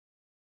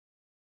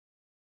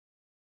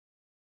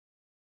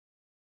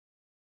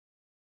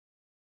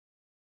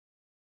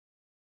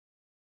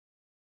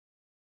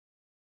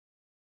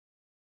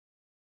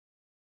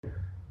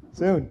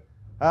Soon.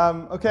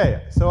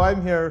 Okay, so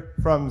I'm here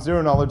from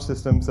Zero Knowledge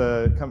Systems,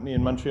 a company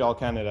in Montreal,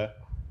 Canada.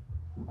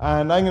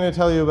 And I'm going to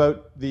tell you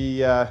about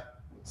the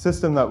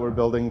system that we're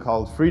building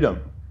called Freedom.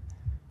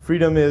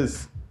 Freedom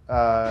is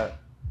a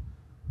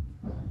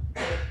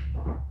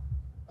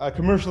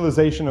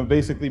commercialization of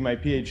basically my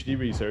PhD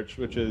research,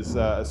 which is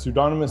a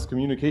pseudonymous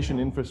communication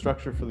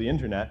infrastructure for the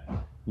internet.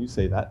 You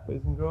say that,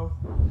 boys and girls.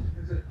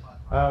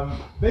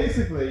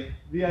 Basically,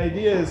 the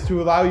idea is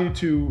to allow you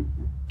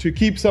to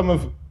keep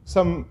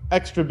some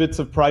extra bits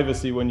of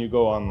privacy when you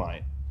go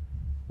online.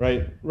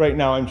 Right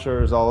now, I'm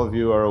sure, as all of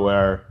you are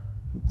aware,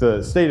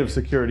 the state of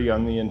security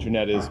on the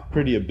internet is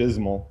pretty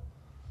abysmal.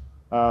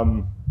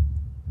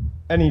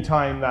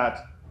 Anytime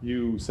that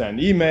you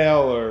send email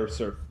or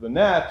surf the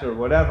net or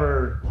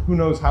whatever, who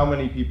knows how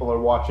many people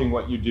are watching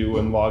what you do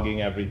and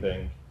logging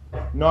everything.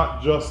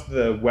 Not just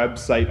the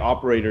website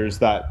operators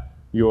that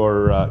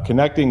you're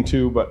connecting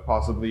to, but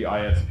possibly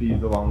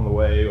ISPs along the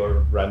way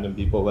or random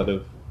people that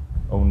have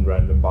owned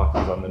random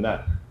boxes on the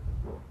net.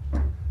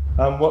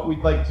 What we'd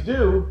like to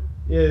do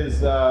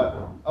is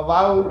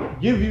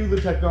give you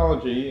the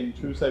technology in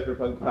true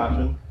cypherpunk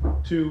fashion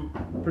to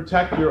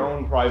protect your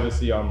own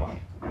privacy online,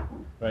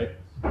 right?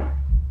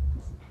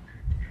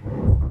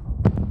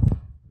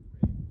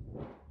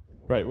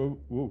 Right.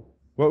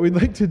 What we'd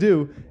like to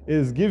do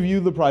is give you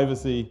the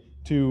privacy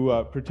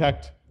to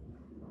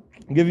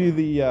give you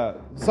the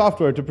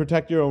software to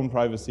protect your own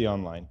privacy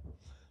online.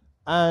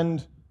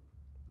 And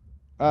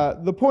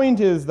the point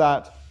is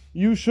that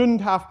you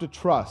shouldn't have to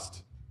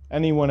trust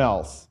anyone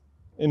else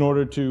in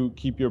order to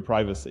keep your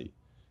privacy.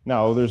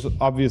 Now, there's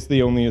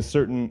obviously only a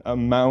certain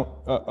amount,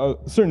 a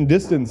certain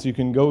distance you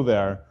can go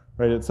there,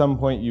 right? At some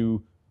point,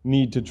 you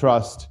need to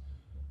trust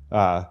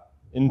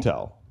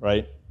Intel,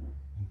 right?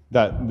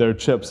 That their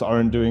chips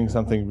aren't doing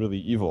something really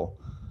evil.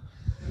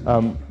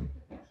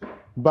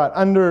 But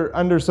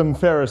under some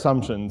fair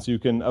assumptions, you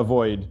can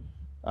avoid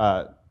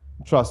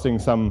trusting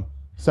some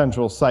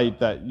central site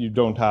that you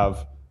don't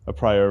have a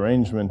prior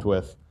arrangement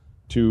with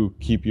to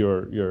keep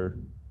your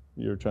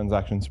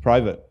transactions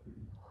private.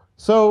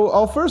 So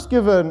I'll first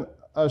give a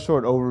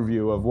short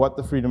overview of what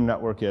the Freedom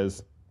Network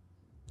is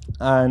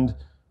and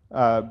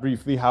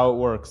briefly how it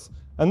works.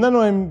 And then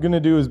what I'm going to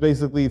do is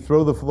basically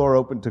throw the floor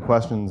open to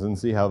questions and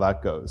see how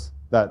that goes.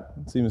 That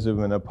seems to have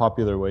been a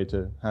popular way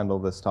to handle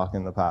this talk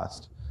in the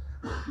past.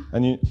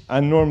 And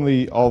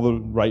normally all the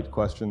right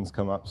questions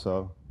come up,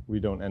 so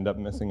we don't end up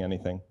missing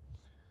anything.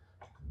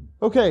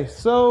 Okay,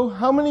 so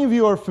how many of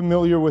you are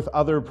familiar with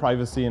other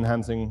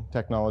privacy-enhancing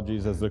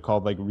technologies, as they're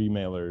called, like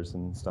remailers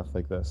and stuff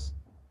like this?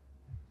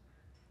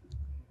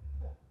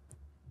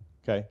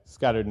 Okay,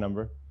 scattered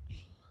number.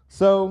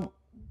 So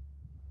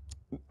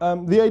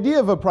the idea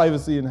of a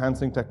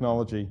privacy-enhancing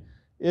technology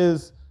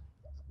is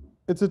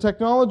it's a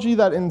technology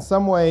that in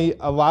some way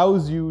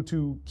allows you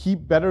to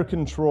keep better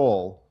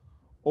control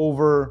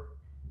over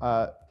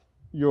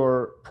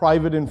your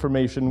private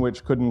information,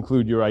 which could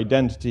include your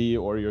identity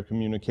or your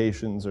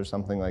communications or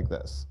something like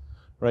this,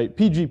 right?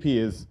 PGP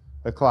is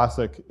a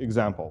classic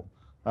example.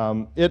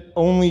 It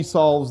only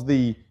solves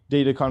the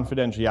data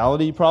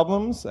confidentiality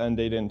problems and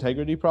data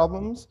integrity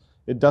problems.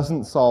 It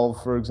doesn't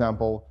solve, for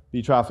example,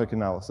 the traffic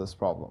analysis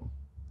problem.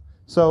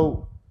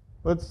 So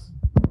let's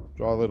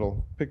draw a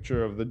little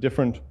picture of the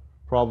different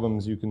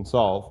problems you can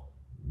solve.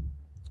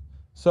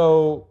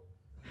 So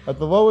at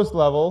the lowest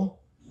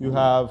level, you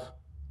have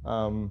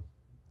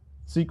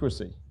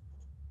secrecy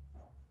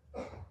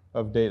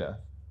of data.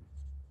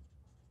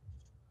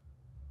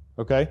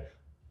 Okay?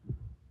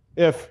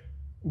 If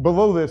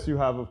below this you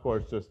have, of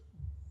course, just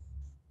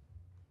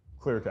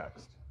clear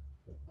text.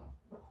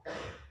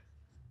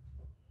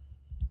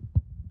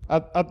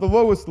 At the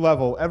lowest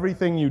level,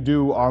 everything you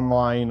do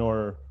online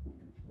or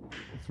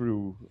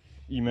through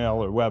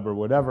email or web or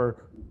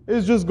whatever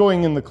is just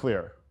going in the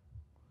clear.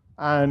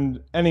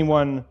 And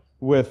anyone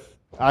with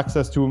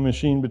access to a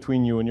machine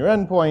between you and your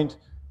endpoint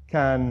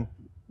can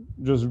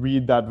just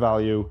read that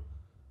value,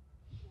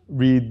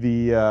 read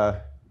the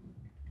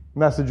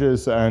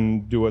messages,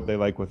 and do what they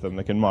like with them.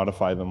 They can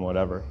modify them,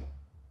 whatever.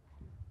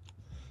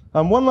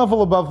 One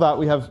level above that,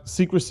 we have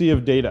secrecy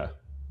of data.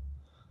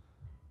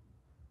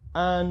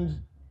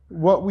 And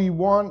what we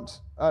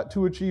want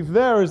to achieve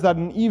there is that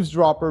an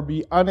eavesdropper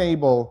be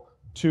unable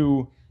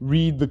to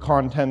read the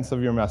contents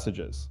of your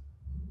messages.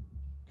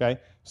 Okay?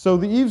 So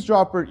the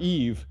eavesdropper,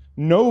 Eve,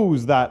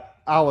 knows that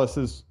Alice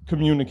is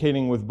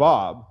communicating with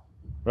Bob,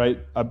 right?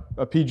 A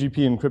PGP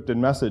encrypted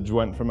message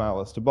went from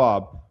Alice to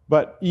Bob,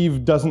 but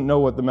Eve doesn't know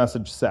what the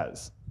message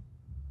says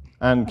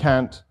and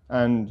can't,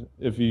 and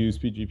if you use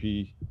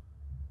PGP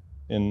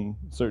in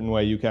a certain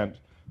way, you can't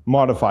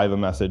modify the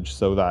message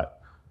so that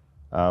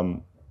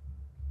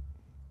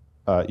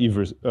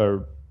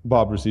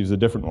Bob receives a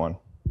different one.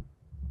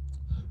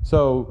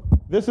 So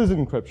this is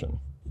encryption.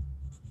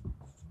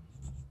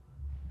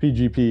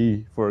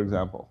 PGP, for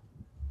example.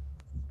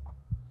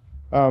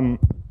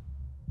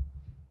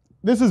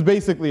 This is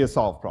basically a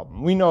solved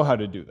problem. We know how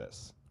to do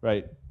this,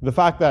 right? The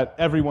fact that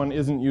everyone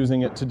isn't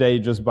using it today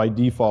just by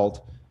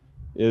default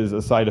is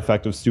a side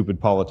effect of stupid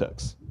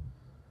politics.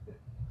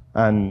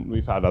 And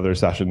we've had other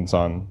sessions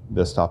on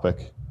this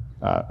topic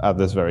at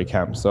this very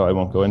camp, so I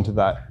won't go into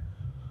that.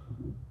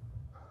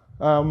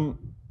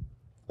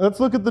 Let's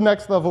look at the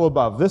next level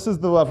above. This is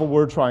the level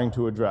we're trying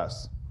to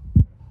address.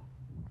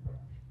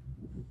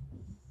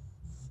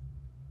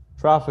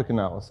 Traffic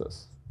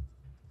analysis.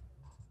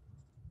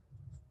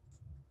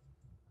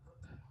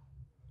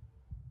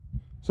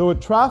 So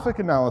what traffic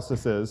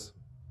analysis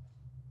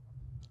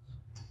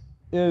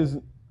is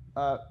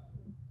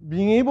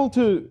being able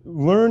to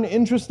learn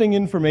interesting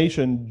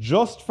information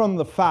just from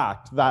the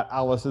fact that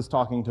Alice is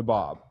talking to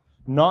Bob,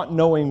 not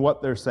knowing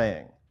what they're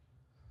saying.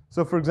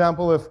 So for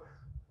example,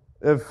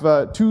 if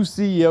two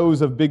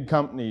CEOs of big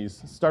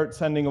companies start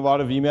sending a lot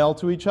of email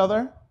to each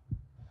other,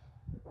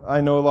 I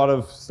know a lot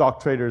of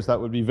stock traders that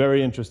would be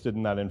very interested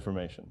in that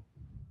information,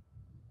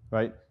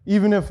 right?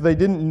 Even if they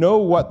didn't know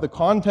what the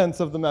contents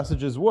of the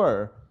messages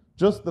were,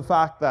 just the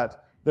fact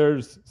that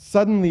there's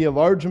suddenly a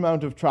large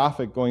amount of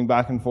traffic going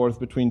back and forth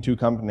between two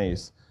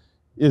companies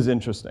is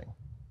interesting.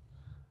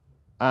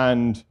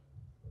 And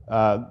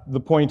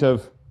the point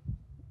of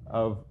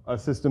a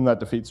system that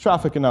defeats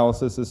traffic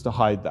analysis is to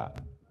hide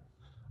that.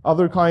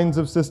 Other kinds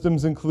of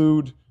systems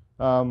include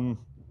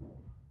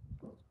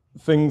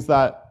things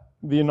that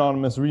the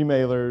anonymous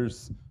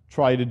remailers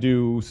try to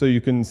do, so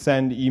you can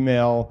send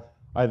email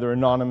either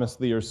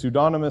anonymously or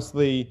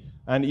pseudonymously,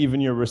 and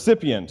even your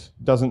recipient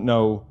doesn't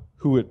know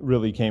who it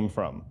really came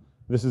from.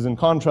 This is in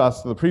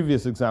contrast to the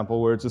previous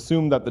example where it's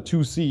assumed that the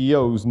two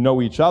CEOs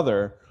know each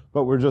other,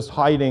 but we're just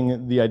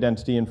hiding the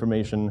identity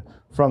information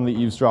from the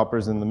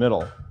eavesdroppers in the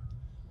middle.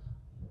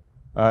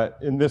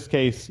 In this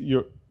case,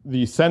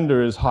 the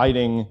sender is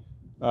hiding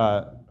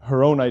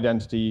her own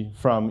identity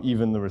from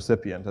even the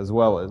recipient, as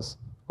well as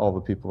all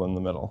the people in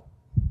the middle.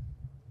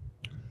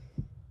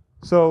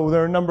 So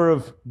there are a number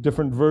of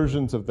different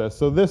versions of this.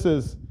 So this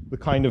is the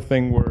kind of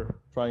thing we're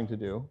trying to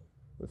do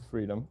with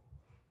freedom.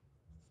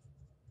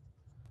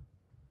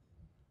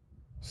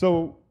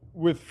 So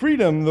with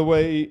freedom, the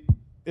way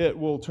it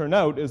will turn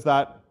out is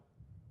that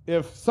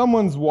if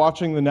someone's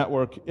watching the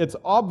network, it's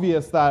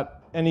obvious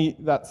that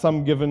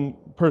some given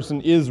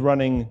person is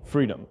running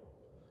freedom,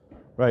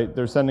 right?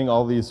 They're sending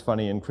all these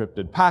funny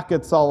encrypted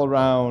packets all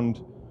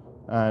around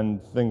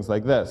and things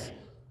like this.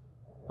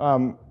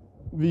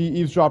 The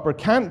eavesdropper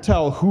can't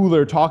tell who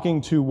they're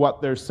talking to,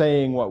 what they're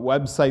saying, what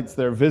websites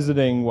they're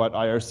visiting, what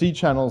IRC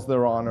channels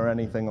they're on, or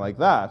anything like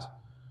that.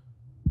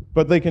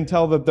 But they can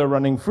tell that they're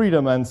running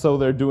freedom, and so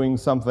they're doing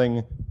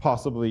something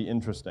possibly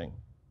interesting.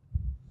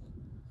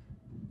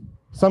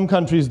 Some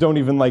countries don't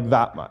even like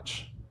that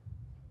much,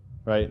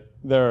 right?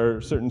 There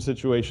are certain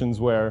situations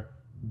where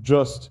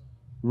just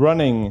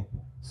running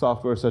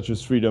software such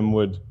as freedom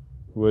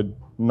would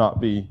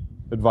not be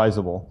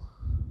advisable.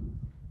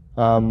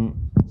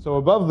 So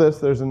above this,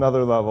 there's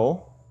another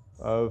level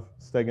of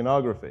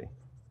steganography.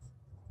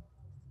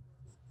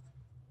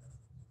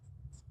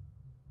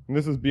 And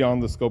this is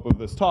beyond the scope of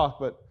this talk,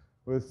 but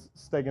with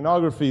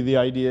steganography, the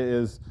idea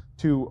is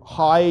to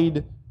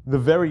hide the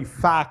very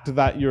fact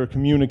that you're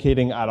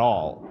communicating at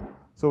all.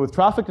 So with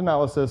traffic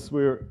analysis,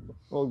 we'll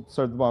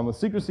start at the bottom. With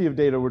secrecy of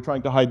data, we're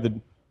trying to hide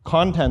the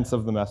contents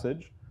of the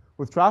message.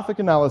 With traffic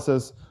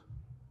analysis,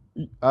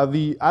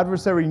 the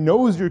adversary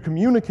knows you're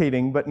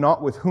communicating, but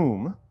not with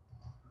whom.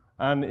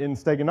 And in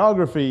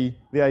steganography,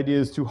 the idea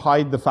is to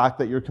hide the fact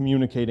that you're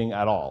communicating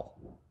at all.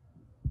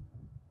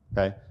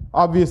 Okay?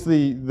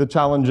 Obviously, the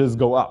challenges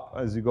go up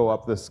as you go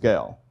up this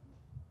scale.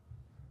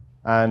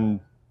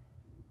 And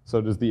so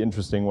does the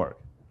interesting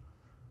work.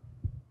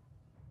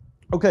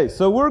 Okay,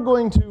 so we're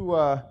going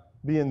to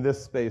be in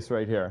this space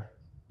right here,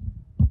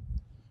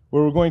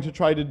 where we're going to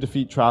try to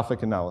defeat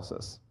traffic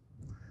analysis.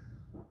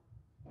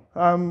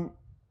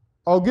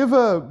 I'll give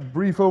a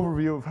brief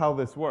overview of how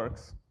this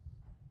works.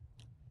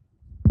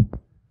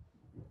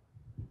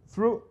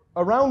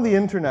 Around the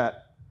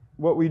internet,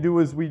 what we do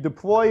is we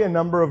deploy a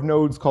number of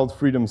nodes called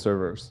freedom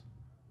servers.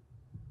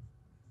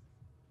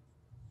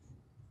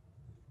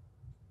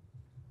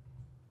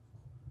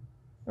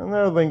 And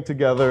they're linked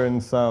together in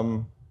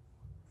some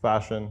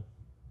fashion.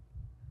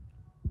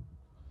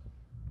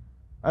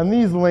 And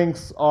these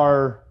links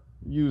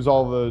use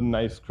all the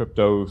nice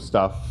crypto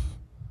stuff,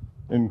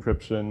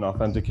 encryption,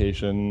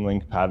 authentication,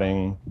 link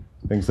padding,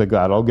 things like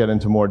that. I'll get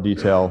into more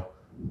detail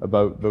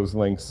about those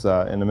links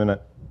in a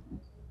minute.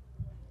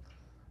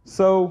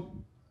 So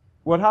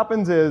what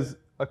happens is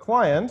a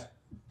client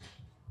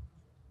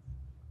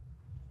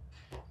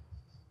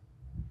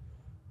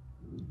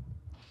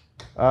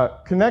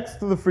connects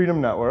to the Freedom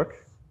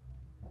Network,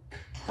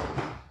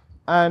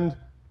 and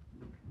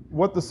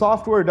what the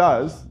software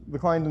does, the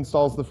client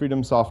installs the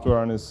Freedom software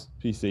on his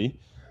PC,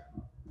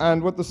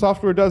 and what the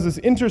software does is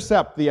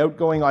intercept the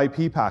outgoing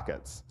IP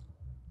packets.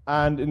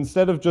 And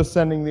instead of just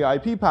sending the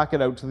IP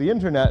packet out to the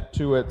internet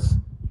to its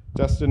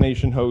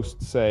destination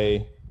host,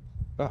 say,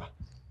 how'd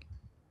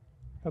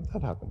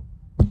that happen?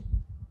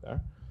 There.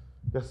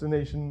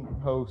 Destination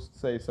host,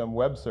 say, some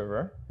web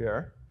server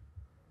here.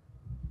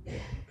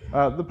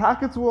 The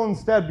packets will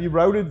instead be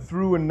routed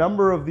through a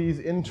number of these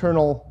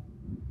internal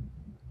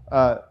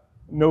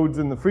nodes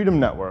in the Freedom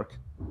Network.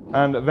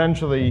 And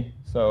eventually,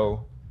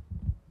 so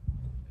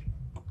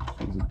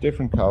use a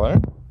different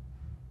color.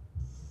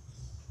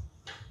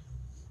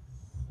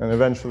 And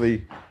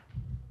eventually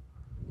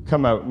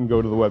come out and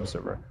go to the web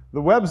server.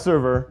 The web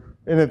server,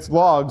 in its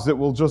logs, it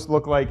will just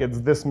look like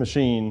it's this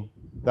machine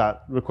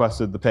that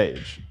requested the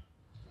page.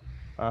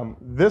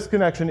 This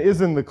connection is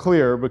in the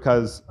clear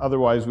because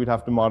otherwise we'd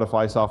have to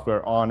modify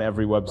software on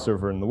every web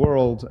server in the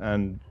world,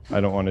 and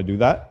I don't want to do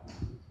that.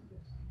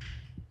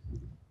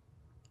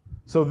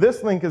 So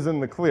this link is in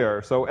the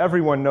clear, so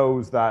everyone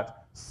knows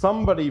that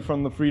somebody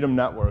from the Freedom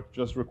Network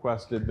just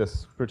requested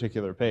this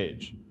particular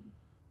page,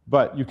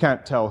 but you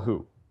can't tell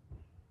who.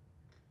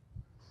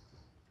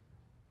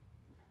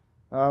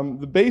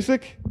 The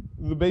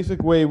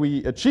basic way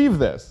we achieve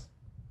this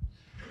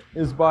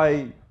is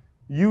by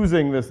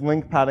using this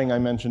link padding I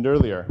mentioned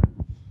earlier,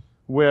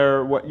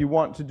 where what you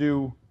want to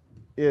do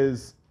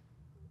is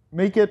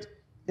make it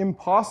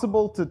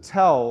impossible to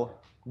tell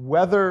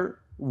whether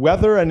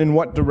and in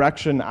what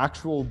direction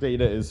actual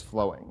data is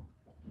flowing.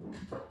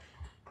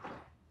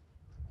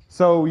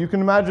 So you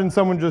can imagine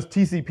someone just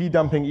TCP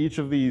dumping each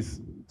of these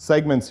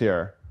segments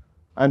here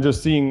and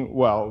just seeing,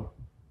 well,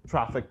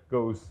 traffic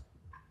goes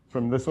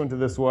from this one to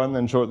this one,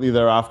 and shortly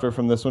thereafter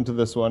from this one to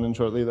this one, and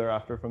shortly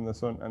thereafter from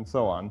this one, and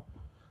so on.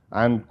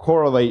 And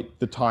correlate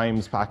the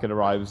times packet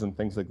arrives and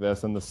things like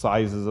this, and the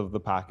sizes of the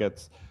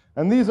packets.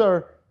 And these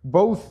are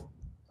both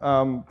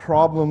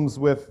problems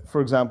with, for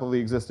example, the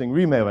existing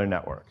remailer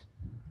network,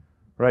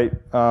 right?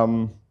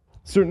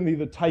 Certainly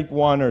the type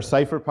 1 or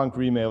cypherpunk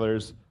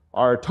remailers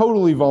are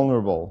totally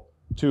vulnerable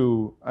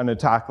to an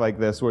attack like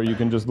this, where you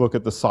can just look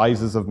at the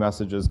sizes of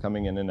messages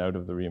coming in and out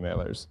of the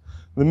remailers.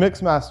 The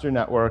Mixmaster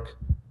network,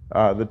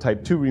 the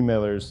type 2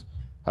 remailers,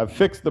 have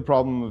fixed the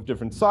problem of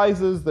different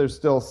sizes. There's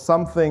still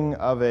something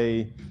of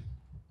a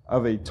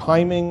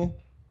timing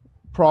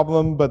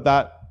problem, but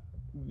that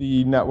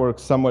the network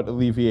somewhat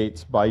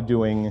alleviates by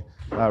doing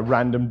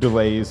random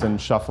delays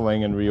and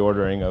shuffling and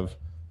reordering of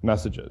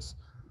messages.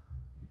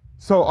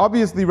 So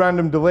obviously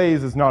random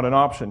delays is not an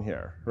option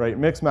here, right?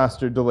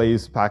 Mixmaster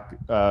delays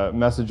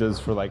messages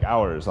for like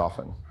hours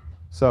often.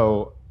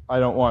 So I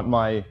don't want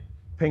my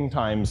ping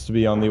times to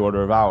be on the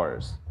order of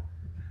hours.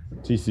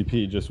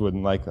 TCP just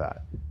wouldn't like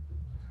that.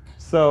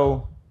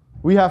 So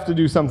we have to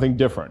do something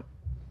different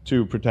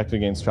to protect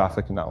against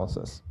traffic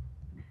analysis.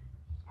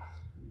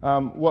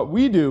 What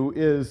we do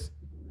is,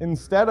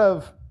 instead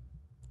of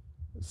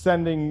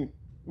sending,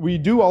 we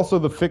do also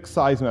the fixed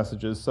size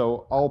messages.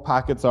 So all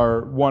packets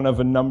are one of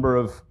a number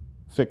of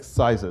fixed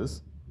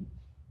sizes.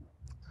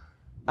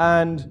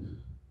 And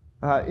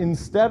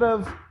instead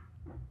of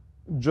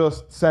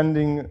just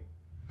sending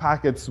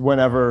packets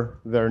whenever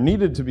they're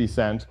needed to be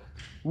sent,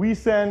 we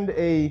send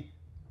a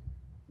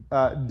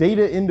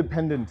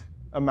data-independent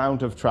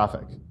amount of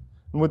traffic.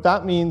 And what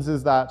that means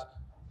is that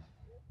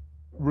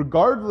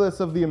regardless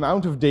of the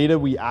amount of data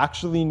we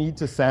actually need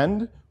to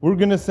send, we're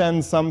going to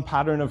send some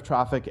pattern of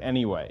traffic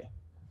anyway.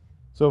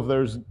 So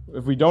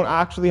if we don't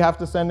actually have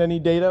to send any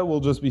data, we'll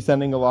just be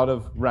sending a lot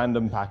of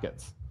random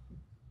packets.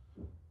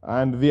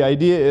 And the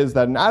idea is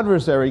that an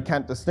adversary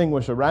can't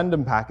distinguish a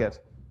random packet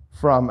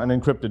from an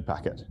encrypted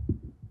packet.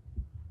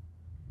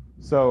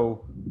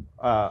 So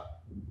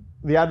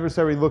the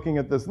adversary looking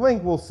at this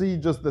link will see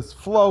just this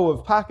flow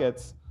of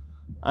packets,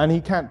 and he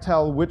can't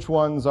tell which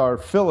ones are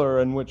filler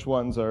and which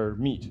ones are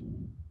meat,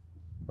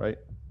 right?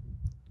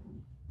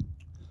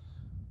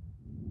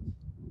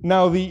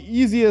 Now,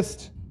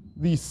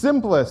 the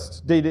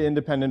simplest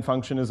data-independent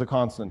function is a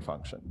constant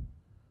function,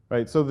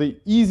 right? So the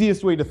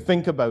easiest way to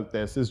think about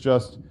this is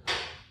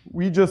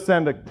we just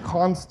send a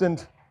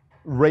constant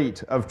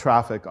rate of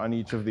traffic on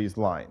each of these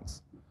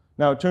lines.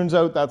 Now, it turns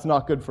out that's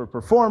not good for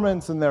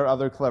performance, and there are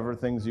other clever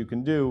things you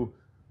can do.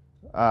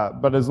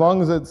 But as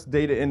long as it's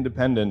data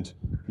independent,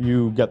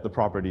 you get the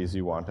properties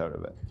you want out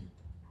of it.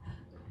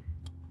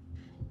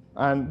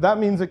 And that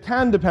means it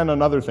can depend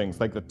on other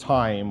things, like the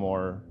time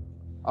or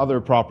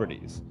other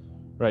properties,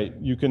 right?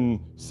 You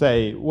can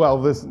say,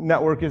 well, this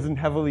network isn't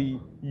heavily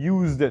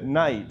used at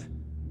night,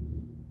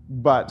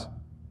 but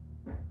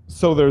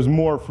so there's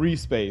more free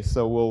space,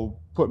 so we'll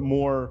put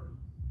more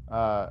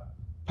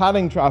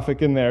padding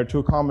traffic in there to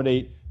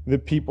accommodate the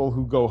people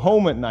who go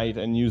home at night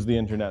and use the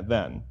internet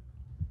then.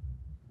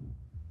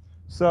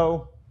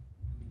 So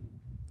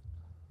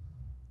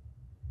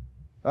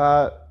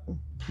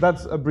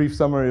that's a brief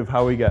summary of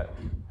how we get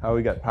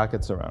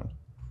packets around.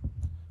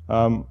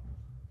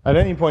 At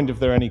any point, if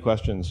there are any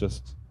questions,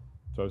 just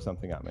throw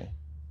something at me.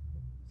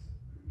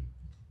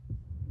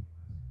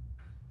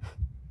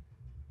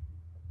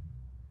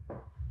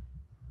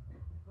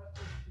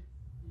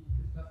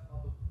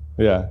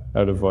 Yeah,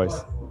 out of voice.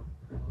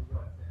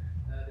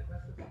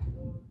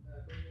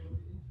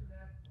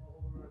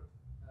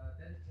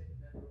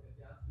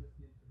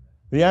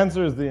 The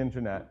answer is the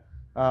internet.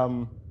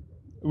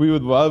 We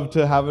would love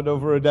to have it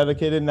over a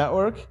dedicated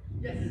network.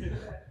 Yes.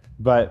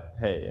 But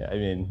hey, I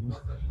mean,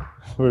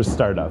 we're a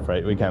startup,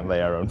 right? We can't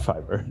lay our own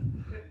fiber.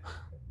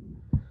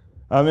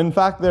 In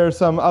fact, there are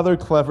some other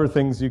clever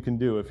things you can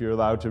do if you're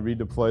allowed to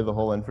redeploy the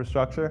whole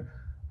infrastructure.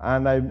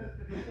 And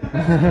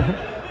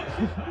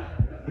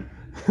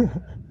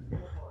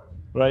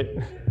right?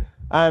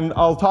 And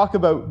I'll talk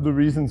about the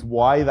reasons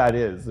why that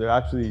is.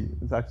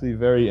 It's actually a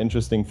very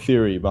interesting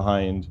theory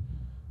behind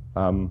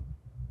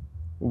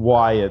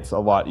why it's a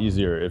lot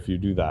easier if you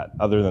do that,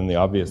 other than the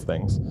obvious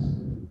things.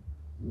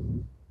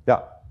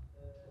 Yeah.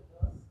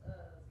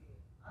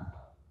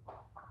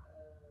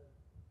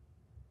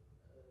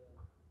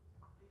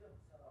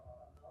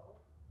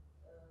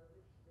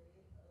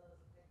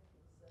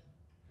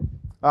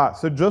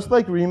 So just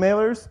like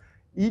remailers,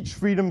 each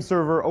Freedom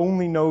server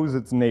only knows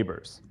its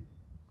neighbors.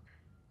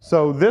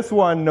 So this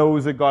one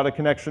knows it got a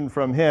connection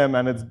from him,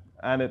 and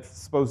it's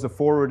supposed to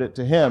forward it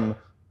to him,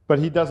 but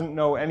he doesn't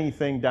know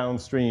anything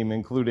downstream,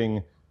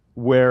 including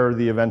where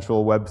the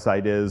eventual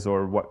website is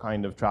or what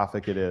kind of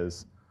traffic it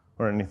is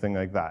or anything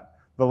like that.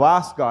 The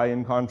last guy,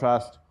 in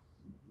contrast,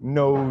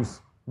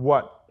 knows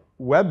what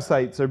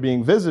websites are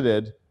being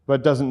visited,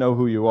 but doesn't know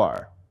who you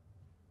are.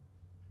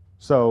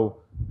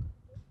 So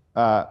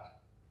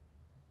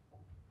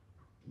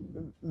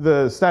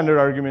the standard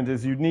argument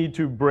is you'd need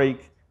to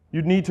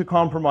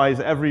compromise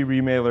every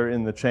remailer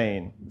in the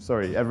chain,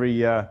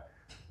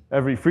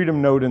 every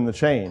Freedom node in the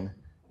chain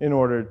in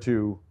order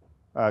to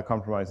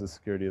compromise the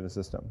security of the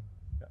system.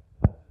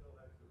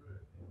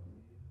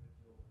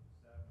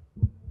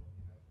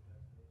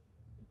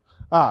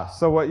 Yeah.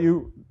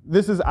 So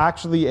this is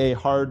actually a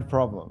hard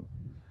problem.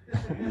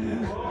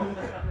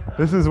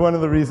 This is one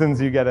of the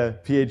reasons you get a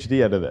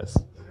PhD out of this.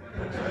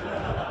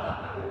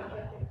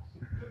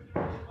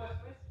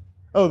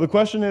 Oh, the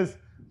question is,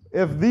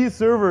 if these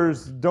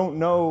servers don't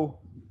know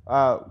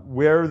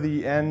where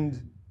the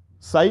end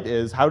site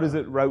is, how does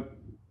it route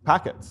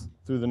packets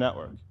through the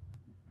network,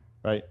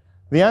 right?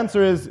 The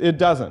answer is it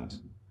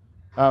doesn't.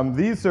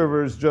 These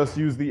servers just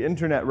use the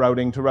internet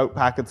routing to route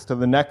packets to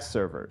the next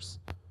servers.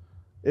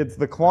 It's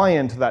the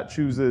client that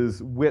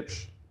chooses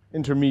which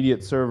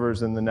intermediate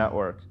servers in the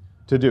network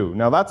to do.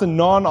 Now, that's a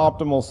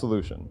non-optimal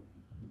solution.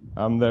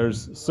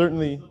 There's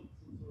certainly...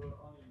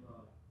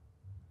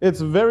 It's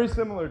very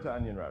similar to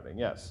onion routing,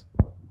 yes.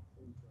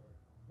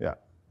 Yeah.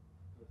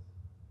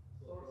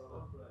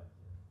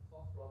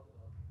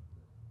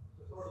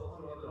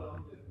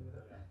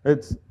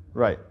 It's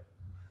right.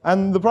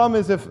 And the problem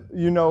is if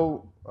you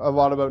know a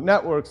lot about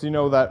networks, you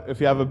know that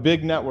if you have a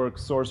big network,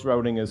 source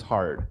routing is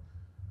hard.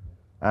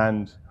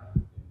 And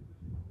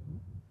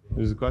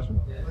there's a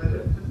question? Yeah,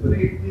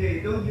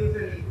 you don't use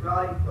any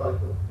routing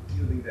protocol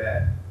using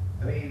that.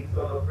 I mean,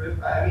 sort of,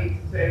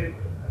 say,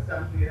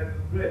 essentially you have a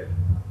grid,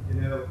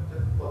 just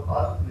for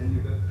us, and then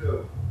you go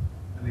through.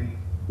 I mean,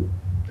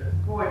 that's the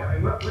point. I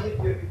mean, what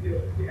if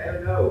you add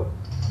a node?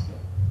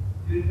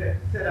 You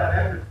set out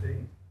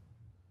everything.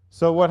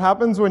 So what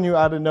happens when you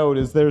add a node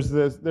is there's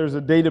a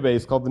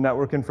database called the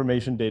Network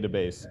Information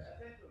Database.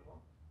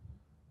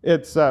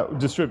 It's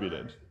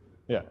distributed,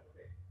 yeah,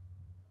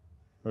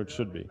 or it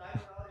should be.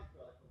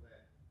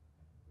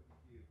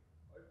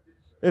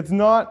 It's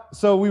not,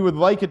 so we would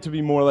like it to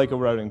be more like a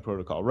routing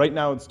protocol. Right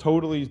now it's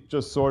totally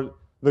just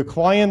the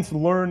clients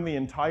learn the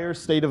entire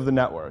state of the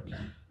network. Maybe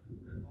you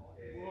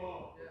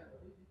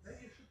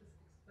should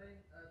explain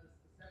the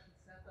session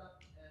setup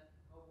and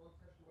how one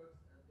session works.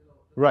 And,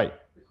 right.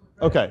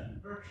 Okay.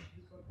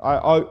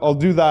 I'll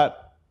do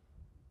that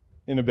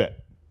in a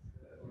bit.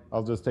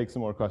 I'll just take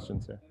some more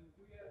questions here.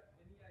 Do you have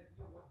any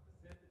idea what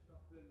percentage of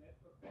the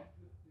network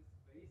bandwidth is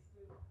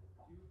wasted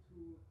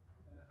due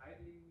to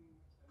idling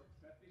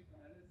traffic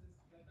analysis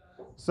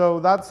data?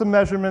 So that's the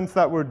measurements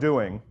that we're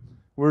doing.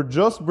 We're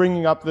just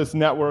bringing up this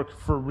network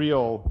for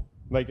real,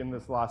 like in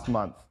this last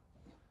month.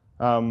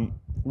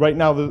 Right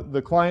now,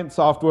 the client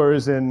software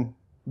is in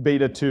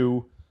beta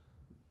 2.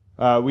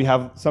 We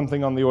have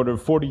something on the order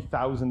of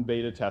 40,000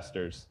 beta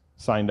testers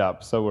signed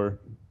up. So we're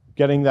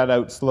getting that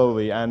out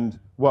slowly. And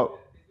what? Is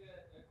there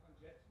a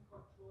congestion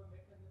control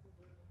mechanism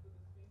built into this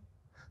thing?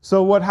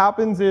 So what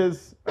happens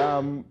is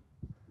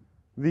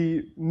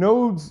the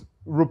nodes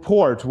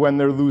report when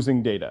they're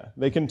losing data.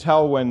 They can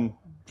tell when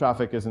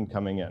traffic isn't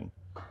coming in.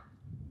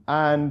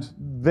 And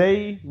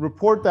they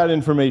report that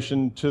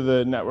information to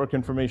the Network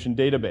Information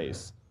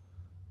Database.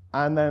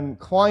 And then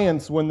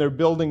clients, when they're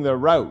building their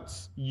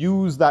routes,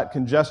 use that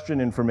congestion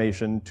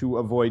information to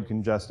avoid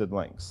congested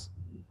links.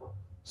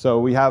 So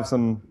we have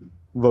some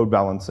load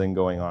balancing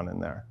going on in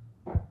there.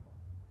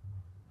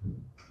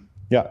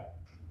 Yeah?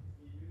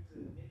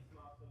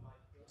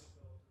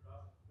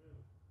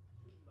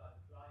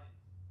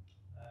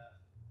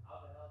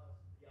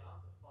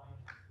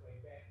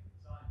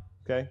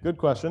 Okay, good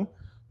question.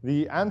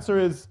 The answer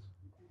is,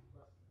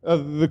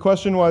 the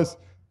question was,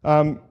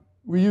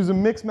 we use a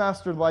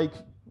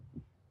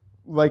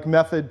mixmaster-like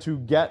method to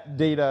get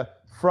data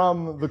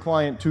from the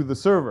client to the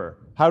server.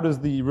 How does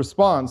the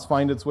response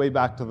find its way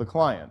back to the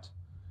client?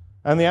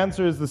 And the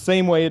answer is the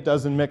same way it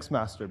does in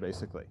mixmaster,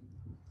 basically.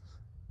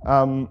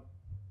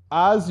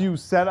 As you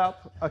set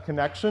up a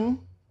connection,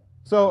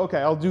 so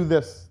okay, I'll do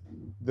this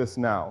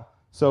now.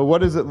 So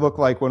what does it look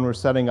like when we're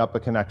setting up a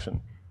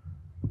connection?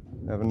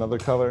 I have another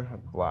color,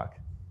 black.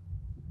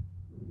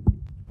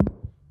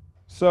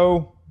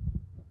 So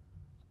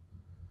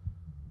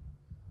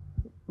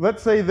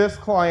let's say this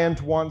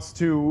client wants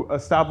to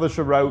establish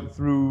a route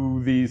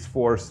through these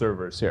 4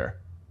 servers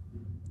here.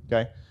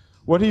 Okay?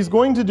 What he's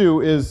going to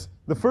do is,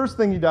 the first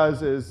thing he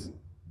does is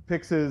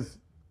picks his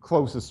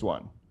closest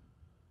one.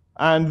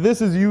 And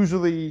this is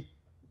usually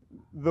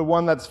the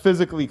one that's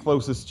physically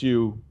closest to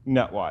you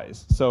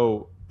net-wise.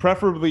 So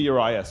preferably your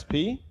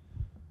ISP,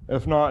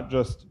 if not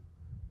just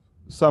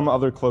some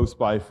other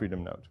close-by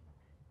Freedom node.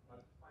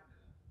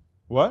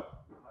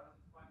 What?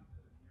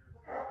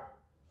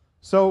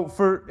 So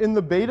in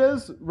the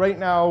betas, right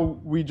now,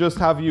 we just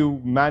have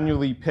you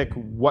manually pick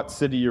what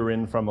city you're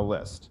in from a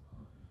list.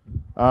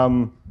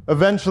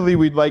 Eventually,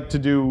 we'd like to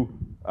do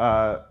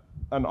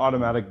an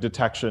automatic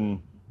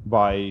detection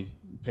by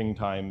ping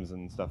times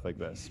and stuff like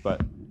this.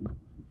 But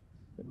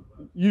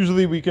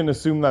usually, we can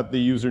assume that the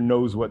user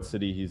knows what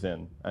city he's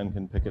in and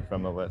can pick it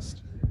from a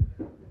list.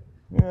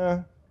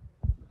 Yeah,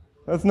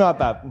 that's not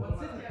that.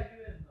 What city are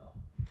you in now?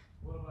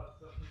 What about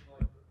something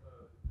like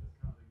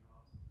discounting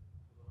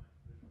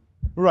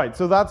maps? Right,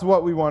 so that's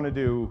what we want to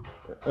do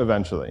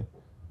eventually.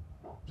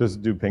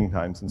 Just do ping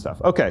times and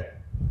stuff. OK,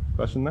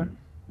 question there?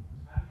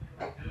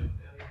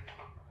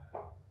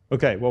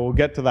 OK, well, we'll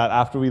get to that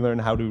after we learn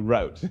how to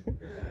route.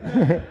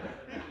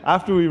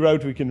 After we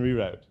route, we can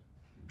reroute.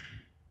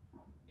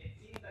 It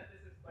seems that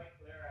this is quite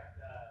clear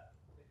at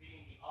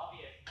defeating the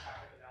obvious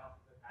traffic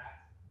analysis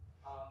attacks.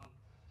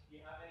 Do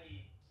you have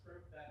any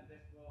proof that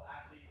this will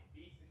actually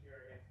be secure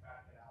against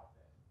traffic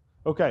analysis?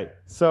 OK,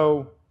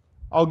 so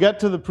I'll get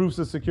to the proofs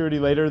of security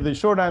later. The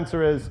short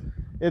answer is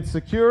it's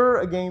secure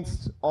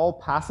against all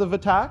passive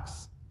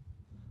attacks.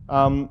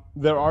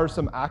 There are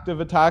some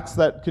active attacks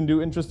that can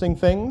do interesting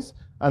things.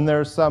 And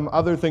there's some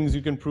other things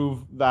you can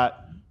prove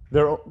that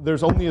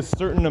there's only a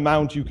certain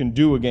amount you can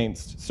do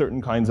against certain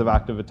kinds of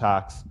active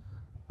attacks.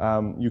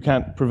 You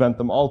can't prevent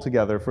them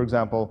altogether. For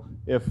example,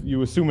 if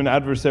you assume an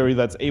adversary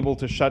that's able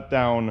to shut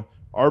down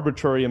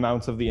arbitrary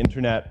amounts of the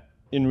internet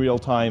in real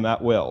time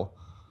at will,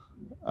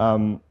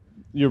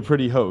 you're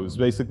pretty hosed.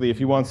 Basically, if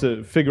he wants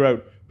to figure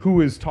out who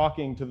is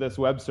talking to this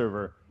web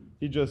server,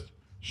 he just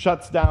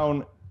shuts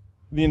down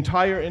the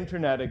entire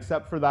internet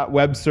except for that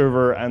web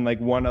server and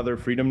like one other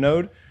Freedom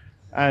node.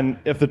 And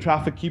if the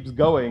traffic keeps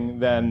going,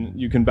 then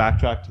you can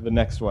backtrack to the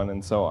next one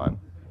and so on,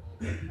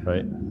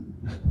 right?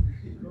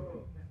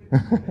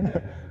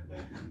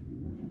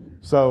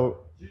 So.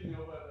 Do you know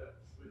where that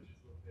switch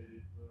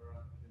is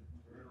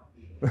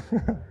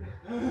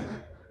located?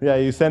 Yeah,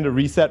 you send a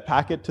reset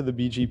packet to the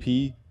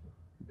BGP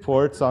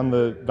ports on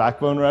the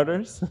backbone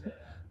routers.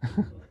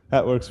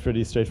 That works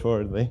pretty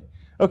straightforwardly.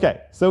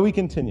 OK, so we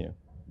continue.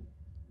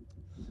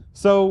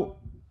 So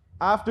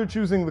after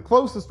choosing the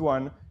closest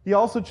one, he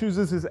also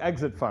chooses his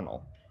exit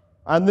funnel.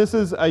 And this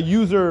is a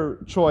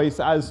user choice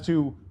as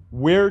to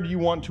where do you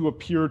want to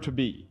appear to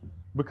be.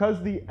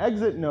 Because the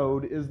exit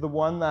node is the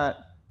one that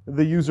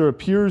the user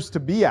appears to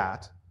be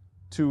at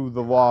to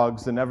the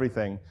logs and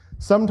everything,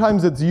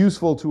 sometimes it's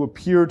useful to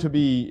appear to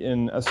be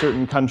in a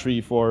certain country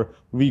for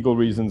legal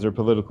reasons or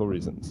political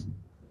reasons,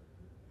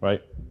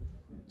 right?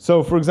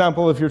 So for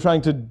example, if you're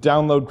trying to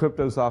download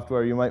crypto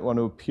software, you might want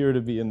to appear to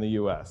be in the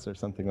US or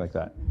something like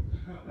that.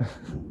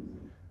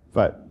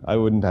 But I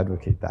wouldn't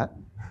advocate that.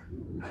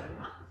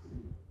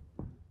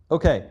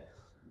 OK.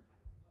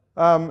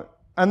 And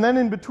then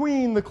in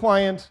between, the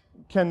client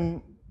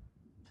can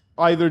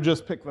either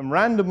just pick them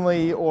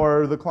randomly,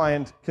 or the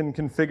client can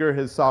configure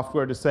his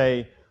software to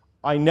say,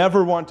 I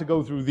never want to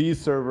go through these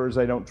servers.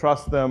 I don't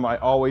trust them. I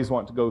always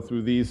want to go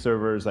through these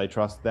servers. I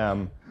trust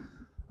them.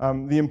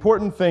 The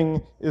important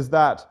thing is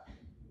that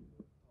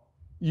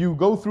you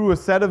go through a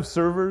set of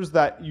servers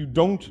that you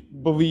don't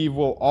believe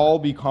will all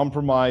be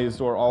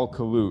compromised or all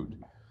collude.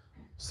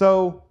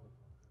 So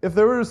if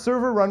there were a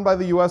server run by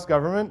the US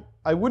government,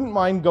 I wouldn't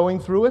mind going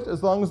through it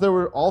as long as there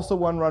were also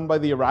one run by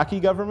the Iraqi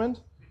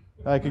government.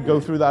 I could go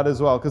through that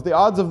as well, because the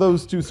odds of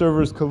those 2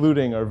 servers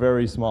colluding are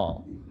very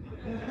small.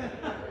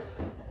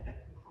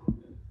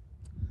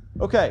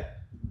 OK.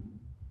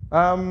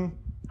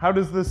 How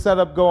does this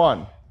setup go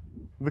on?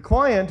 The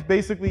client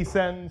basically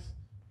sends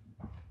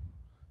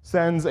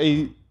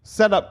a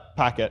setup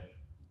packet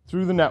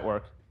through the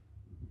network,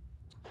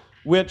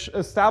 which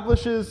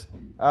establishes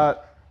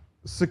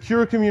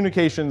secure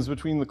communications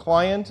between the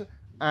client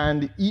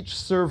and each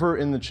server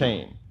in the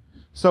chain.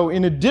 So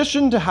in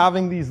addition to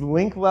having these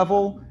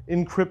link-level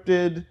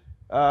encrypted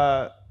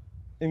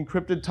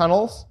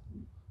tunnels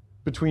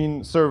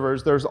between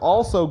servers, there's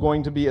also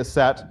going to be a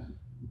set,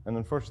 and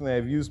unfortunately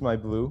I've used my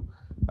blue,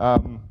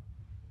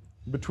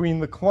 between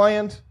the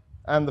client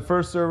and the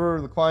first server,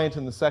 the client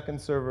and the second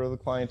server, the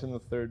client and the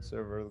third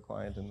server, the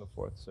client and the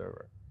fourth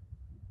server.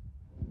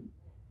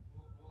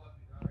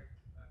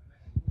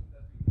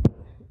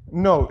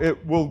 No,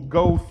 it will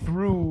go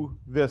through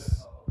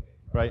this,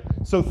 right?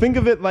 So think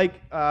of it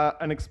like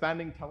an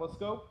expanding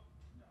telescope,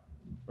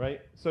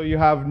 right? So you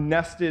have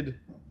nested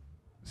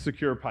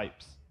secure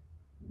pipes.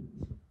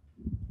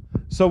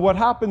 So what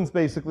happens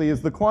basically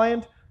is the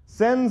client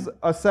sends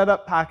a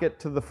setup packet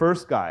to the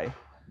first guy,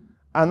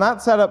 and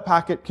that setup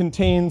packet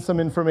contains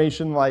some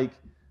information like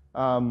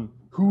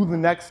who the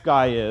next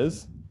guy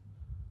is,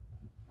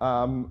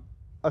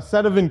 a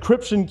set of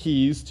encryption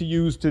keys to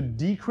use to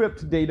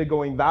decrypt data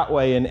going that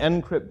way and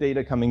encrypt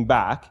data coming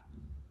back,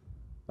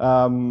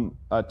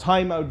 a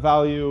timeout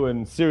value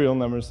and serial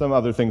numbers, some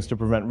other things to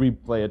prevent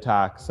replay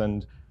attacks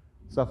and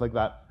stuff like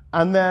that.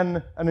 And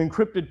then an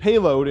encrypted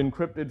payload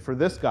encrypted for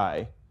this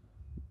guy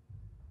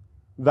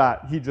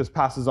that he just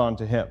passes on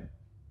to him.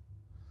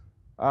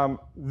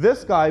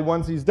 This guy,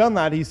 once he's done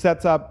that, he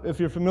sets up, if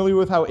you're familiar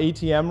with how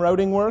ATM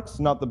routing works,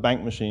 not the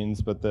bank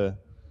machines, but the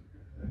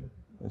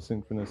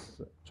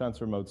asynchronous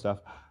transfer mode stuff,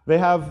 they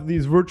have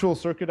these virtual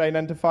circuit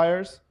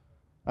identifiers,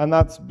 and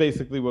that's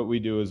basically what we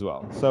do as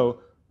well.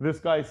 So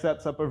this guy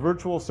sets up a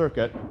virtual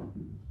circuit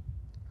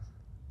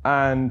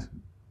and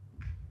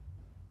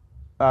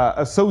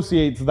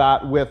associates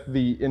that with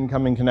the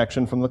incoming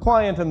connection from the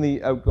client and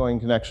the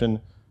outgoing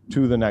connection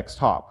to the next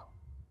hop.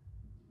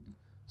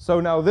 So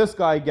now this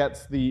guy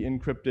gets the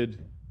encrypted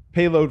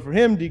payload for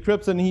him,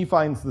 decrypts, and he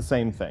finds the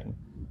same thing.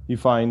 He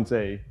finds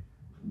a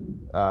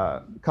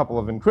couple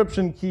of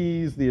encryption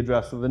keys, the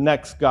address of the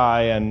next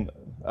guy, and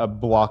a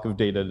block of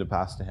data to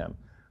pass to him,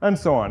 and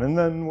so on. And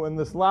then when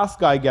this last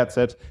guy gets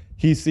it,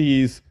 he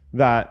sees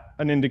that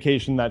an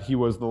indication that he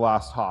was the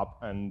last hop,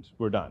 and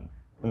we're done.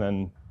 And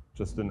then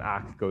just an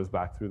ACK goes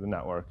back through the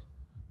network,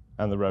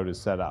 and the route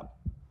is set up.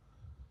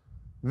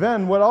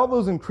 Then what all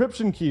those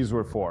encryption keys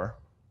were for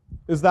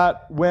is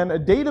that when a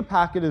data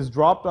packet is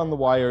dropped on the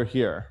wire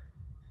here,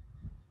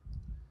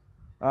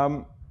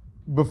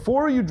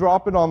 before you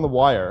drop it on the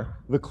wire,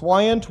 the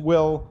client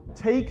will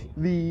take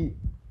the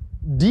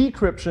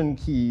decryption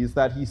keys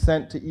that he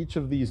sent to each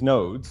of these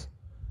nodes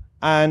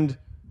and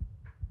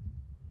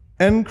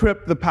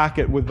encrypt the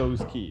packet with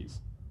those keys.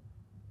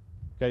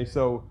 Okay,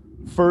 so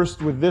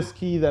first with this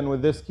key, then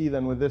with this key,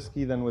 then with this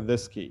key, then with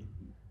this key.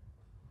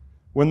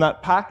 When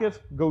that packet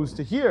goes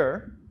to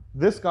here,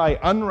 this guy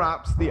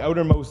unwraps the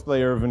outermost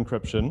layer of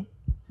encryption,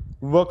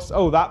 looks,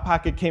 oh, that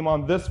packet came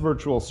on this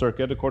virtual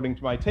circuit according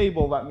to my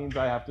table. That means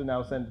I have to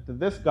now send it to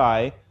this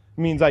guy. It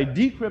means I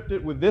decrypt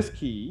it with this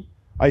key.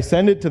 I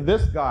send it to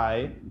this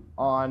guy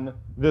on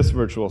this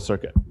virtual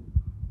circuit.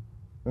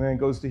 And then it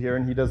goes to here,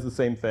 and he does the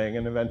same thing,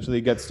 and eventually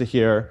it gets to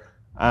here,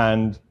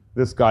 and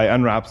this guy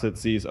unwraps it,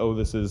 sees, oh,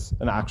 this is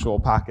an actual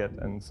packet,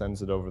 and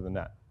sends it over the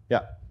net.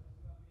 Yeah?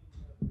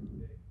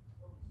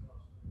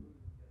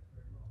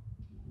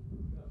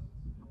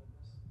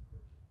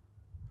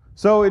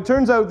 So it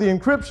turns out the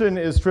encryption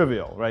is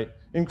trivial, right?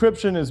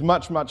 Encryption is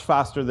much, much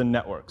faster than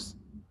networks,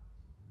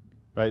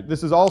 right?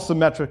 This is all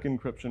symmetric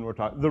encryption we're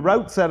talking. The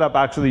route setup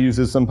actually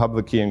uses some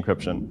public key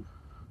encryption,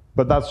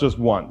 but that's just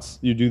once.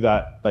 You do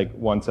that like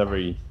once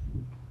every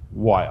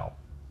while,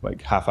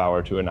 like half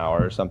hour to an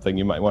hour or something.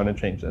 You might want to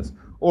change this.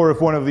 Or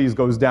if one of these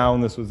goes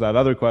down, this was that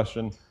other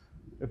question,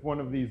 if one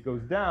of these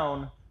goes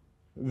down,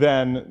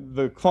 then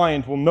the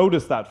client will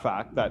notice that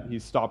fact that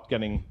he's stopped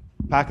getting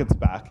packets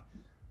back,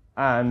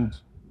 and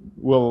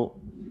will,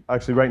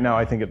 actually right now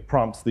I think it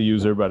prompts the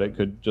user, but it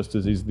could just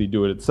as easily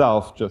do it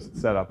itself, just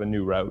set up a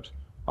new route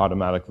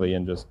automatically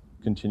and just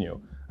continue.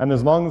 And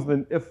as long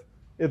as if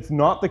it's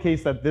not the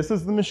case that this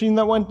is the machine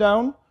that went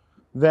down,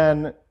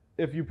 then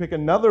if you pick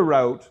another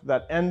route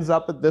that ends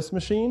up at this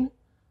machine,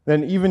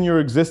 then even your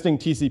existing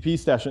TCP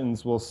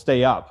sessions will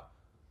stay up,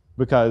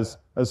 because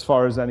as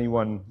far as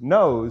anyone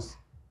knows,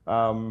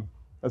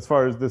 as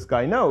far as this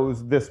guy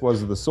knows, this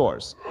was the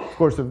source. Of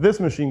course, if this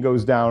machine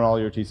goes down, all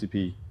your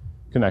TCP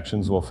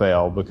connections will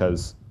fail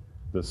because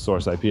the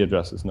source IP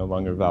address is no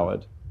longer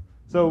valid.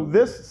 So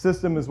this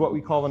system is what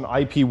we call an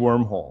IP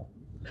wormhole.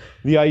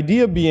 The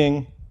idea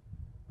being,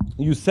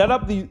 you set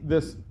up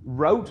this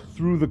route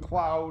through the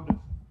cloud,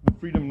 the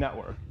Freedom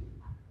Network,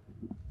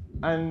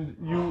 and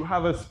you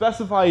have a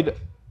specified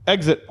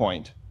exit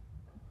point.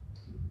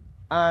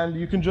 And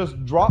you can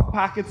just drop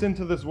packets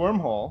into this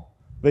wormhole.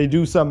 They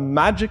do some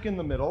magic in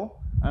the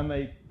middle, and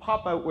they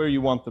pop out where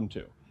you want them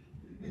to,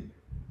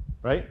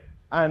 right?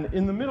 And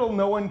in the middle,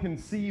 no one can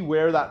see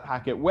where that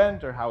packet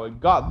went or how it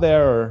got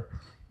there or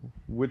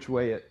which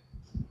way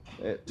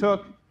it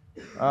took.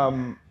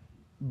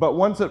 But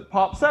once it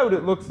pops out,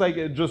 it looks like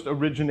it just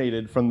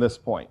originated from this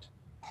point.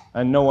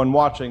 And no one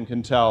watching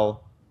can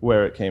tell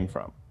where it came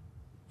from.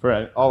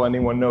 For all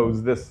anyone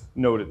knows, this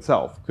node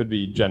itself could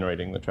be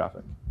generating the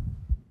traffic.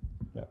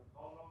 Yeah.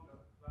 How long does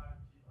the client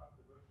keep up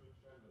the virtual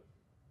channels?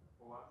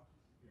 For one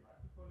TCP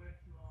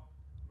hyperconnection,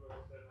 or do I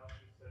set up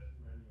this session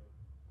manually?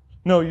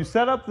 No, you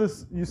set up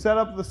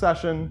the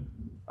session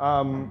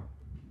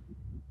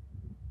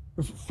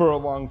for a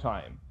long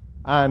time.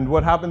 And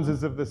what happens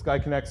is if this guy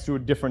connects to a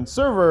different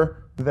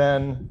server,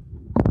 then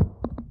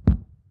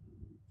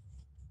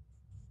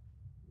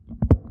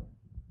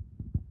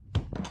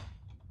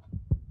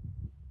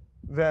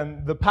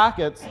the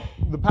packets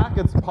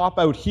pop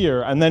out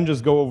here and then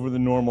just go over the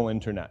normal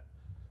internet.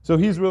 So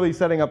he's really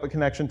setting up a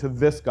connection to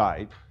this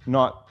guy,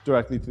 not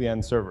directly to the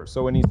end server.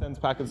 So when he sends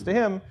packets to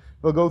him,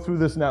 they'll go through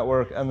this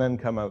network and then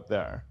come out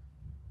there.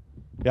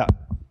 Yeah?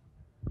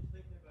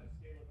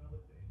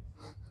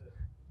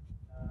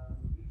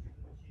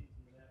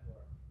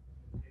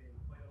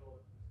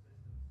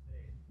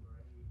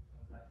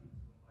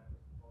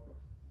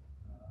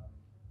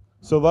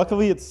 So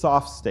luckily it's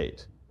soft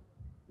state.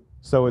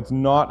 So it's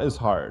not as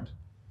hard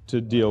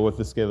to deal with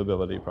the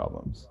scalability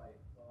problems. Right.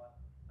 So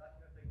that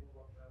kind of thing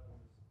will work well on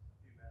this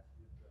few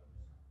messages.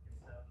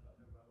 Instead of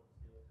the level of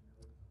scale to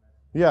millions of messages.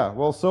 Yeah,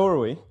 well, so are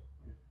we.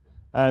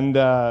 And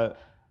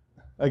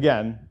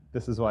again,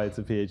 this is why it's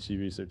a PhD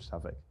research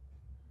topic.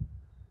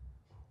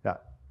 Yeah.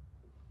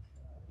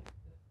 If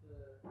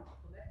the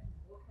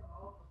connections all come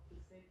out of the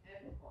same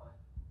endpoint,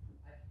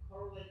 I can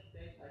correlate the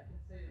data. I can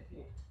say,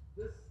 okay,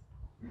 this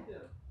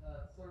freedom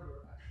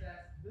server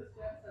accessed this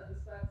website,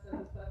 this website,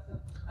 this website.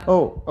 And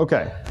Oh,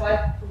 okay. try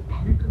to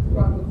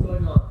reconstruct what's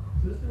going on.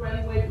 So is there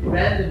any way to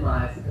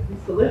randomize, at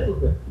least a little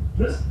bit,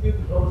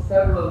 distributed over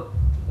several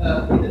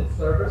freedom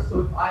servers?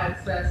 So if I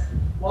access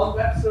one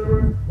web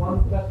server,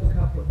 one request will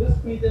come from this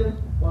freedom,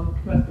 one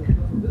request will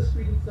come from this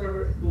freedom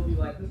server, it will be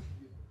like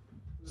distributed.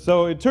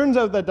 So it turns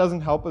out that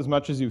doesn't help as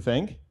much as you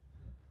think,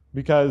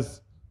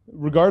 because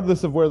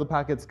regardless of where the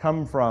packets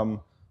come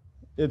from,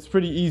 it's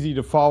pretty easy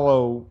to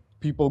follow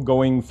people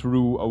going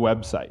through a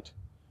website.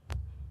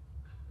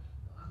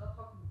 I'm not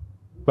talking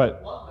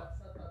But one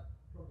website, but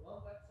from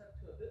one website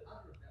to the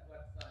other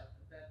website,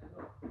 and then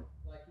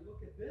like you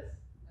look at this,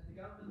 and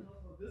the government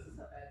knows, well, this is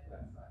a bad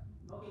website.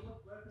 No, they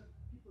look where do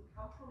people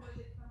come from when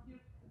they come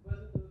here, and where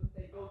do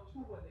they go to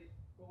when they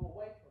go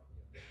away from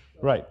here. So,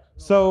 right.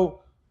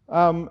 So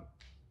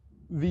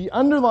the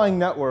underlying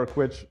network,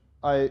 which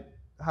I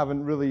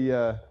haven't really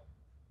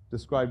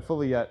described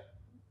fully yet,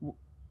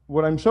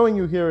 what I'm showing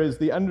you here is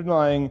the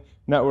underlying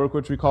network,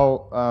 which we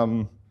call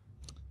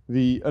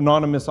the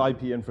anonymous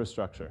IP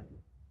infrastructure.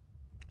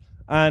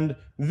 And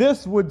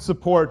this would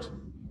support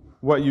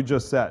what you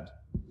just said.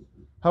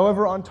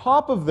 However, on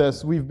top of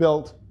this, we've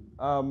built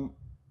the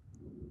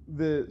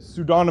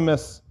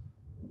pseudonymous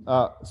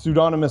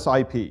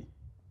IP.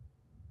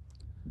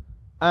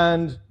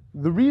 And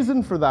the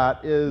reason for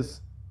that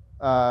is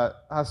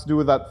has to do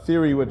with that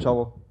theory, which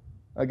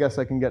I guess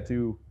I can get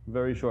to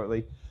very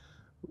shortly.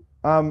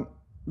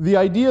 The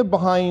idea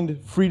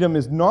behind freedom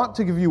is not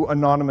to give you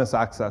anonymous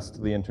access to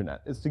the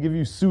internet. It's to give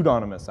you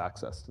pseudonymous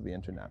access to the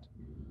internet.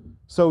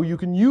 So you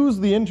can use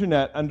the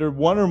internet under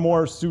one or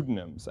more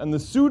pseudonyms. And the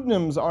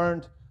pseudonyms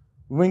aren't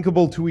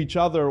linkable to each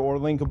other or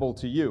linkable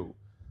to you.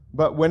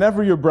 But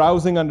whenever you're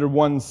browsing under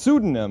one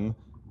pseudonym,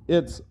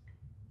 it's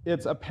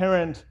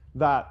apparent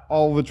that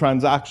all the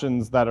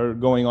transactions that are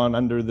going on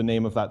under the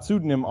name of that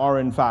pseudonym are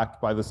in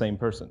fact by the same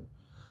person.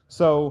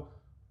 So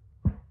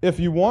if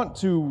you want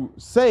to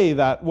say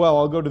that, well,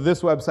 I'll go to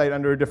this website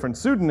under a different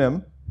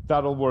pseudonym,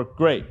 that'll work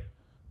great.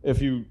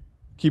 If you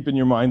keep in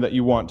your mind that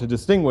you want to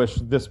distinguish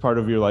this part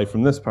of your life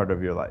from this part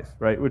of your life,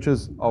 right? Which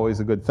is always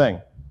a good thing.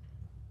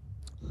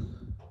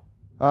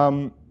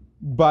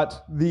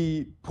 But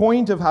the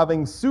point of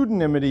having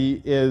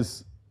pseudonymity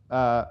is,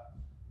 I'll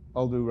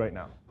do right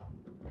now.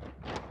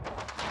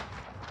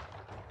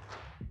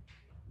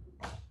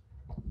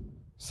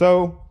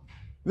 So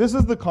this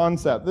is the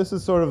concept. This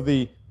is sort of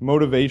the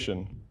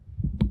motivation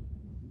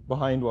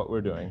behind what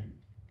we're doing.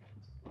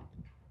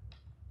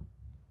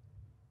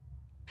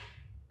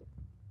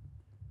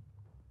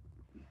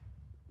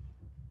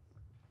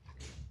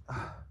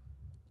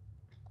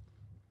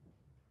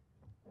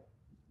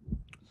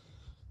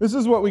 This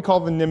is what we call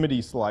the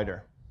nimity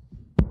slider.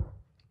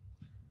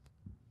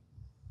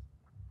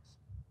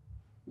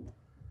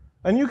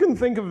 And you can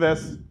think of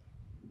this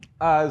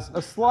as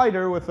a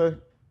slider with a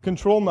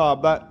control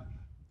knob that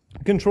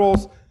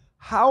controls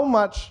how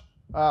much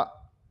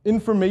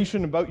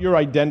information about your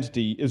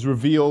identity is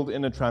revealed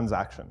in a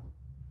transaction.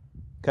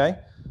 Okay?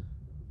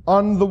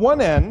 On the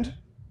one end,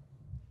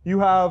 you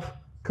have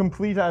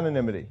complete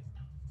anonymity.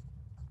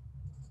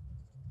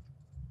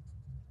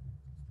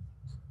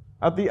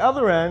 At the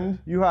other end,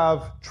 you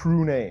have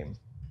true name.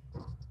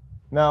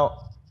 Now,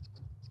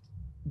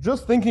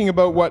 just thinking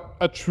about what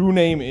a true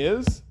name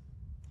is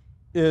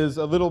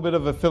a little bit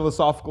of a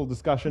philosophical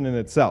discussion in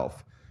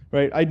itself,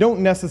 right? I don't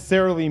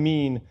necessarily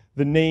mean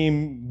the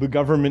name the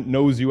government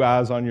knows you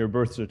as on your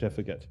birth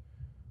certificate.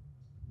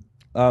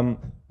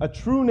 A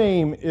true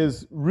name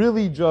is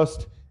really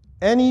just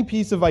any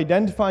piece of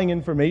identifying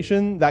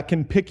information that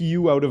can pick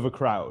you out of a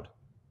crowd.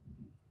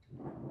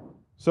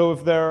 So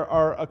if there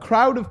are a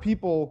crowd of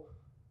people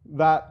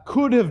that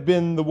could have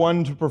been the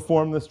one to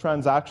perform this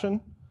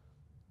transaction,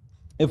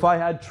 if I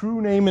had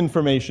true name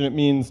information, it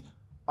means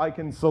I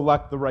can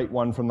select the right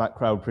one from that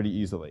crowd pretty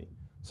easily.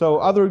 So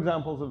other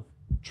examples of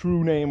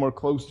true name or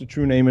close to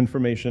true name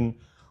information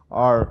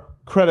are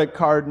credit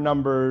card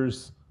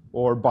numbers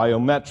or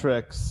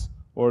biometrics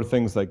or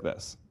things like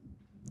this.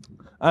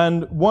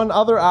 And one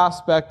other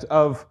aspect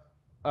of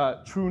a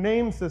true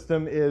name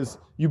system is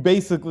you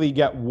basically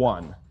get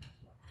one,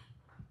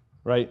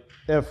 right?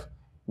 If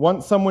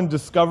once someone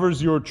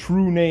discovers your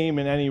true name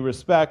in any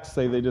respect,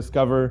 say they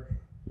discover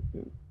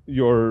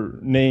your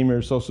name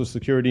or social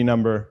security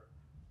number,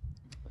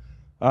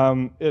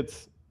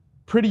 it's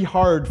pretty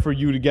hard for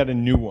you to get a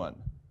new one,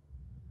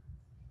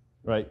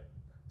 right?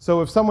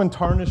 So if someone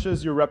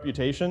tarnishes your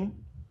reputation,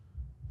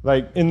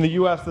 like in the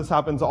US, this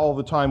happens all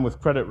the time with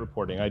credit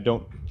reporting. I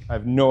don't I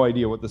have no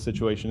idea what the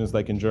situation is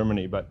like in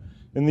Germany, but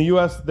in the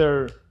US,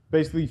 there are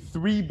basically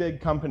 3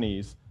 big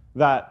companies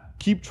that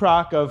keep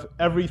track of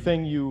every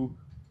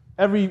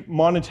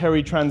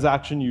monetary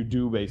transaction you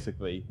do,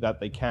 basically, that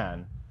they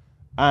can,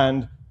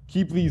 and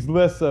keep these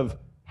lists of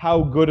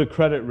how good a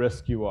credit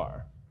risk you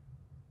are,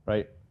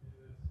 right?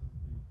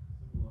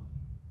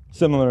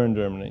 Similar in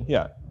Germany,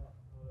 yeah. It's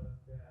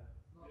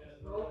not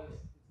as broken.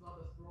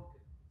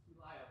 It's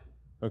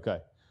reliable.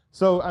 Okay.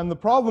 So, and the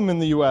problem in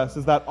the US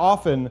is that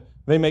often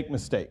they make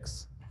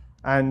mistakes,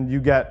 and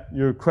you get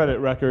your credit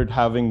record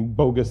having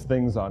bogus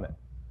things on it.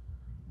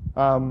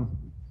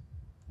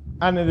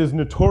 And it is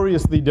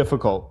notoriously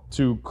difficult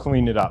to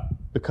clean it up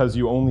because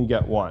you only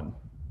get one.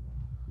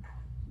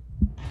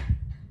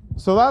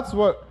 So that's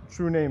what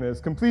true name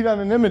is. Complete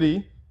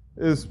anonymity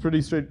is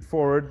pretty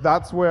straightforward.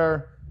 That's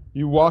where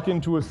you walk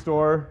into a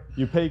store,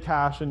 you pay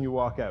cash, and you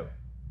walk out.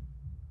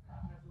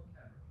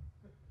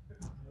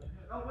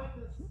 Oh, wait,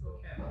 this is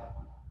okay.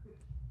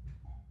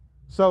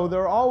 So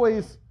there are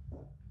always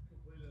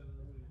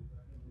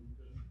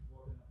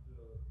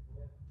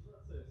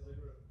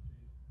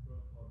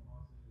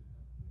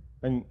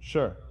and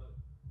sure.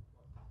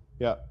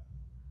 Yeah.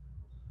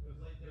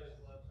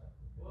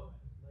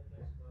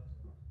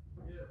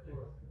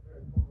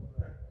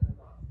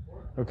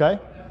 Okay.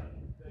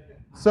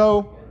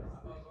 So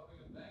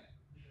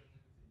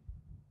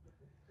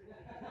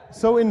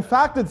in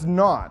fact, it's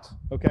not,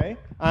 okay?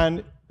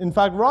 And in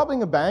fact,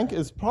 robbing a bank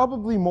is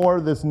probably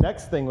more this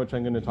next thing, which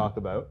I'm going to talk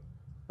about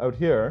out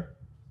here,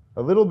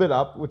 a little bit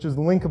up, which is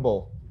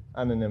linkable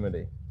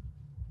anonymity.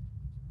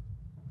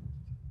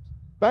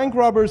 Bank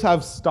robbers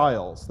have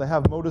styles. They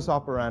have modus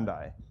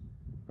operandi,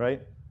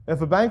 right? If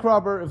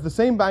the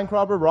same bank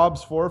robber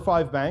robs 4 or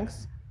 5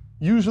 banks,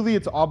 usually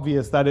it's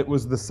obvious that it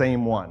was the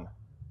same one,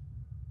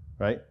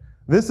 right?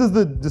 This is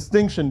the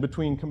distinction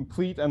between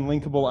complete and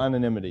linkable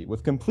anonymity.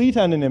 With complete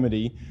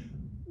anonymity,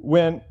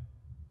 when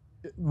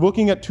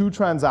looking at 2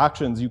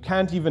 transactions, you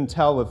can't even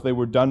tell if they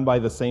were done by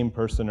the same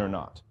person or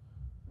not.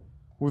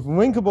 With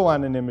linkable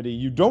anonymity,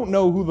 you don't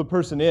know who the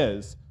person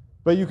is,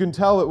 but you can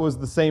tell it was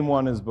the same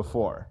one as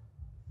before.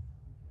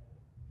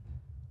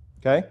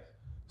 Okay?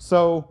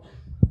 So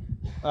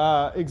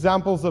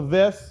examples of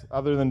this,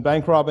 other than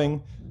bank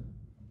robbing,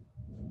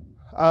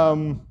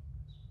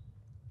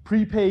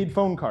 prepaid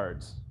phone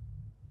cards,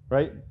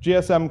 right?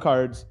 GSM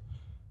cards,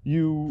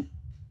 you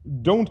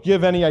don't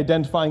give any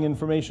identifying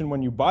information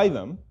when you buy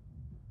them.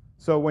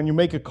 So when you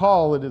make a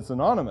call, it is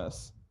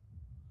anonymous.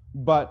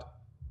 But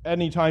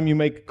anytime you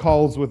make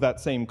calls with that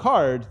same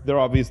card, they're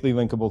obviously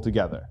linkable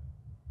together.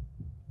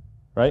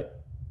 Right?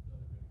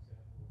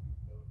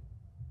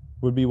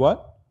 Would be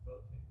what?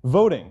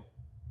 Voting.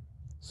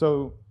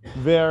 So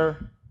there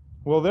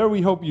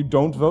we hope you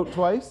don't vote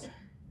twice.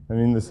 I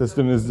mean, the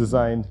system is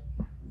designed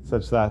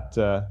such that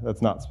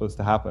that's not supposed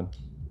to happen.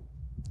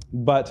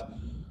 But,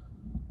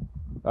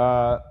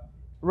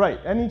 right,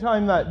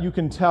 anytime that you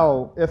can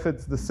tell if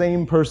it's the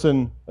same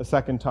person a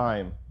second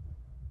time,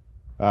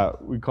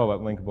 we call that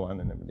linkable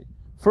anonymity.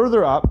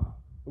 Further up,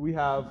 we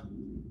have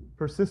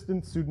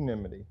persistent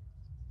pseudonymity.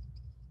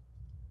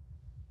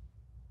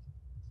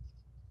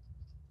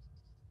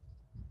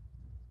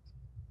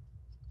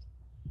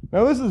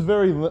 Now this is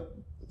very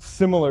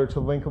similar to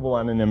linkable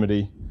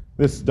anonymity.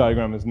 This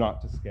diagram is not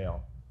to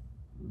scale.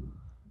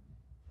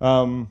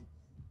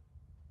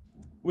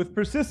 With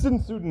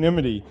persistent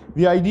pseudonymity,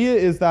 the idea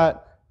is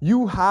that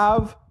you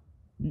have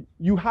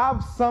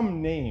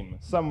some name,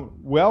 some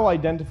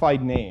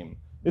well-identified name.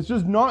 It's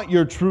just not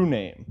your true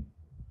name,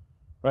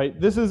 right?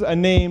 This is a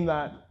name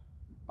that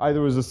either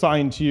was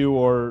assigned to you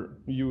or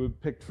you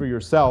picked for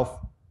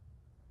yourself.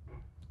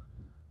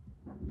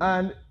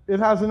 And it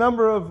has a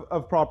number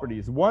of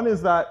properties. One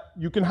is that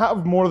you can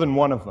have more than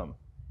one of them.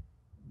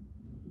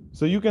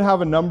 So you can have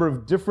a number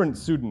of different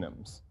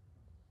pseudonyms.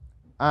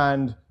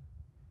 And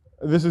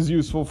this is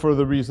useful for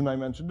the reason I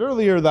mentioned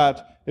earlier,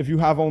 that if you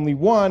have only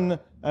one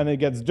and it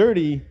gets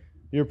dirty,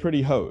 you're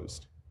pretty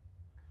hosed.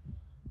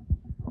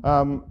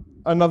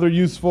 Another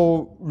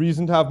useful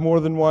reason to have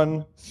more than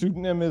one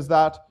pseudonym is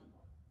that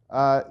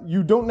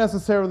you don't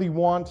necessarily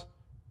want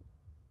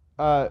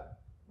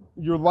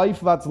your life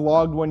that's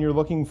logged when you're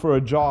looking for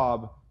a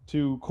job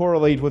to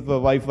correlate with the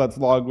life that's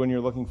logged when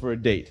you're looking for a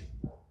date,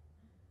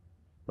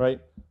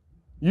 right?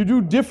 You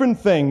do different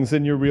things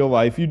in your real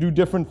life. You do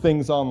different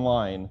things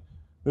online.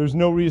 There's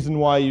no reason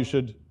why you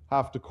should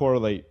have to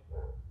correlate,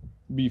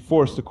 be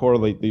forced to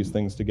correlate these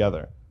things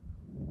together.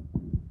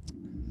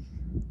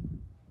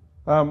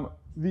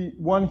 The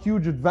one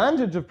huge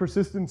advantage of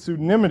persistent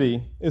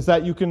pseudonymity is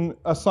that you can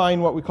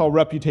assign what we call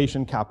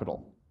reputation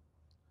capital.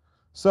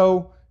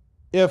 So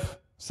if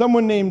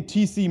someone named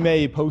TC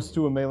May posts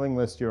to a mailing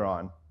list you're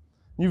on,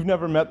 you've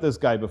never met this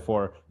guy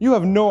before, you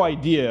have no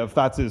idea if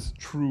that's his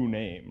true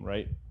name,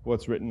 right?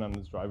 What's written on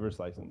his driver's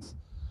license.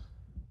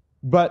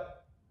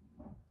 But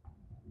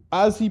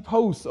as he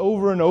posts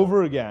over and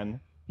over again,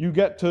 you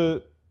get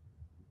to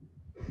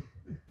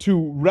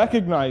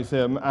recognize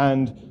him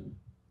and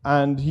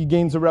and he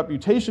gains a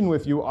reputation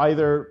with you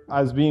either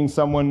as being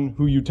someone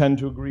who you tend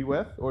to agree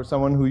with or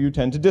someone who you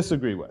tend to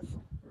disagree with.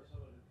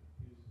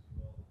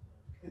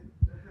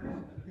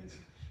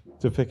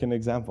 To pick an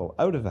example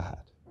out of a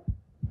hat.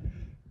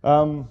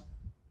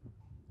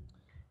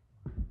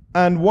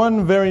 And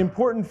one very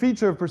important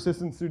feature of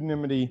persistent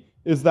pseudonymity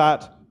is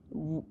that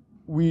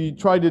we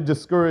try to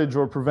discourage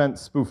or prevent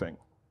spoofing,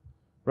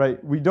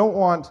 right? We don't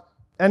want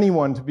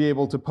anyone to be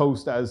able to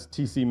post as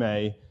TC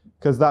May,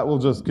 because that will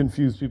just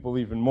confuse people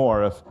even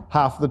more if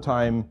half the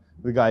time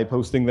the guy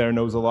posting there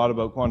knows a lot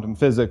about quantum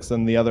physics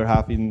and the other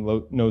half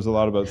even knows a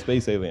lot about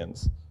space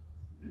aliens.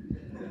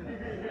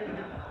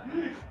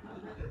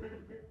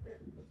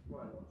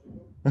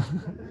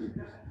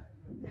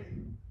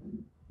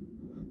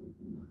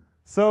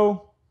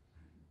 So,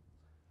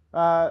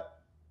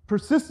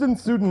 persistent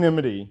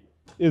pseudonymity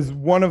is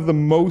one of the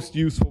most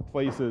useful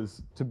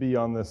places to be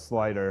on this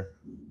slider,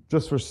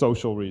 just for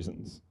social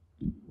reasons.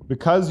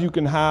 Because you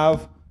can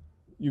have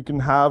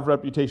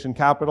reputation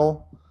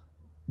capital,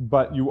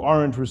 but you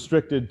aren't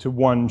restricted to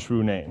one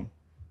true name.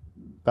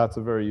 That's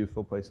a very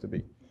useful place to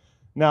be.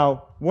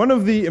 Now, one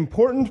of the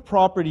important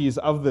properties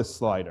of this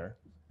slider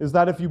is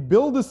that if you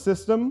build a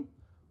system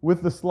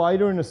with the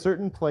slider in a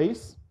certain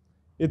place,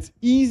 it's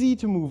easy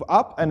to move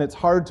up and it's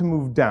hard to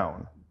move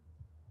down.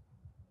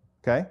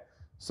 Okay?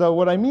 So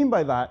what I mean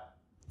by that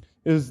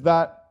is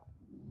that,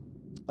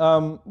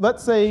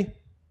 let's say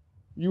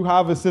you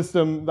have a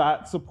system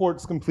that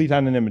supports complete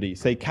anonymity,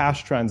 say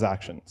cash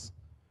transactions,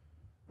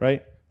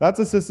 right? That's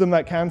a system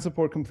that can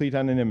support complete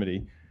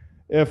anonymity.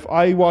 If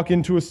I walk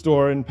into a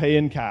store and pay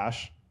in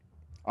cash,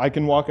 I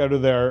can walk out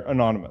of there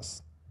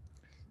anonymous.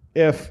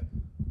 If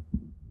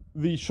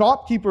the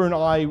shopkeeper and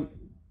I,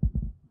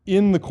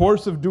 in the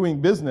course of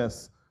doing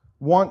business,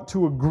 want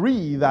to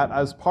agree that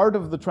as part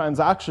of the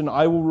transaction,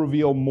 I will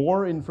reveal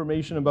more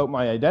information about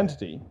my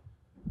identity,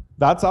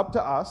 that's up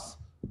to us,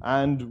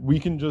 and we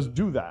can just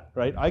do that,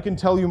 right? I can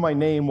tell you my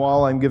name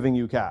while I'm giving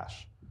you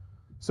cash.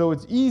 So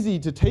it's easy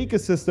to take a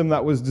system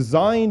that was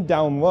designed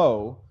down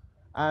low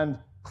and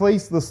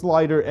place the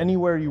slider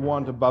anywhere you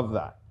want above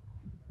that,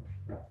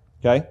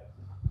 okay?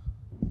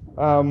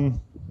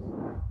 On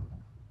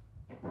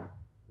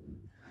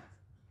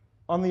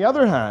the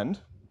other hand,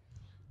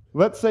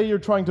 let's say you're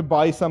trying to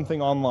buy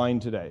something online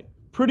today.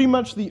 Pretty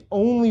much the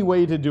only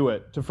way to do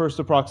it, to first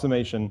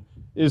approximation,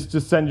 is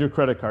to send your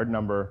credit card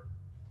number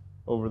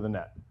over the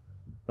net,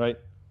 right?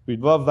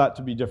 We'd love that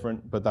to be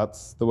different, but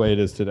that's the way it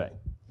is today.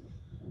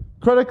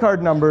 Credit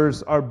card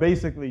numbers are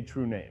basically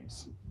true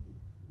names,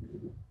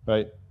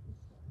 right?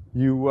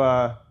 You,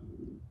 as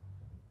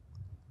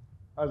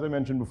I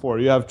mentioned before,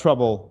 you have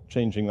trouble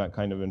changing that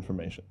kind of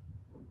information.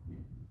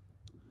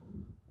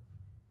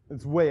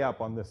 It's way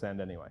up on this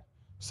end anyway.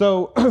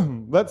 So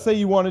let's say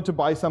you wanted to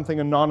buy something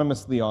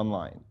anonymously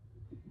online.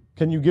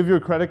 Can you give your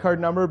credit card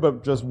number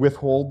but just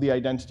withhold the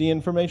identity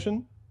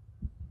information?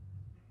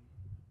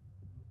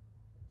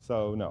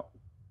 So no.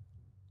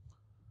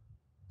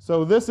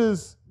 So this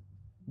is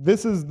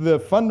the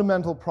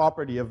fundamental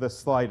property of this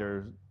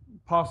slider,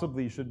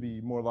 possibly should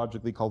be more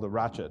logically called a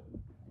ratchet.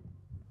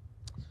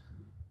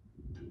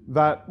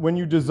 That when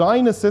you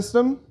design a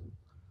system,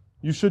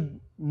 you should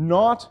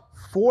not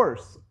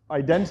force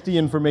identity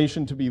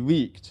information to be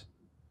leaked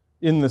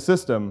in the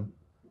system,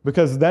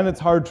 because then it's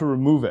hard to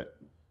remove it.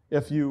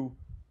 If you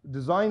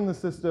design the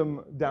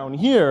system down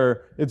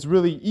here, it's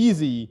really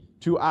easy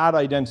to add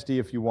identity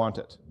if you want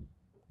it.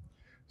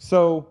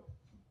 So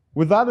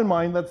with that in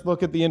mind, let's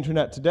look at the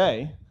internet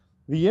today.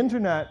 The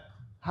internet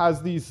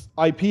has these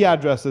IP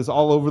addresses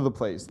all over the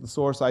place, the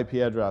source IP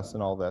address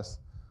and all this.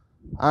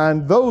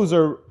 And those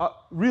are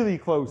really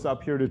close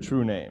up here to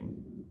true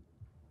name,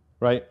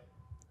 right?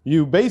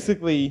 You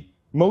basically,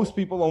 most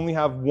people only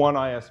have one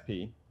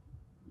ISP,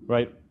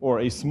 right,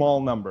 or a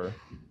small number.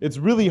 It's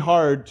really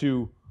hard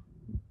to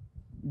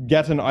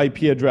get an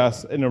IP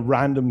address in a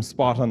random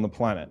spot on the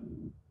planet.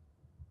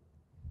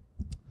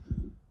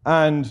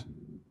 And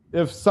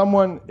if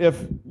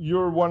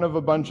you're one of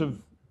a bunch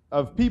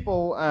of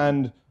people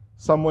and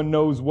someone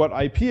knows what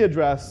IP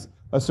address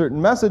a certain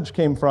message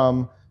came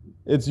from,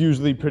 it's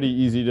usually pretty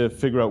easy to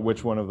figure out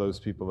which one of those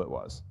people it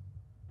was.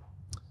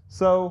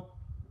 So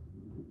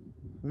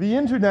the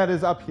internet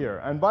is up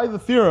here, and by the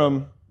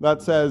theorem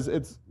that says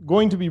it's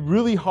going to be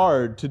really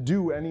hard to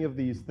do any of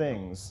these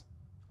things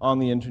on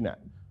the internet.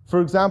 For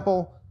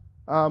example,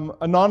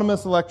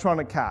 anonymous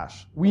electronic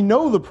cash. We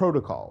know the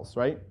protocols,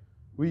 right?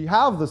 We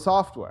have the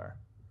software.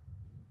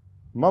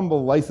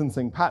 Mumble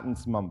licensing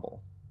patents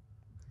mumble.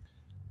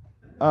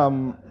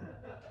 But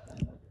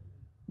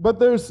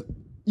there's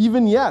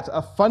even yet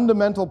a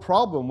fundamental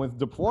problem with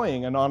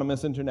deploying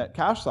anonymous internet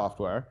cache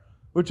software,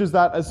 which is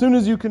that as soon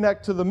as you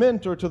connect to the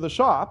Mint or to the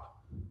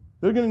shop,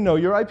 they're going to know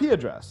your IP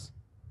address,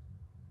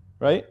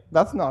 right?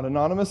 That's not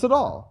anonymous at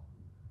all.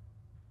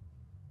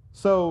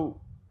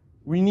 So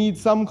we need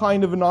some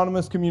kind of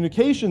anonymous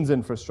communications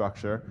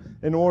infrastructure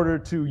in order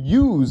to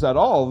use at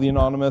all the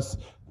anonymous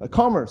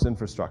commerce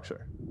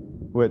infrastructure,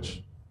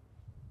 which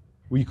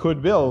we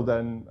could build,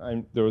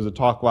 and there was a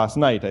talk last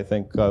night, I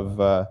think,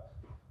 of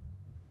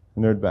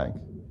NerdBank.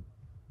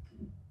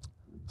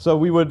 So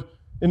we would,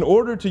 in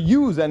order to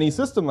use any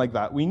system like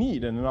that, we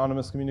need an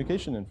anonymous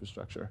communication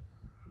infrastructure.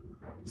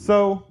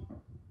 So,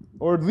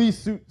 or at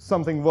least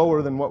something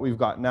lower than what we've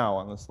got now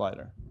on the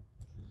slider.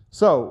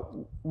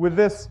 So with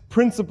this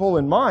principle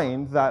in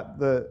mind that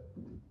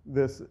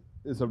this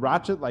is a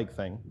ratchet-like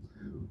thing,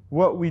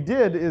 what we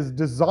did is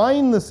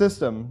design the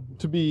system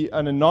to be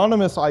an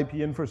anonymous IP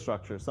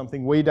infrastructure,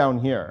 something way down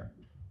here,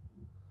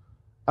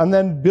 and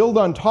then build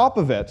on top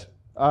of it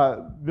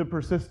the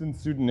persistent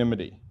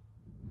pseudonymity.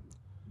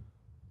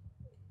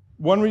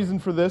 One reason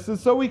for this is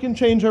so we can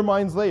change our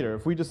minds later.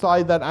 If we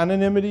decide that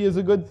anonymity is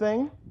a good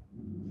thing,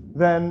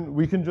 then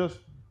we can just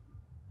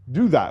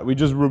do that. We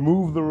just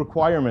remove the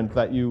requirement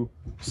that you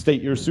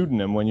state your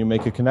pseudonym when you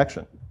make a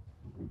connection.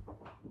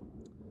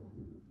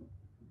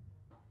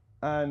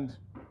 And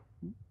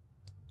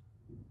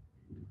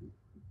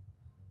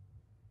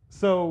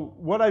so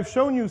what I've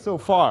shown you so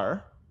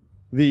far,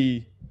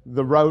 the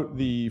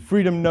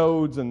freedom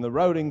nodes and the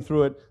routing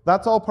through it,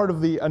 that's all part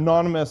of the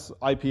anonymous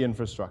IP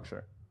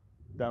infrastructure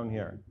down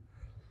here.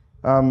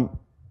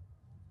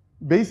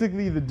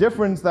 Basically, the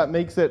difference that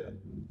makes it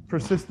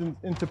persistent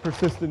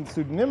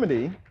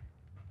pseudonymity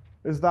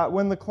is that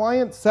when the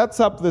client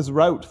sets up this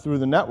route through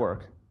the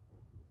network,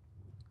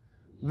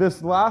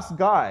 this last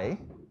guy,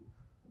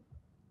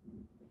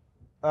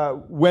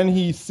 when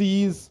he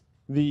sees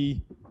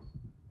the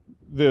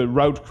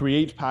route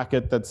create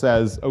packet that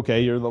says,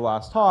 OK, you're the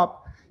last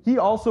hop, he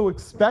also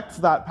expects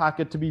that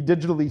packet to be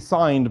digitally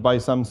signed by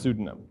some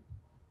pseudonym.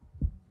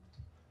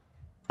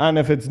 And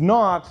if it's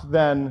not,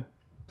 then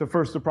the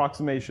first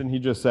approximation, he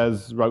just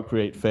says route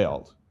create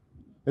failed.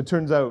 It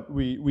turns out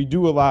we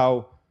do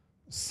allow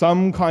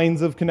some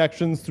kinds of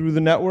connections through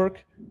the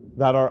network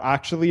that are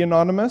actually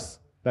anonymous,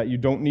 that you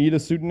don't need a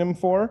pseudonym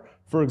for.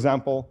 For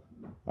example,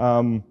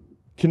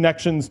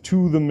 connections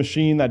to the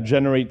machine that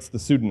generates the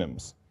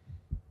pseudonyms.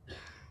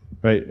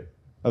 Right?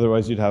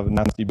 Otherwise, you'd have a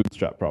nasty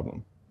bootstrap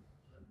problem.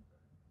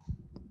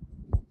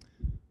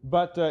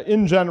 But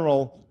in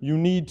general, you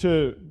need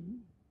to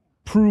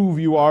prove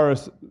you are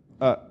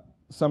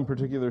some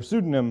particular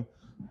pseudonym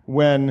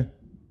when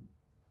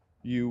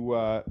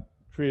you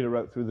create a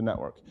route through the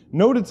network.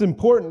 Note it's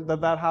important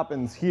that that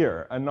happens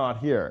here and not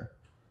here,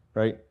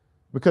 right?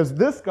 Because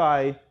this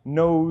guy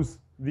knows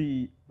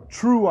the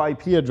true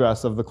IP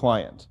address of the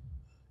client.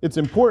 It's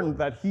important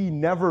that he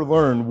never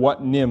learn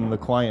what NIM the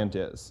client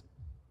is.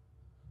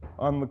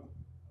 On the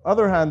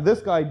other hand,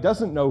 this guy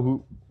doesn't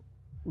know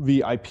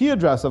the IP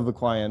address of the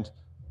client,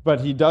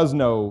 but he does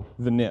know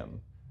the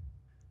NIM.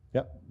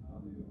 Yep.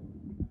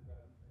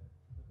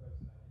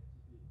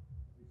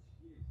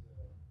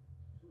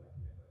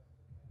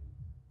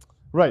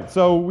 Right,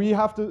 so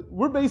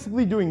we're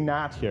basically doing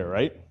NAT here,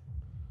 right?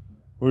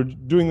 We're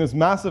doing this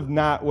massive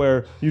NAT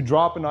where you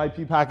drop an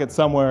IP packet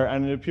somewhere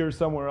and it appears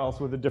somewhere else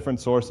with a different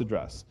source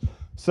address.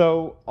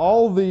 So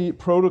all the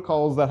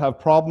protocols that have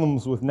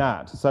problems with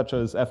NAT, such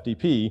as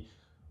FTP,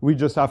 we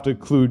just have to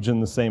kludge in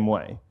the same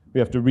way. We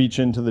have to reach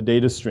into the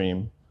data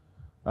stream.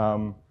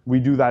 We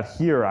do that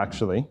here,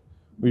 actually.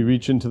 We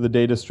reach into the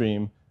data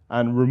stream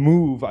and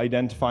remove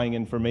identifying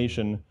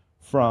information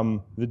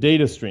from the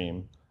data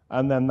stream.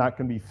 And then that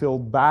can be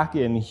filled back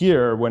in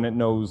here when it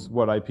knows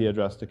what IP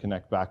address to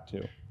connect back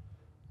to.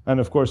 And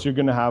of course, you're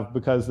going to have,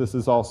 because this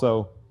is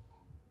also,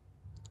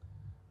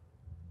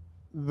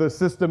 the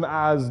system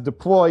as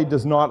deployed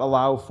does not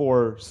allow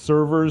for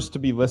servers to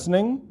be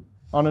listening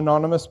on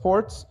anonymous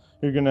ports.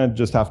 You're going to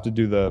just have to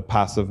do the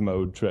passive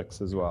mode tricks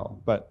as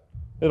well. But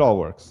it all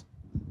works.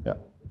 Yeah.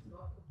 It's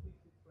not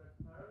completely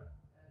transparent,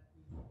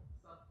 and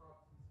some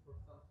proxies for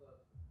some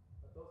service,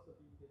 but those are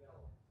being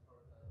developed.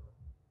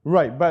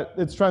 Right, but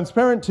it's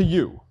transparent to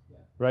you, yeah.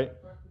 Right?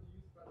 But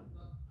it's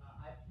not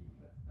IP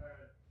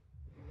transparent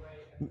in a way,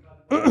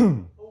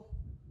 and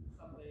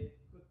someday it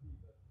could be,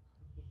 but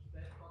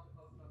that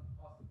protocol is not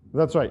possible.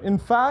 That's right. In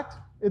fact,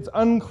 it's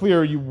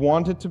unclear you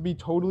want it to be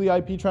totally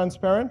IP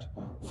transparent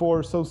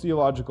for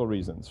sociological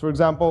reasons. For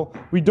example,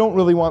 we don't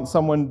really want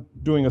someone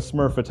doing a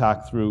Smurf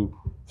attack through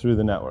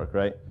the network,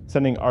 right?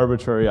 Sending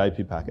arbitrary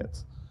IP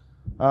packets.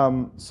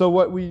 So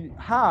what we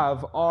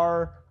have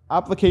are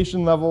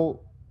application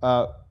level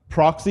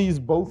proxies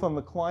both on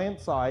the client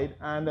side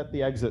and at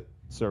the exit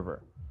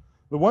server.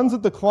 The ones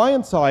at the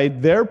client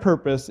side, their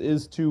purpose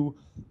is to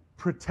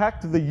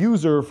protect the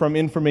user from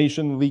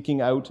information leaking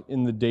out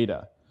in the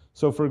data.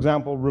 So for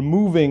example,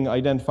 removing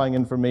identifying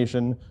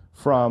information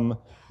from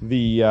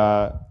the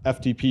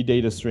FTP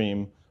data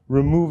stream,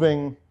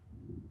 removing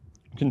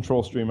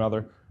control stream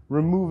rather,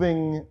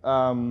 removing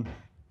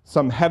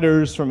some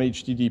headers from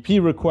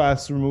HTTP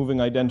requests, removing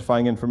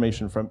identifying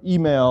information from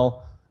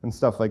email, and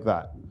stuff like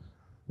that.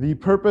 The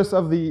purpose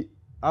of the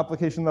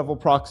application level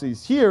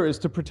proxies here is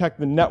to protect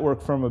the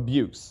network from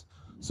abuse.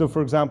 So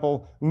for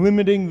example,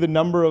 limiting the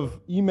number of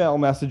email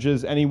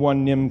messages any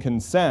one NIM can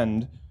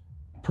send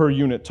per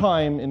unit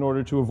time in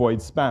order to avoid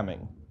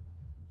spamming.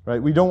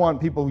 Right? We don't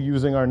want people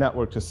using our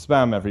network to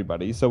spam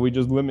everybody, so we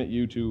just limit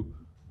you to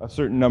a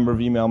certain number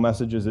of email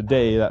messages a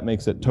day, that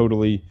makes it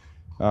totally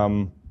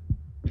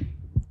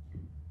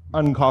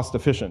uncost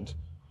efficient.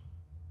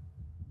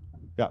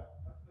 Yeah.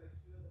 Have to make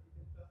sure that you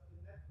can trust the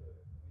network.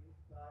 I mean,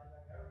 it's like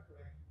error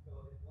correction. So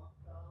if one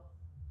file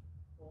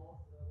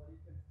falls, well,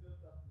 you can still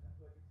trust the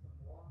network if some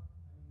more.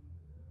 I mean,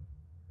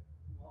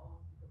 if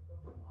more become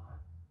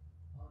compromised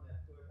on the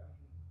network, I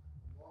mean,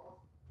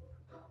 more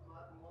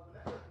compromised, the more the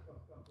network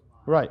becomes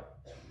compromised. Right.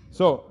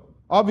 So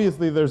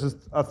obviously there's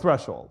a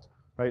threshold,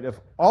 right?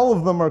 If all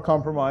of them are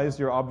compromised,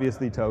 you're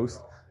obviously toast.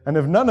 And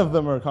if none of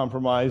them are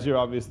compromised, you're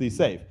obviously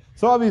safe.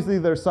 So obviously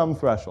there's some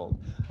threshold.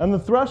 And the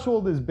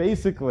threshold is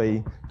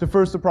basically, to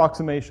first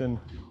approximation,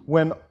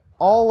 when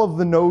all of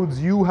the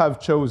nodes you have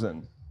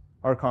chosen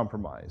are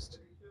compromised.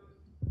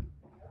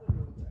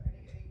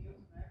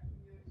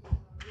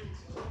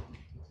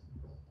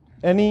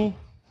 Any?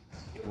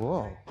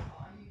 Whoa.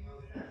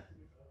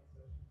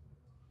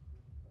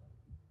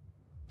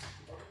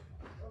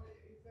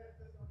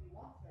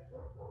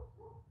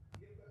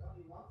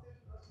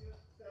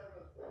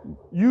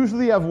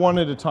 Usually have one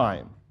at a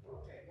time.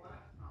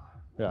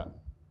 Yeah.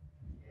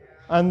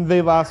 And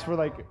they last for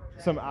like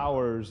some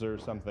hours or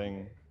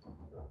something.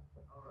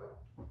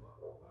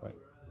 Right.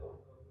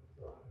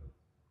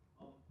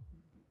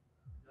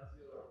 Does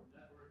your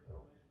network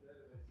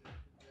information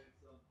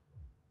database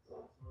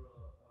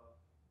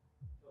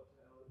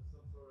contain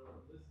some sort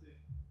of listing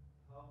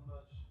how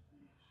much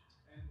each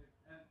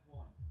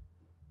endpoint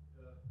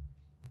is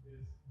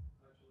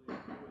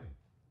actually doing?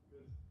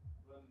 Because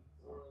when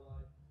sort of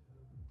like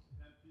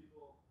 10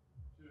 people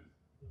choose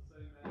the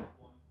same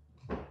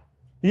endpoint.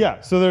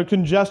 Yeah, so there's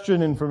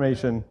congestion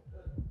information.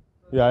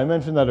 Yeah, I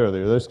mentioned that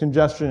earlier. There's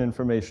congestion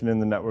information in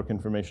the network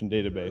information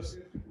database.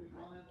 If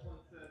one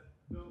endpoint says,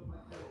 no,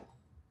 I can't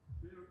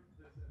clear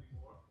this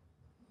anymore,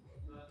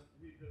 then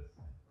he just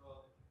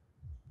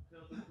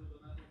tells it to the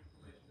network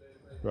information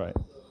database. Right.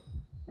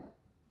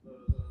 So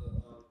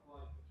the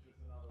client can choose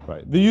another.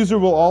 Right. The user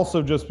will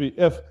also just be,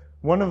 if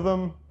one of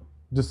them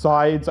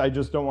decides I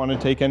just don't want to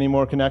take any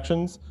more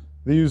connections,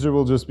 the user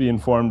will just be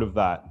informed of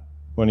that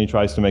when he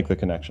tries to make the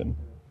connection.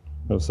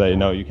 He'll say,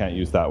 no, you can't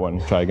use that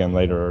one. Try again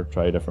later or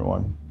try a different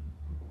one.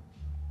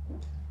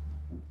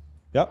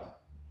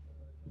 Yep.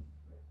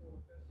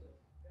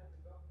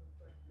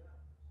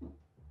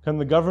 Can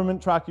the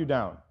government track you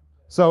down?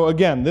 So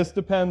again, this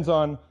depends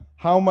on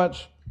how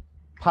much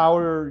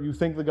power you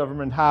think the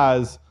government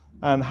has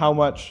and how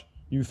much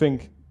you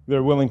think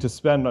they're willing to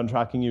spend on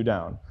tracking you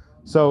down.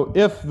 So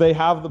if they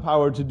have the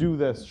power to do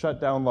this,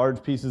 shut down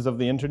large pieces of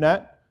the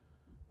internet,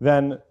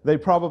 then they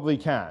probably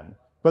can.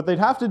 But they'd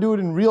have to do it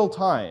in real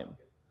time.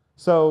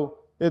 So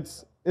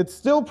it's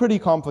still pretty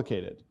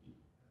complicated.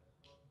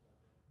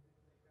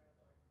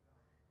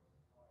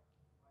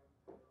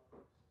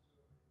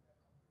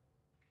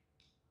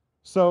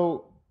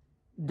 So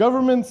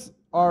governments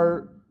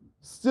are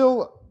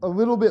still a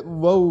little bit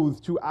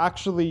loath to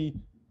actually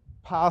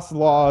pass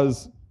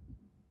laws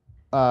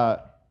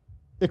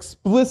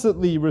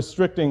explicitly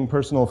restricting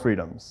personal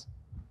freedoms,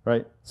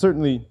 right?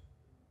 Certainly.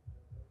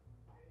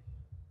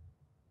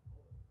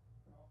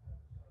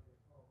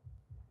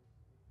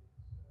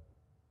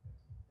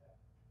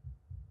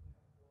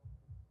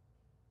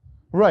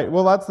 Right,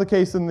 well, that's the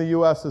case in the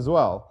US as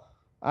well.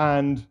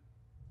 And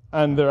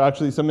there are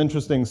actually some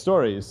interesting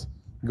stories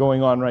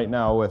going on right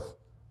now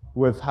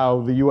with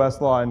how the US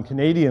law and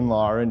Canadian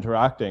law are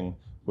interacting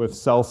with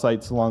cell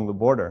sites along the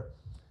border.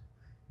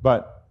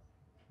 But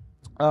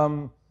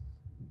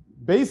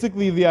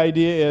basically the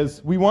idea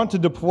is we want to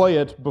deploy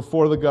it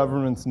before the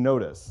government's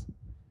notice.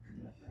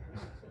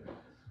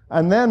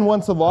 And then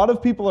once a lot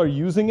of people are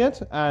using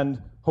it and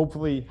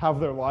hopefully have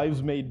their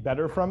lives made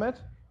better from it,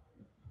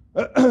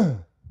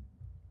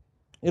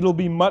 it'll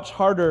be much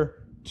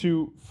harder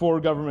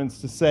for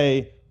governments to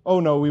say, oh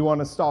no, we want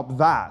to stop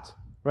that,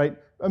 right?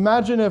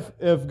 Imagine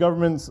if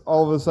governments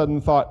all of a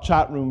sudden thought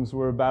chat rooms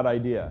were a bad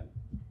idea,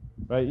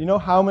 right? You know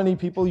how many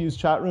people use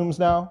chat rooms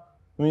now?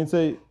 I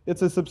mean,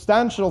 it's a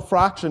substantial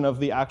fraction of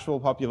the actual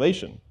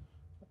population.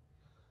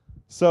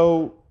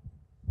 So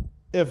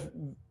if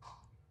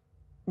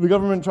the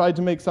government tried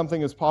to make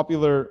something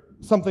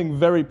something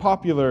very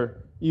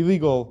popular,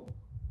 illegal,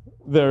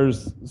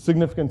 there's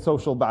significant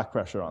social back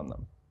pressure on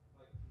them.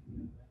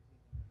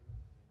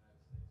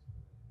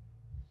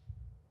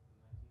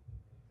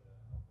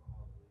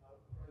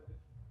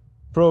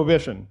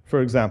 Prohibition,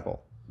 for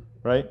example,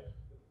 right?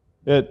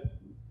 It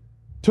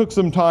took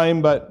some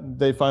time, but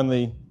they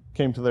finally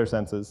came to their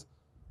senses.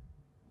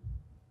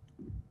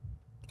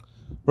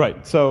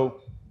 Right, so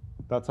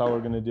that's how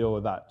we're going to deal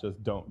with that.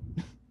 Just don't.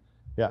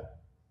 Yeah.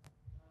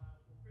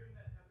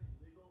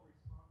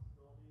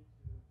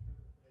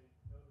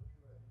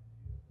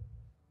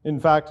 In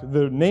fact,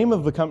 the name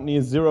of the company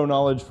is Zero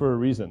Knowledge for a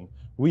reason.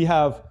 We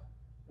have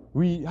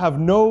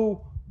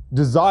no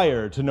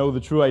desire to know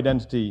the true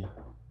identity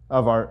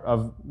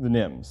of the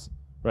NIMs,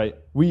 right?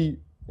 We,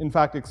 in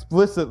fact,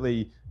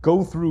 explicitly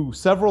go through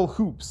several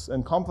hoops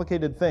and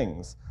complicated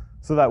things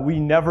so that we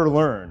never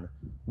learn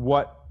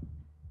what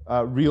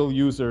real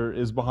user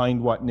is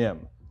behind what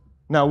NIM.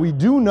 Now, we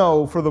do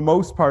know, for the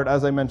most part,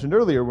 as I mentioned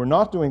earlier, we're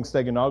not doing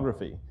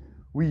steganography.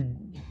 We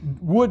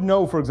would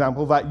know, for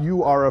example, that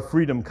you are a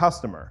Freedom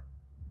customer,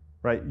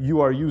 right?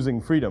 You are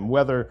using Freedom,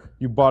 whether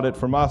you bought it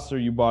from us or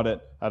you bought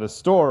it at a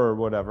store or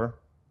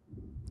whatever.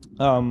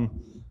 By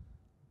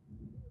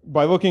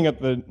looking at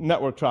the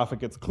network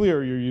traffic, it's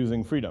clear you're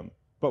using Freedom,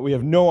 but we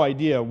have no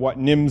idea what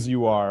NIMS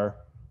you are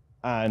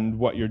and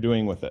what you're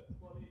doing with it.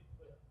 Well, my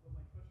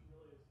question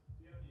really is,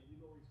 do you have any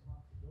legal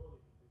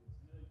responsibility to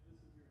do this? I know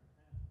this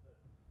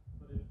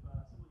is your intent,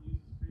 but if someone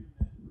uses Freedom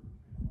to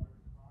perpetrate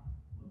a large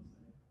crime, let's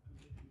say, I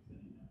mean, they can use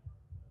any network.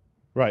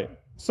 Right.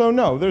 So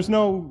no, there's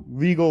no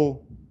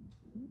legal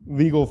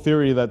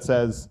theory that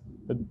says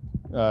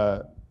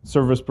a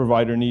service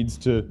provider needs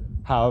to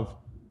have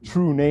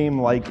true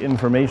name-like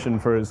information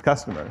for his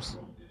customers.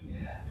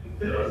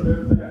 Germany,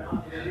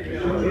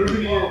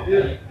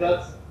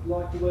 that's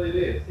like the way it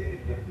is. If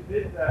you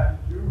did that,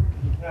 you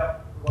would have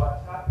to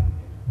provide tapping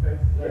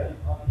interfaces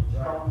on each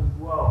phone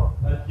as well.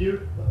 And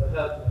you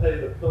have to pay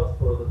the cost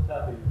for the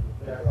tapping.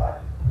 That's right.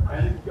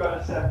 And you've got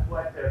to send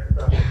flight test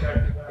stuff back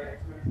to that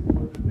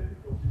with the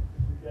difficulty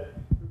to get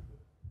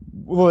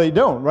encrypted. Well, they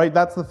don't, right?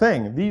 That's the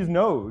thing. These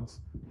nodes,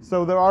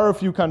 so there are a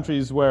few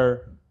countries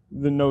where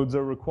the nodes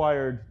are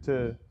required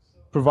to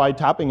provide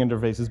tapping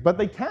interfaces, but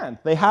they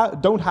can't. They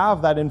don't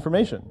have that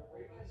information.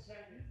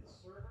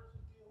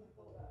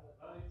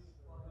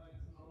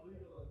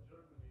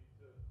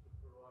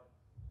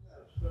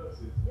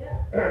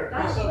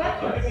 That's right.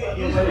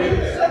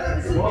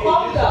 It's in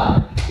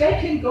Tonga. They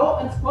can go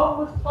and swap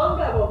with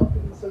Tonga.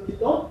 So you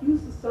don't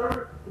use the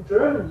server in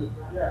Germany.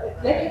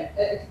 They can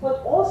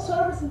exploit all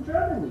servers in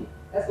Germany.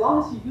 As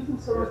long as you're using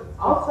servers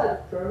outside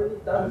of Germany,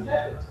 it doesn't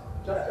happen.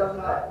 Just doesn't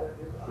happen.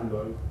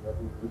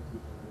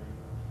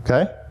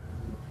 Okay?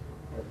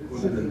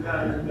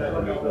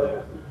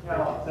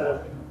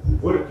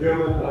 Would a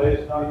German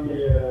ISP be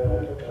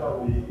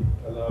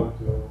allowed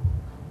to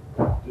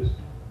just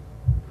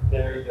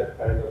carry that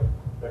kind of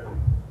packet?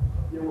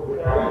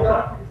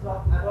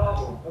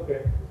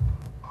 Okay.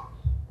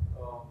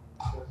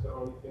 That's the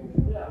only thing.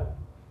 Yeah.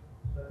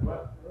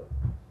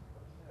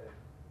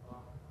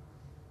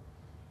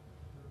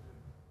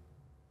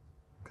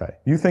 Okay.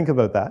 You think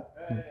about that.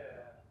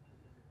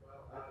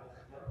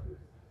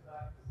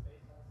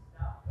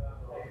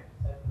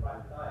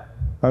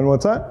 And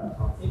what's that?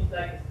 Seems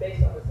like it's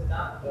based on the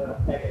Sedan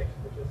package,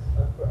 which is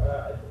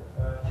a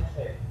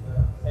handshake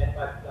sent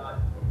by the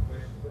client,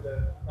 which with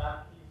a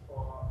private key for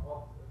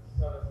all the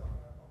servers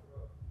on the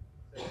road.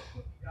 So it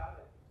could be done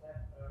if you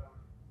have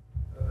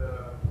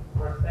the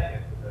first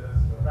packet with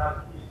the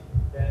private key,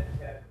 then you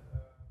can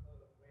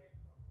wait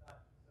from that.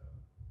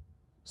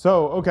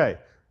 So, okay.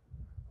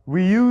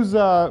 We use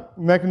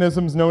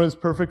mechanisms known as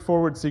perfect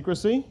forward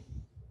secrecy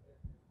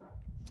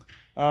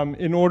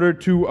in order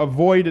to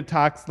avoid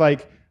attacks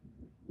like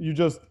you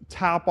just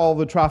tap all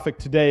the traffic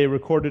today,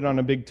 record it on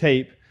a big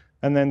tape,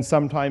 and then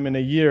sometime in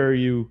a year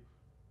you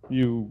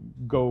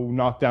go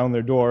knock down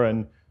their door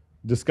and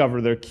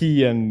discover their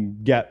key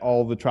and get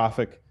all the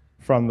traffic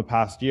from the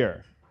past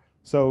year.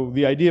 So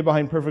the idea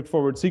behind perfect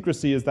forward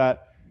secrecy is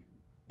that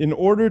in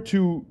order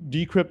to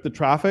decrypt the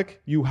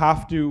traffic, you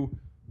have to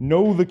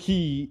know the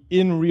key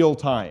in real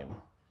time.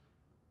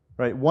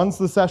 Right? Once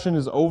the session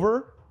is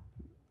over,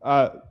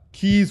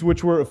 keys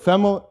which were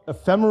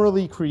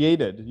ephemerally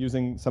created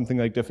using something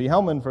like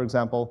Diffie-Hellman, for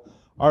example,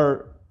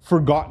 are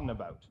forgotten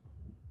about.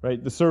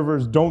 Right? The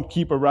servers don't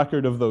keep a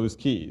record of those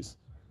keys.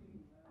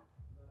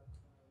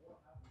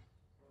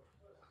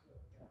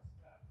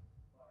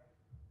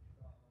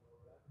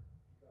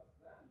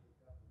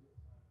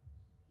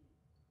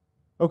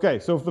 Okay,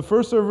 so if the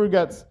first server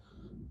gets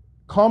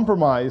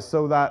compromised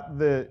so that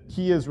the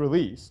key is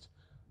released,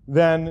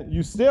 then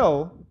you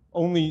still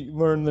only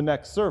learn the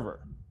next server.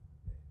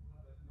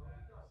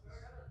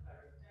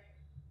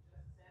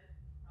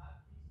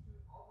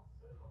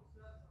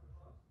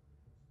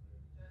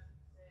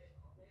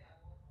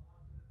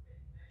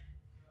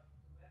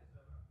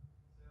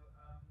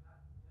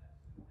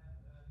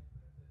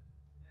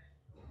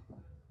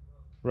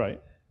 Right.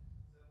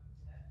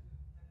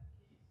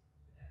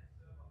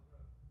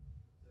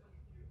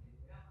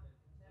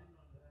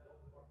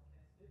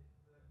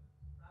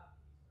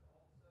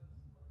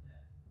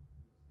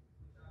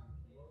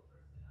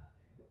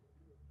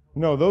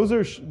 No, those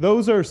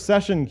are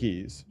session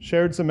keys,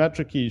 shared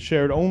symmetric keys,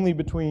 shared only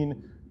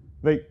between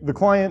the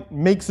client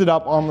makes it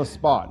up on the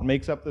spot,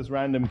 makes up this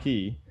random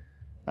key,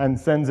 and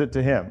sends it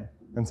to him,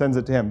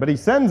 But he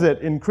sends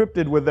it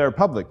encrypted with their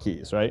public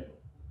keys, right?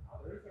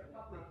 There's a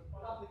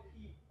public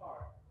key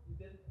part. You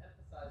didn't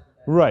emphasize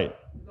that. Right.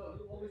 No,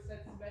 you always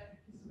said symmetric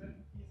keys are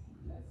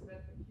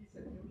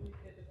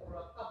communicated over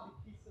a public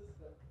key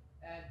system,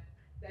 and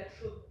that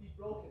shouldn't be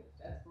broken.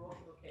 If that's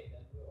broken, okay,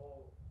 then we're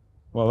all.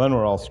 Well, then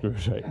we're all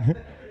screwed, right?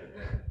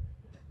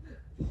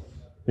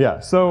 Yeah.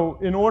 So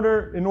in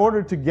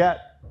order to get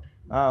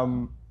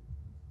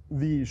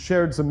the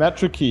shared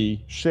symmetric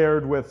key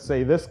shared with,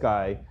 say, this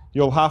guy,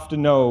 you'll have to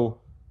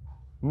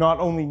not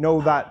only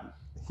know that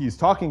he's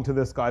talking to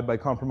this guy by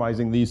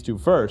compromising these two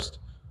first,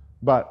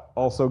 but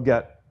also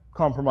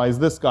compromise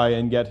this guy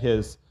and get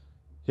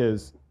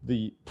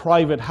the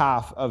private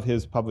half of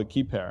his public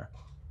key pair.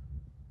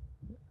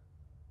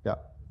 Yeah. Is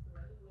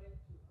there any way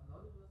to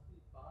anonymously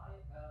buy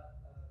a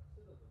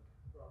pseudonym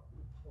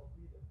for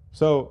freedom?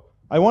 So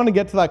I want to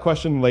get to that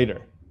question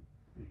later,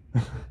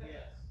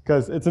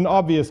 because it's an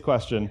obvious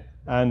question,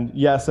 and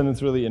yes, and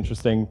it's really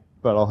interesting,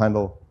 but I'll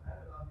handle.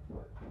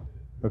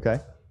 Okay.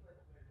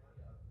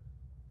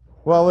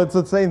 Well, it's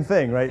the same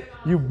thing, right?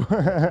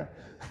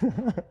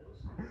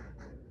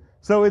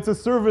 So it's a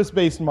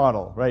service-based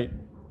model, right?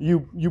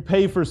 You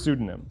pay for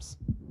pseudonyms,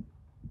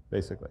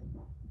 basically.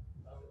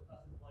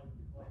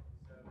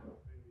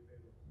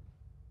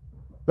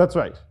 That's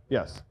right.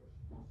 Yes.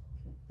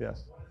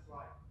 Yes.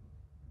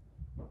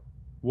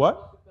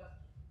 What?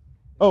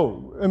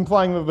 Oh,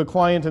 implying that the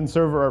client and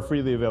server are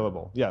freely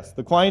available. Yes,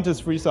 the client is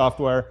free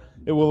software.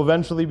 It will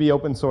eventually be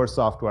open source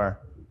software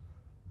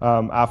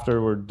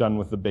after we're done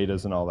with the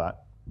betas and all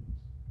that.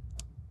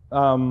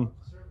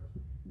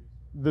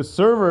 The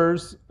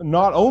servers,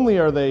 not only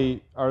are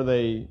they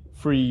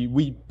free,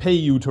 we pay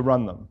you to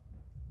run them.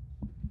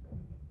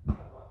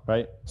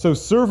 Right? So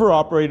server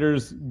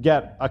operators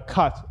get a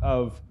cut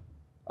of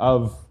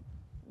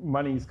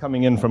monies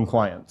coming in from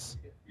clients.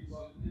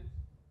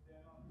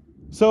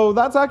 So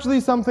that's actually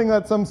something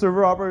that some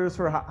server operators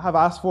have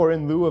asked for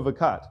in lieu of a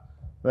cut,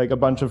 like a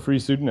bunch of free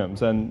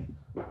pseudonyms. And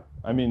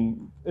I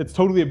mean, it's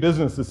totally a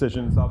business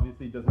decision. It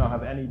obviously does not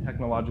have any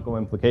technological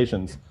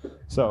implications.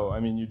 So I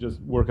mean, you just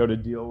work out a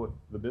deal with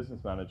the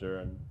business manager.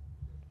 And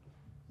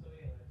So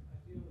yeah,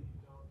 ideally you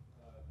don't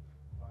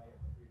buy a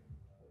freedom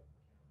account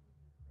with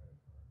your credit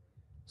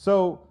card.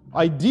 so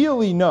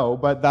ideally, no,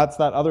 but that's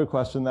that other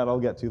question that I'll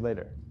get to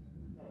later.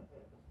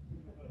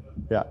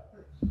 Yeah.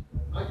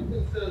 Are you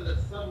concerned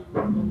that some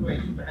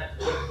corporations,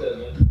 perhaps web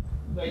servers,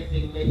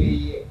 placing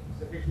maybe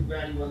sufficient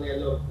value on their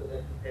logs that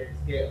they're prepared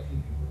to scale a few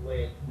people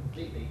away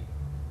completely,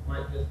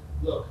 might just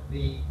block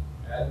the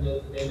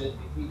nodes that they're meant to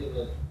be freedom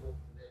nodes?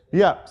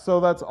 Yeah,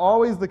 so that's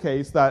always the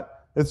case.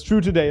 That it's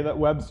true today that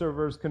web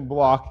servers can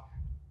block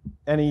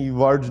any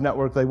large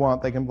network they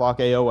want. They can block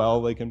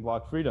AOL, they can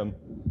block Freedom.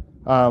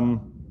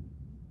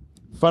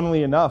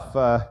 Funnily enough,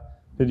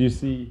 did you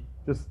see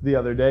just the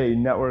other day,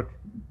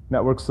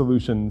 Network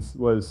Solutions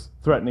was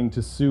threatening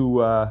to sue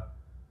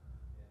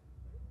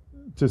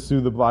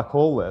the black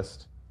hole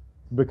list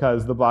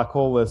because the black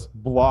hole list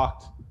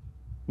blocked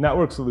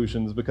Network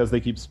Solutions because they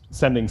keep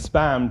sending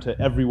spam to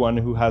everyone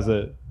who has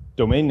a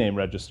domain name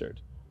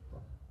registered.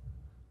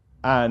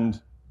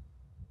 And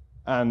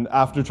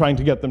after trying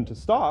to get them to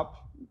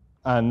stop,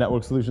 and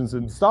Network Solutions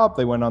didn't stop,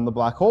 they went on the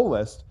black hole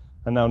list,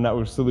 and now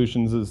Network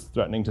Solutions is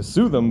threatening to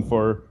sue them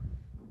for,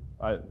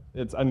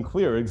 it's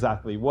unclear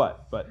exactly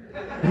what, but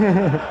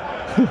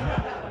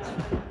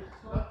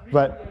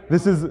but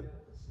this is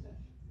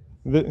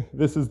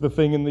the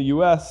thing in the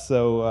US,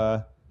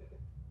 so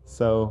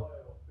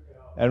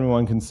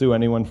everyone can sue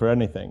anyone for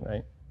anything,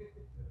 right?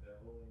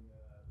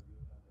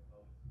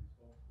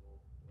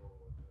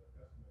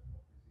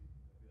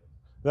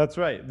 That's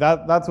right.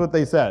 That's what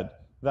they said.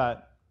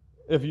 That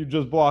if you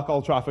just block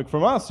all traffic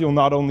from us, you'll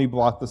not only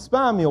block the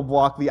spam, you'll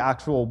block the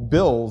actual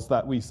bills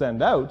that we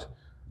send out,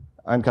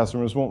 and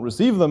customers won't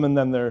receive them, and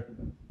then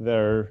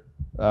their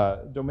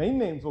domain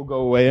names will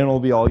go away, and it'll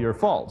be all your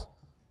fault.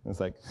 And it's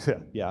like,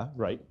 yeah,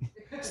 right.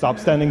 Stop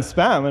sending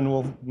spam, and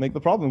we'll make the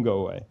problem go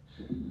away.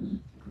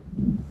 One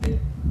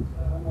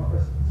more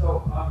question.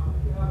 So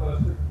if you have a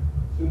certain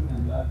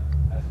pseudonym, that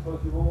I suppose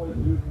you're always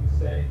using,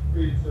 say,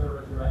 freedom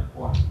server as your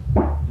endpoint.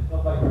 It's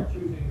not like you're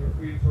choosing your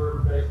freedom server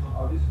based on,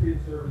 oh, this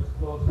freedom server is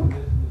close to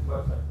this and this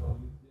website, so I'll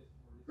use this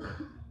or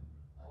this.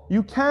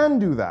 You can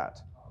do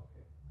that.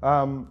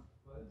 But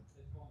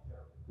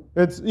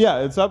it's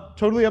voluntary. It's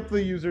totally up to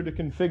the user to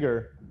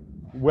configure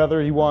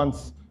whether he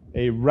wants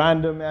a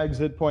random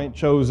exit point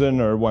chosen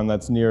or one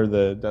that's near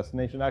the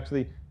destination.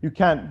 Actually, you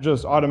can't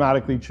just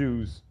automatically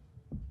choose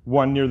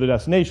one near the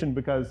destination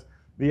because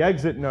the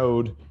exit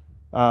node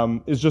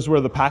is just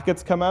where the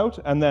packets come out,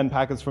 and then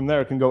packets from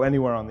there can go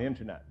anywhere on the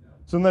internet.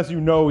 So unless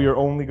you know you're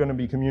only going to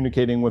be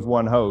communicating with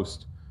one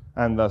host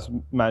and thus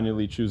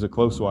manually choose a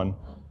close one,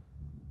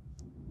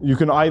 you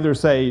can either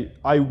say,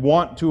 I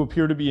want to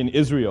appear to be in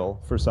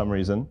Israel for some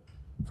reason,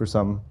 for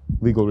some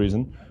legal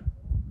reason,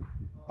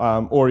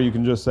 or you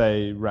can just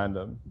say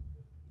random.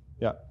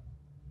 Yeah.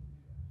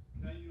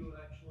 Can you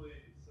actually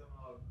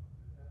somehow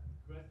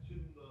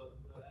question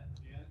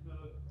the end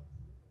node?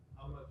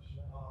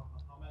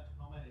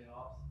 How many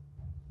hops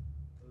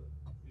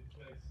it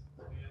takes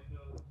the end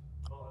node,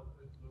 or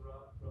it's the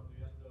route from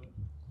the end node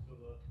to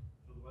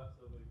the web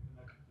server you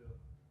connect to?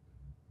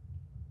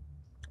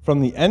 From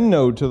the end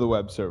node to the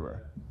web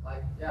server.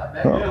 Like,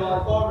 measure the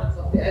performance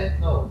of the end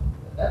node.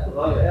 That's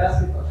what you're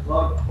asking us.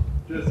 Like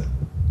just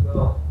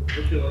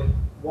literally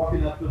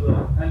walking up to the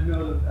end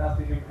node and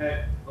asking him,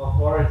 hey, how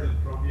far is it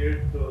from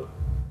here to? You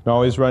can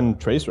always run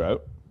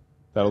traceroute.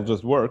 That'll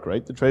just work,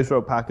 right? The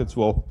traceroute packets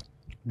will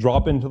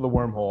drop into the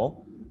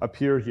wormhole,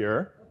 appear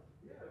here,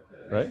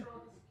 right?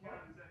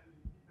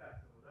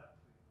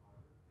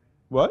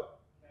 What?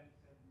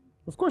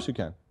 Of course you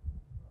can.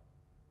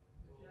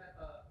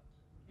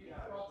 If you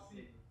have a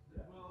proxy,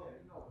 well,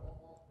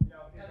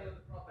 depending on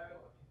the protocol.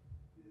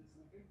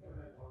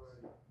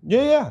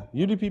 Yeah,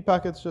 UDP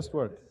packets just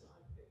work.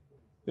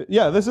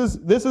 Yeah, this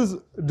is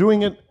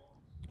doing it.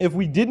 If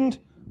we didn't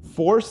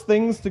force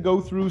things to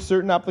go through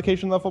certain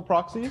application level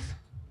proxies,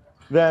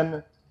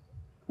 then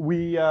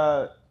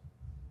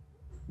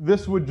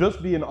this would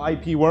just be an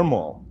IP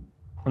wormhole.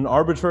 An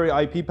arbitrary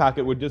IP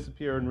packet would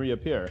disappear and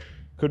reappear.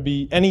 Could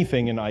be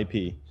anything in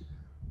IP.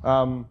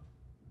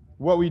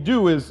 What we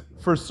do is,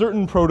 for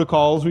certain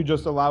protocols, we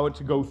just allow it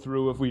to go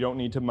through if we don't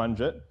need to munge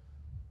it.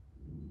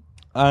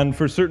 And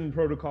for certain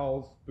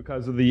protocols,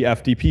 because of the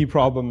FTP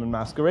problem and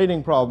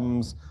masquerading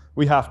problems,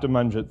 we have to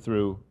munge it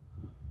through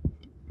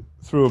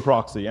a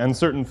proxy. And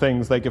certain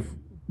things, like if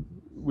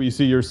we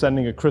see you're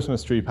sending a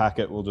Christmas tree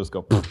packet, we'll just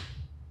go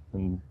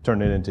and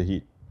turn it into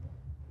heat.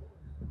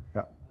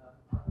 Yeah.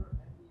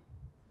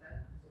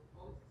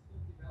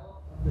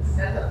 The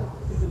setup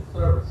of the single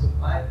server. So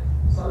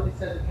if somebody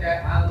says, okay,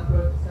 I'm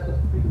going to set up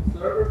a single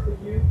server for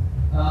you,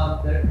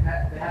 there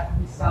have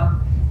to be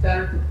some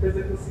standards of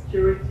physical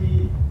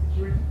security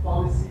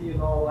policy,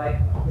 like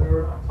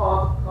there are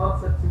tons of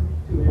concepts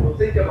you need to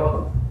think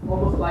about.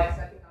 Almost like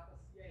setting up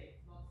a CA.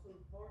 It's not so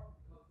important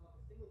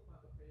because it's not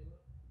a single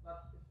point of failure, but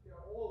if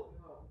they're all,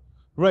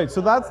 Right,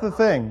 so that's the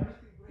thing.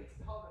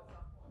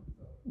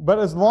 But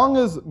as long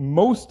as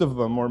most of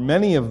them or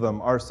many of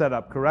them are set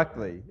up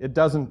correctly, it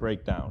doesn't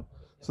break down.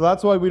 So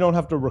that's why we don't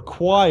have to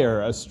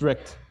require a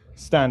strict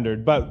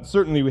standard, but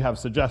certainly we have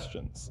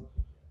suggestions,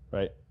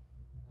 right? Is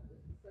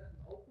that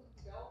an open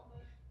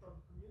development from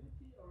the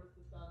community, or is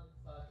it done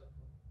inside of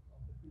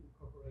the Freedom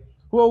Corporation?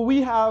 Well,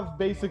 we have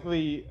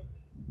basically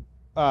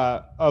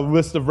a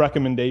list of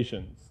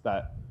recommendations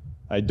that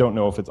I don't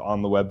know if it's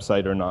on the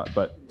website or not,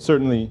 but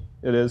certainly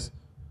it is.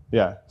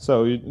 Yeah,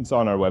 so it's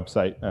on our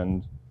website,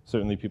 and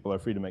certainly people are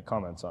free to make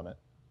comments on it.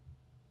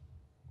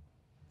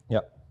 Yeah.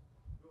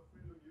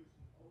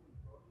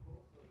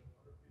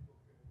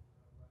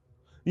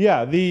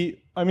 Yeah,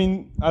 I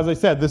mean, as I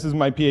said, this is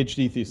my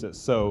PhD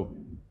thesis, so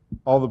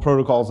all the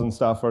protocols and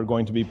stuff are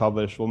going to be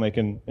published. We'll make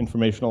an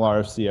informational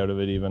RFC out of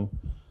it even.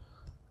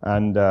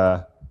 And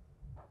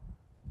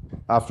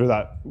after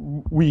that,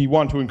 we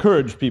want to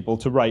encourage people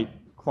to write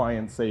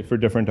clients, say, for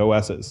different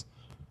OSs.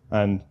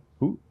 And,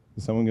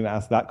 is someone going to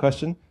ask that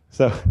question?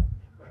 So,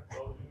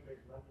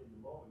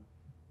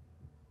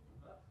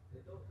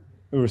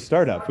 we're a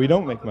startup. We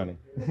don't make money.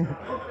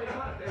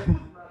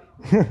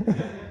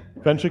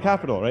 Venture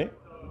capital, right?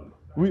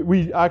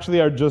 We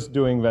actually are just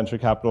doing venture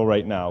capital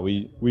right now.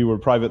 We were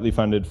privately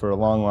funded for a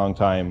long, long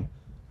time,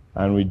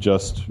 and we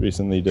just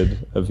recently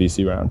did a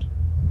VC round.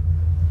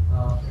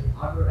 Are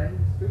there any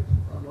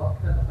restrictions on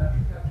what kind of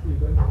venture capital you're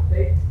going to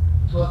take?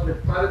 Because the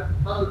privately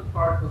funded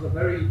part was a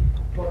very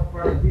important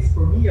part, at least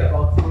for me,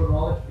 about zero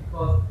knowledge,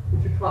 because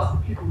if you trust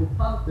the people who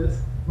fund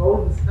this,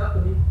 grow this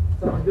company,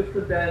 something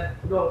different than,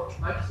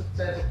 Microsoft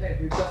says, okay,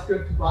 we're just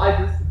going to buy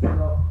this,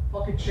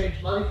 pocket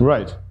change money.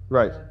 Right.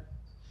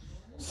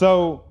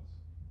 So,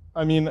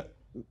 I mean,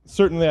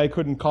 certainly I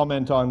couldn't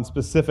comment on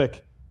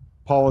specific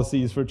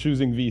policies for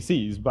choosing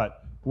VCs,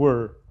 but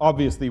we're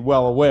obviously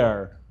well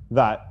aware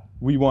that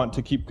we want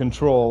to keep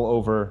control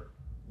over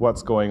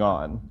what's going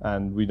on,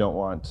 and we don't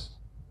want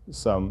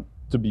some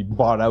to be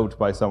bought out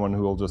by someone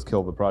who will just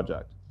kill the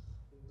project.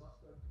 We're not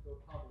going to go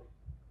public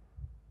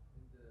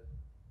in the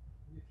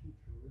near future.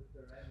 Is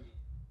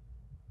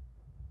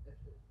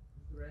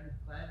there any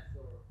plans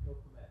or no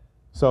comment?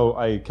 So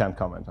I can't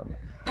comment on that.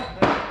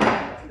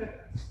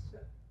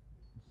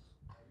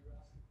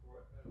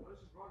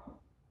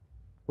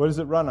 What does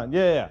it run on?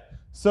 Yeah.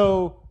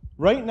 So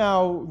right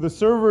now, the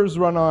servers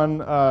run on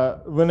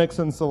Linux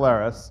and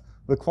Solaris.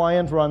 The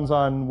client runs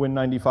on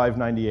Win95,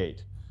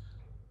 98.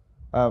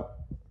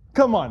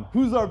 Come on,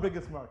 who's our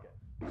biggest market?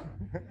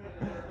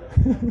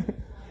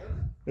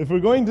 If we're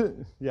going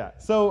to, yeah.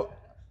 So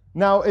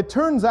now it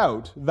turns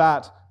out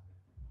that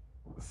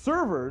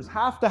servers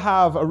have to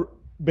have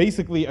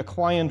basically a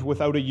client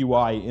without a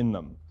UI in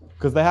them,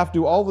 because they have to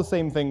do all the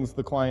same things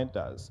the client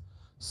does.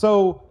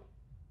 So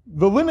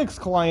the Linux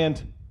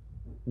client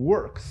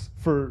works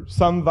for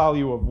some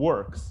value of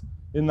works,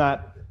 in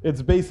that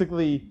it's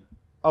basically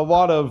a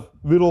lot of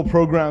little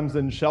programs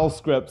and shell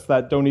scripts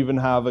that don't even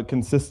have a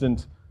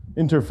consistent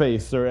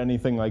interface or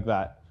anything like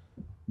that.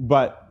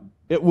 But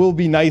it will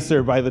be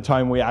nicer by the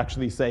time we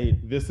actually say,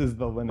 this is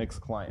the Linux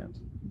client.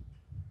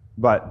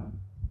 But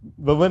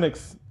the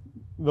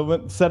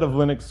set of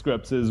Linux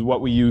scripts is what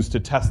we use to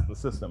test the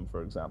system,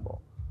 for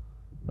example.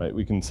 Right?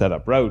 We can set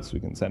up routes, we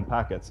can send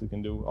packets, we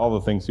can do all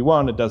the things you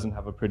want. It doesn't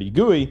have a pretty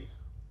GUI,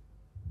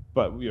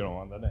 but you don't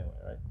want that anyway,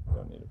 right? You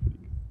don't need a pretty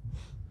GUI.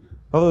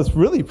 Although it's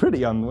really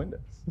pretty on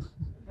Windows.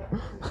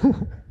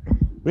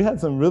 We had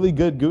some really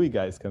good GUI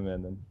guys come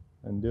in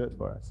and do it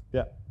for us.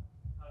 Yeah.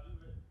 How do you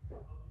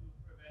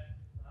prevent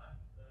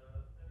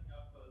setting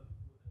up within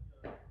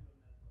your network?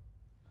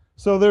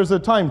 So there's a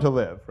time to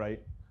live, right?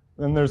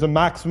 And there's a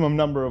maximum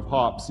number of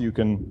hops you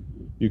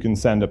can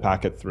send a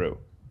packet through.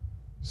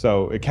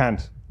 So it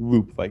can't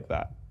loop like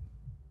that.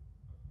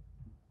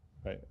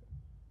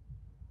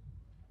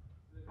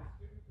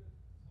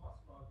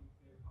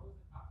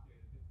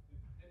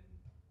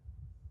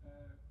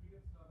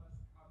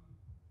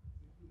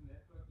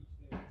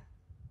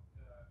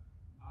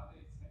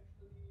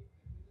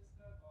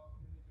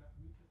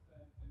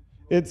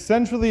 it's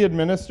centrally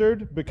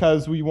administered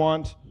because we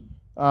want,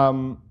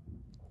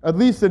 at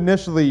least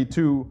initially,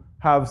 to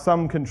have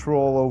some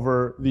control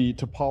over the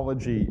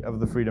topology of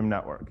the Freedom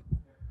Network.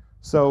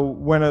 So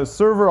when a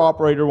server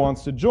operator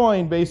wants to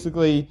join,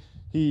 basically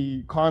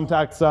he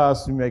contacts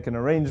us, we make an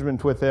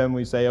arrangement with him,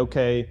 we say,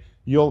 okay,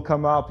 you'll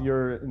come up,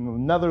 you're in the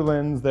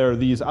Netherlands, there are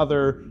these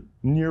other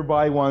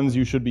nearby ones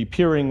you should be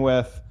peering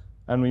with,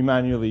 and we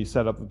manually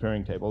set up the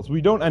peering tables.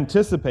 We don't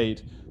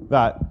anticipate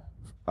that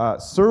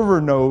server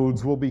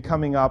nodes will be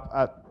coming up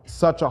at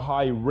such a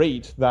high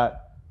rate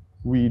that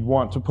we'd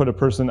want to put a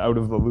person out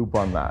of the loop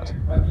on that.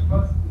 But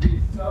because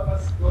these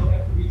servers don't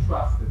have to be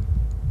trusted,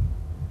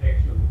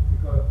 actually,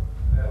 because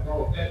there's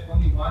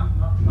only one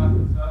not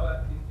trusted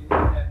server in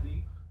that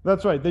link.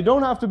 That's right. They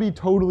don't have to be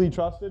totally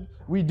trusted.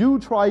 We do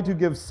try to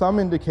give some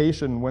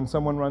indication when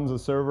someone runs a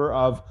server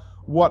of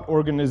what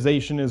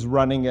organization is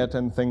running it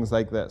and things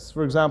like this.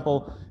 For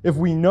example, if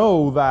we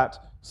know that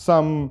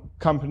some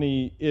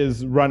company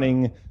is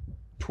running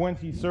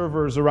 20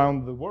 servers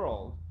around the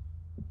world,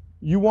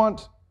 you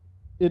want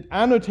it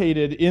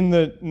annotated in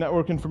the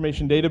network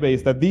information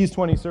database that these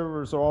 20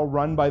 servers are all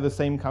run by the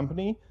same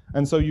company,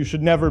 and so you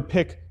should never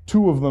pick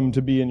 2 of them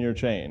to be in your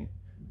chain,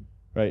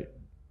 right?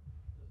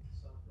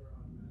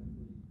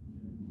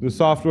 The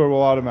software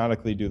will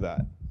automatically do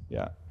that,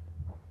 yeah.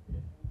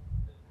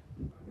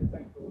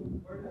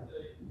 Where does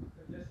the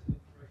congestion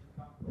information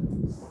come from?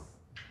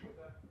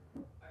 Because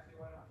actually,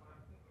 when I'm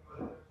thinking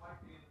about it, there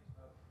might be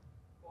a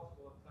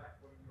possible attack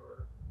when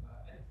your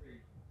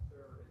entry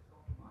server is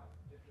compromised.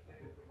 If the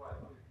data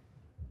provides you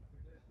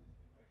congestion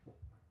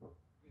information, because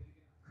you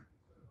can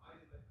sort of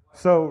isolate.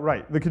 So,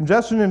 right, the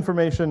congestion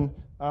information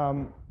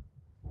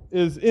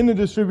is in a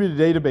distributed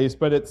database,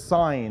 but it's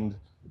signed.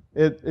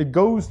 It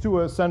goes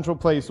to a central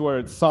place where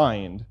it's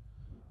signed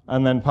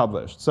and then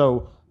published.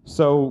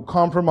 So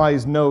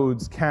compromised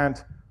nodes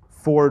can't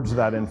forge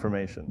that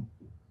information.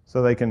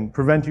 So they can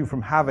prevent you from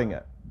having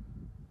it.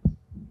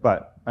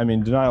 But, I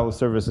mean, denial of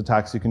service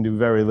attacks you can do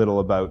very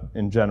little about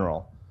in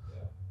general.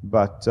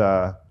 But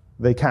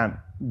they can't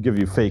give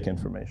you fake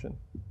information.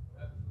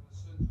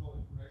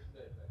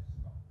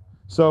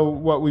 So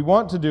what we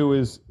want to do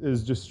is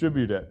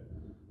distribute it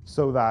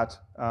so that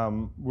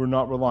we're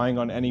not relying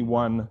on any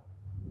one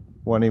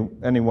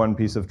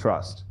piece of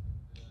trust.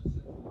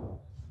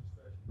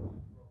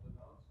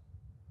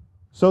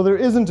 So there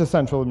isn't a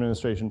central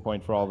administration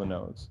point for all the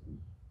nodes,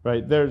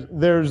 right?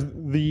 There's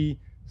the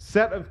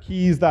set of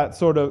keys that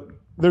sort of,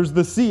 there's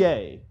the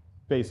CA,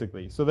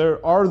 basically. So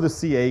there are the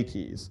CA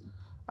keys.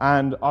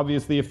 And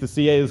obviously, if the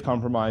CA is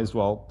compromised,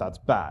 well, that's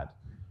bad,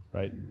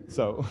 right?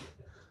 So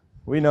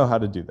we know how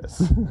to do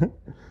this.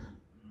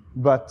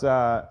 But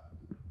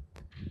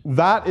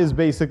that is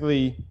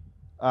basically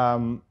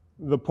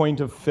the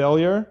point of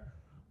failure,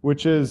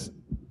 which is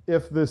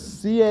if the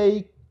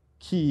CA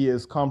key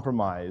is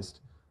compromised,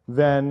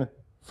 then,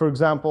 for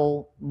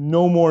example,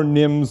 no more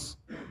NIMs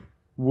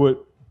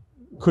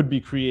could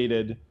be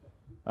created.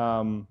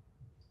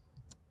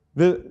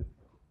 This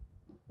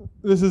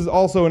is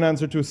also an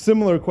answer to a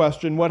similar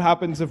question. What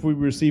happens if we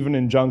receive an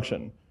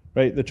injunction,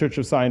 right? The Church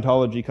of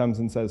Scientology comes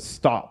and says,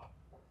 stop,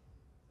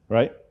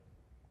 right?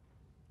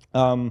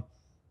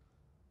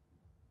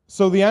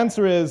 So the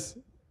answer is,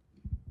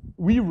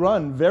 we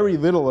run very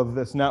little of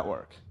this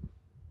network,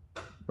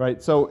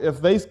 right? So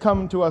if they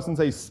come to us and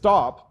say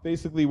stop,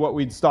 basically what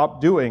we'd stop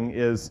doing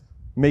is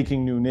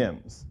making new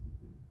NIMs.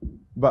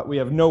 But we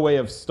have no way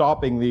of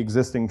stopping the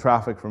existing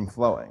traffic from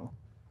flowing.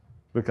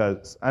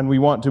 And we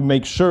want to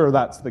make sure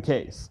that's the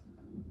case,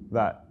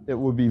 that it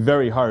would be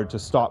very hard to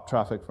stop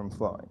traffic from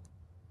flowing.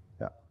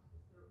 Yeah. Is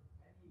there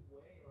any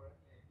way or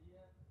any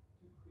idea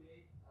to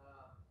create a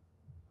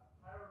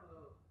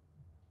parallel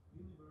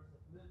universe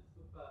of NIMs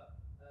with a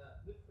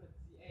different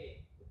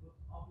CA? It would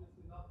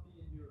obviously not be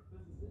in your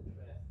business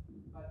interest,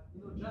 but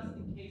just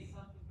in case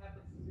something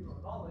happens to zero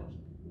knowledge,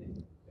 if it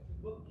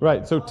would be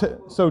right.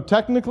 So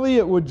technically,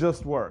 it would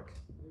just work.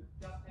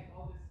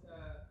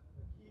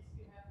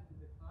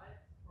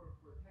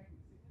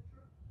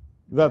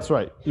 That's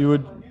right. You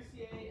would.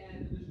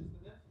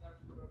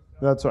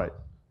 That's right.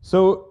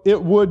 So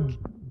it would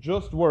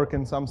just work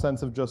in some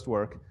sense of just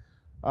work.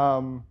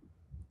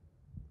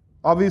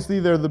 Obviously,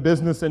 there are the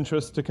business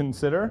interests to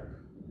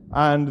consider,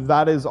 and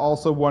that is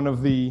also one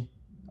of the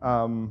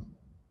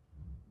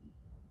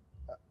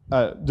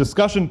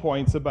discussion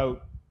points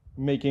about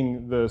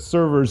making the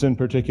servers in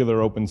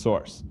particular open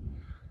source.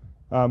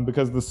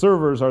 Because the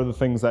servers are the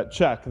things that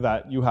check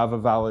that you have a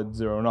valid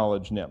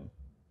zero-knowledge NIM.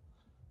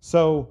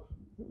 So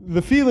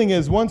the feeling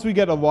is once we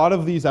get a lot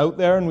of these out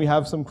there and we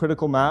have some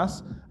critical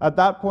mass, at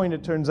that point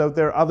it turns out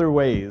there are other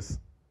ways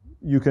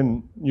you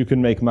can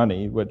make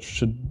money, which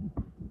should,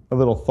 a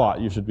little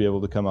thought, you should be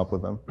able to come up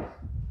with them.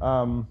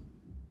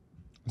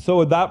 So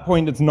at that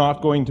point it's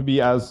not going to be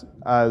as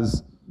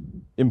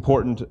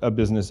important a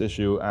business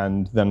issue,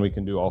 and then we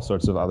can do all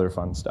sorts of other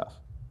fun stuff.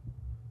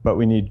 But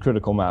we need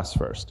critical mass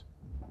first.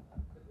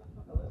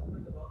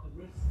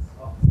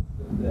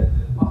 The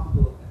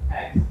possible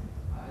attacks.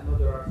 I know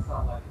there are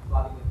some like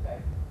flooding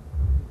attacks,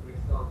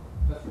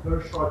 just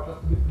version short,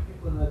 just to give the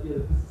people an idea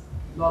that this is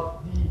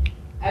not the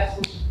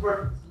absolutely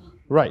perfect solution.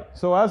 Right.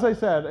 So as I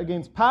said,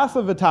 against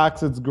passive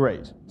attacks, it's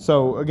great.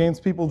 So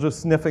against people just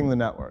sniffing the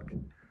network.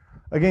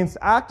 Against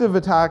active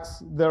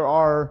attacks, there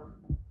are,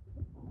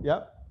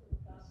 yep.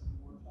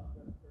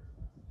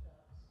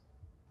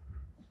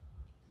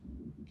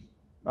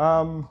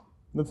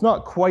 That's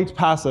not quite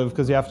passive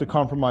because you have to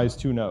compromise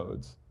two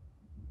nodes.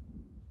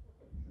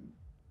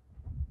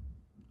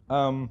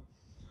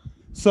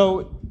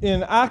 So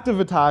in active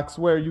attacks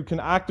where you can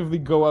actively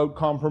go out,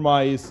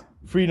 compromise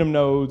freedom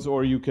nodes,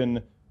 or you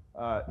can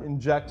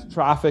inject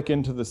traffic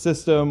into the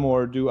system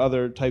or do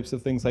other types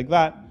of things like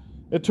that,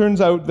 it turns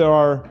out there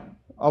are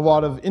a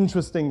lot of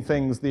interesting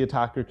things the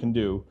attacker can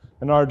do.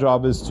 And our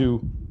job is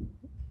to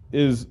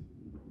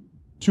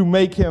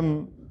make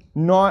him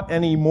not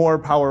any more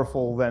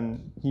powerful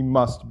than he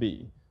must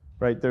be,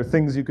 right? There are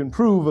things you can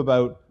prove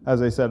about,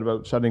 as I said,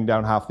 about shutting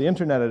down half the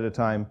internet at a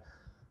time,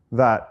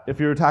 that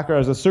if your attacker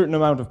has a certain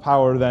amount of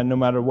power, then no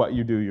matter what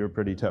you do, you're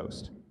pretty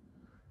toast.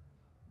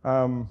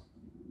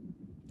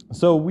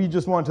 So we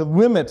just want to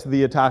limit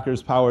the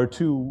attacker's power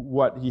to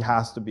what he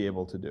has to be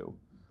able to do.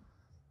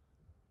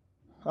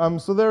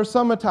 So there are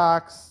some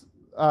attacks.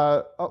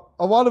 A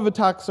lot of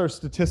attacks are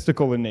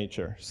statistical in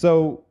nature.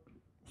 So,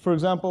 for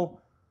example,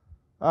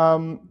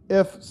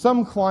 if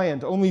some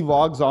client only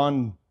logs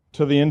on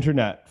to the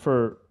internet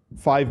for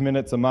 5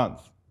 minutes a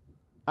month,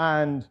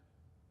 and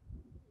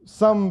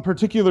some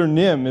particular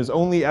NIM is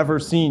only ever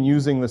seen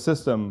using the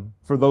system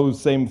for those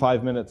same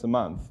 5 minutes a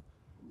month,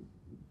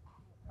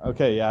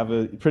 okay, you have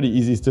a pretty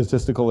easy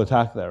statistical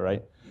attack there,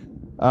 right?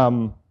 I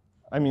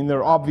mean,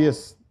 there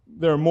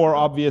are more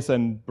obvious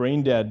and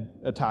brain-dead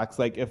attacks,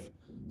 like if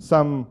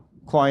some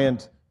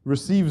client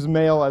receives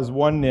mail as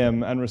one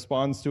NIM and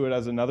responds to it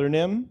as another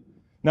NIM.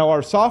 Now,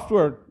 our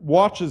software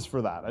watches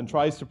for that and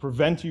tries to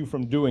prevent you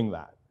from doing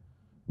that.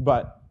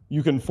 But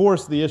you can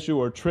force the issue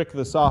or trick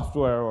the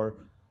software,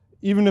 or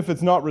even if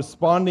it's not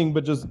responding,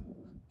 but just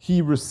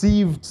he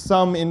received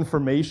some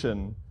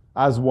information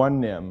as one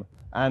NIM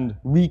and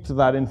leaked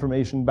that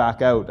information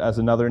back out as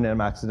another NIM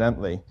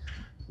accidentally,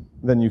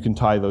 then you can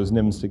tie those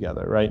NIMs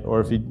together, right?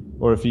 Or if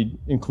he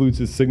includes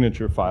his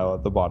signature file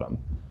at the bottom,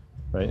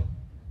 right?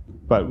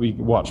 But we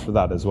watch for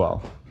that as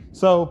well.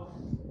 So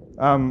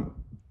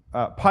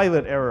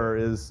pilot error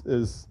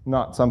is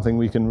not something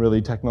we can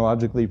really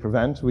technologically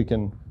prevent. We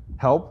can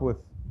help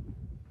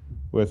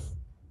with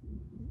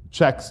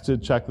checks to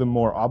check the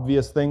more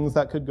obvious things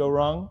that could go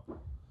wrong.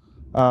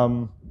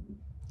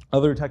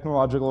 Other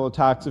technological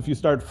attacks, if you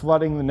start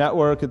flooding the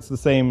network, it's the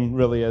same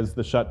really as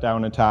the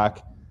shutdown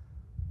attack,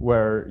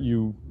 where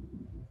you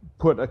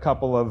put a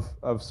couple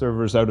of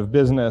servers out of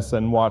business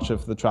and watch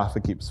if the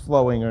traffic keeps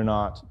flowing or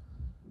not,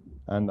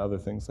 and other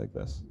things like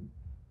this.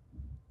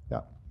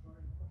 Yeah.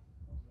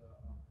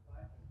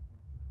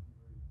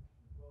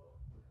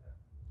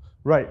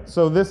 Right,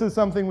 so this is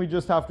something we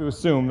just have to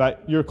assume,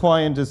 that your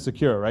client is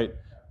secure, right?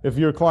 If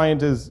your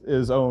client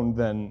is owned,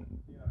 then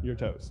you're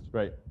toast,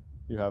 right?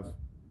 You have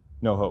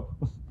no hope.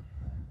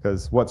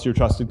 Because what's your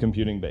trusted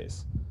computing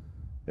base?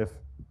 If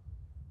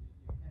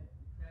You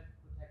can't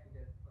protect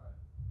against crime.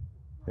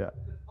 Yeah.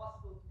 If it's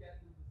possible to get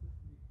into the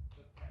system, you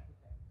just can't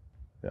protect.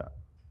 Yeah.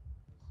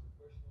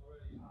 The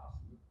question already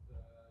asked,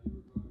 but you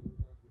were going to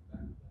get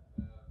back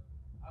to that.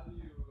 How do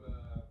you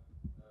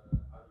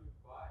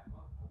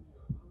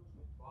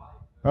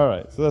buy? All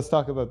right, so let's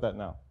talk about that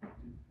now.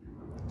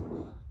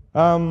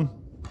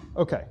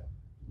 Okay.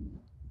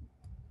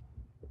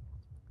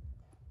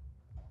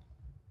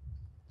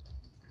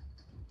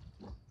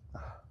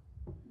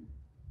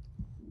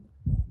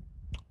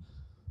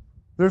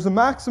 There's a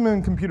maxim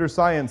in computer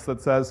science that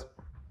says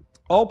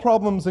all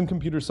problems in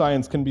computer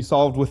science can be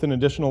solved with an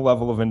additional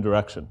level of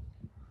indirection.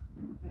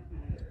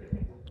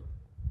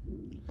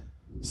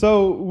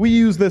 So we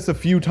use this a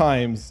few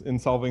times in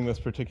solving this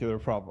particular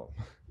problem.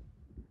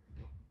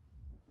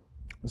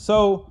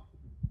 So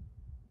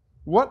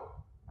what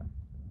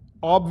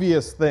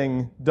obvious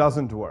thing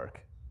doesn't work?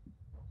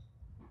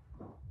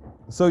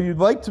 So you'd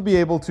like to be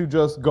able to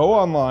just go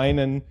online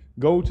and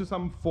go to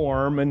some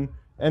form and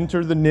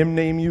enter the NIM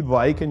name you'd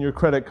like and your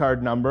credit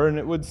card number, and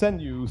it would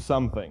send you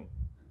something,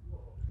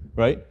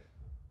 right?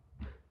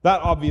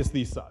 That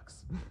obviously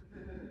sucks,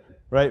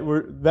 right?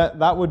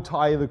 That would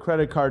tie the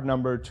credit card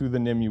number to the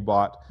NIM you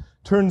bought.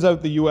 Turns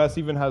out the US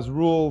even has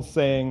rules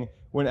saying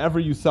whenever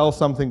you sell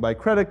something by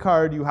credit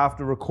card, you have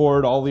to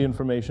record all the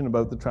information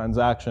about the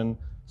transaction.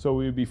 So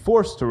we would be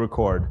forced to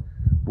record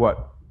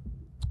what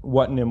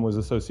NIM was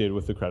associated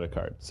with the credit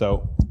card.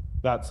 So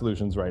that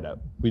solution's right out.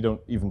 We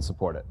don't even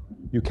support it.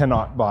 You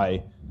cannot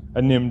buy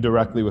a NIM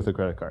directly with a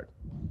credit card.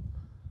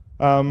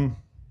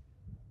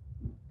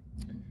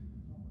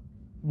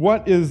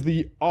 What is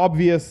the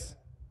obvious,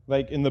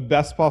 like in the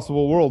best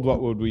possible world,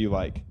 what would we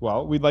like?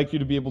 Well, we'd like you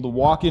to be able to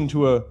walk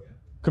into a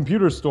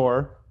computer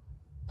store,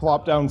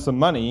 plop down some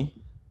money,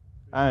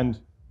 and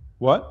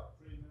what?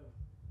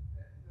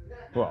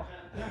 Well.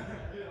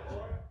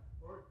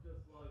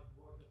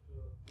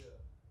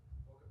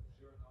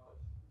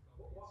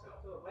 Walk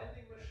up to a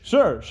vending machine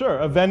Sure, sure.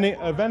 A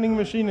vending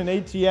machine, an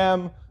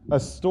ATM, a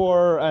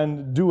store,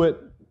 and do it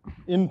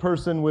in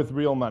person with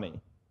real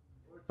money,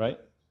 right?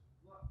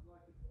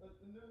 Like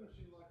a new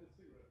machine, like a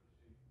cigarette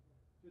machine.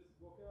 Just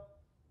walk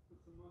up, put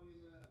some money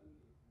in there, and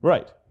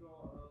Right. go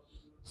out.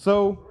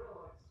 So,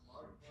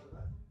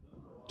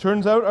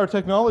 turns out our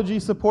technology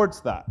supports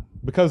that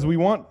because we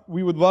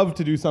would love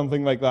to do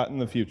something like that in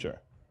the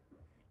future.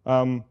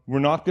 We're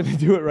not going to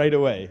do it right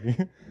away.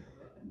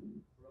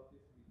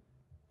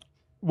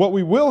 What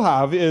we will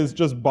have is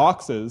just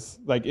boxes,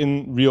 like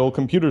in real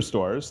computer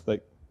stores,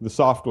 like the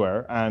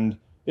software, and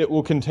it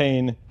will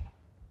contain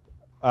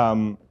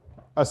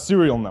a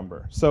serial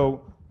number.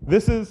 So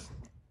this is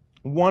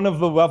one of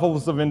the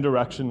levels of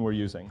indirection we're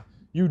using.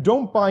 You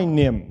don't buy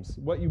NIMs.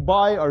 What you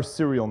buy are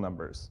serial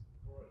numbers.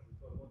 So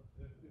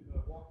if I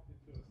walk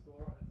into a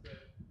store and say,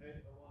 hey,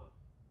 I want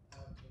to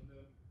have a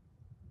new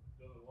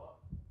don't know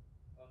what, and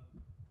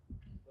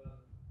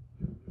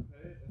then you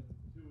pay it, and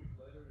 2 weeks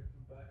later you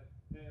come back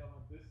and, hey, I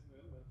want this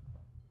new, and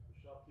the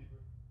shopkeeper,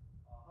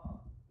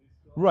 aha, these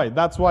cards. Right,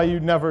 that's why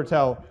you never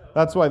tell,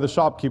 that's why the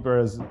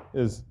shopkeeper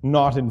is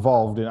not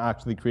involved in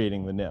actually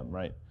creating the NIM,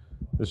 right?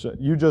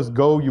 You just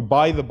go, you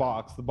buy the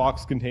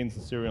box contains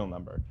the serial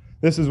number.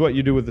 This is what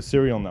you do with the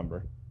serial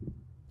number.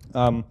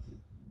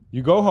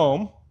 You go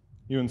home,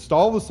 you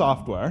install the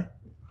software.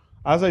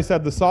 As I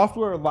said, the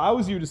software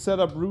allows you to set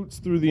up routes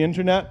through the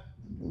internet,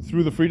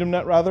 through the Freedom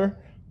Net rather,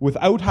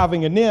 without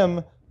having a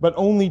NIM, but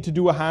only to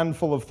do a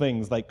handful of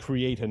things like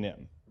create a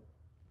NIM.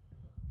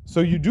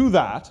 So you do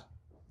that,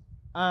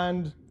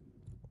 and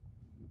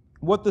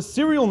what the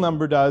serial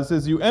number does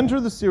is you enter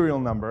the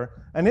serial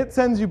number, and it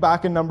sends you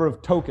back a number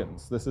of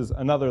tokens. This is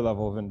another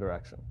level of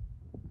indirection.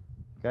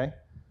 Okay?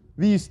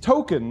 These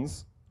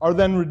tokens are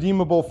then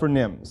redeemable for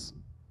NIMs.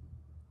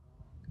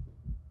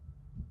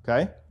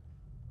 Okay?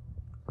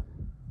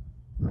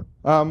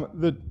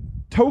 The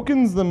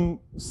tokens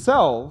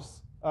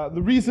themselves,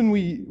 the reason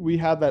we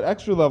had that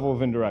extra level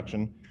of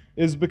indirection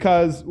is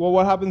because, well,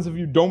 what happens if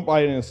you don't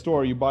buy it in a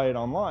store, you buy it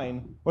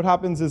online? What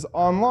happens is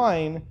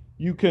online,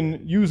 you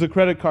can use a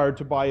credit card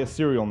to buy a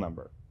serial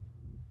number.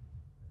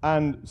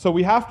 And so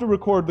we have to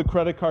record the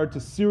credit card to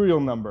serial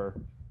number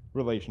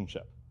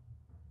relationship.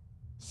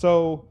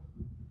 So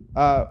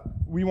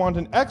we want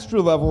an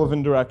extra level of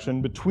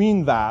indirection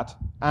between that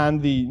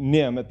and the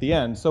NIM at the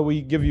end, so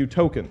we give you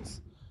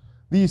tokens.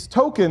 These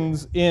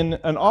tokens in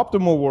an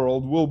optimal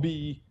world will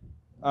be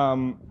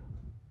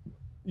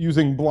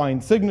using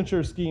blind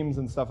signature schemes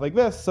and stuff like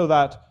this, so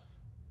that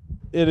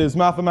it is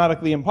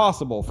mathematically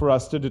impossible for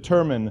us to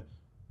determine,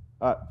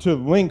 to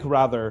link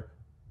rather,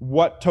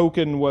 what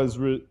token was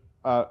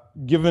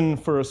given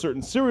for a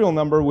certain serial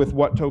number with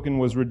what token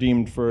was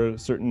redeemed for a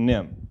certain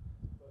NIM.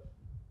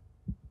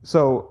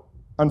 So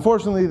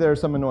unfortunately, there are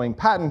some annoying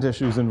patent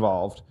issues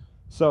involved.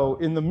 So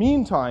in the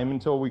meantime,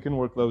 until we can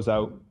work those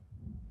out,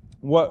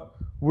 what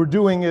we're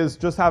doing is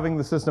just having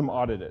the system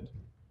audited.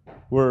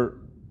 We're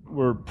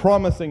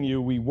promising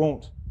you we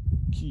won't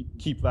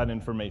keep that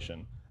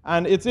information.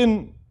 And it's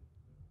in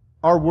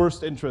our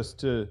worst interest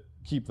to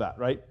keep that,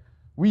 right?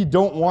 We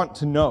don't want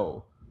to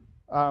know.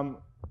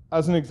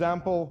 As an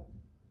example,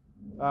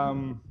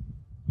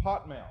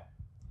 Hotmail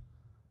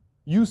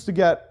used to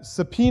get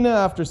subpoena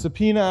after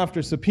subpoena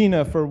after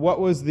subpoena for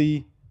what was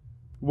the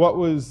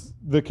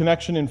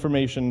connection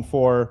information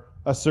for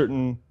a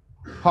certain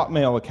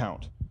Hotmail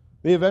account.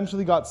 They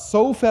eventually got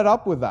so fed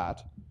up with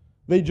that,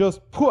 they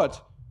just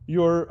put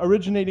your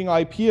originating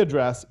IP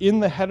address in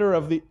the header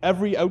of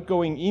every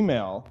outgoing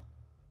email,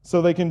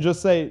 so they can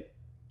just say,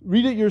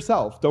 read it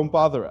yourself, don't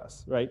bother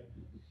us, right?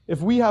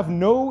 If we have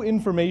no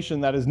information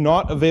that is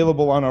not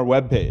available on our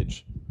web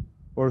page,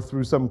 or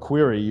through some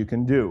query you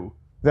can do,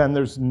 then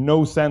there's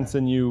no sense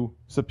in you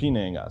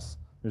subpoenaing us.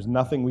 There's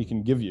nothing we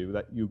can give you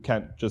that you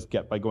can't just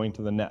get by going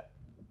to the net.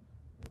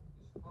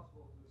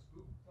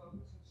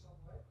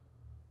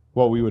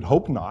 Well, we would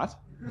hope not.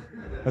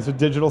 That's what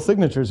digital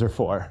signatures are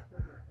for.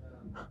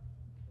 The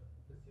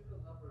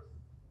serial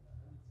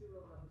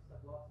numbers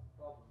have lots of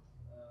problems.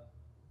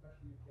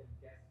 Especially you can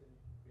guess them, you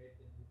can create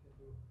them, you can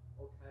do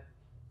all kinds of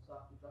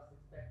stuff. You just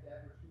expect the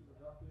average user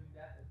not doing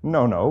that.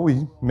 No,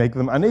 we make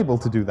them unable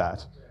to do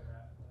that.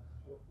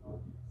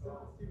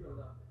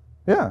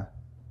 Yeah.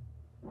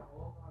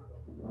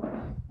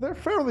 They're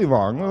fairly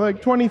long. They're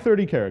like 20,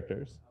 30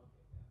 characters.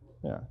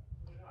 Yeah.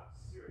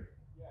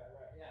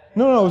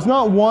 No, it's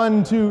not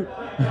 1, 2.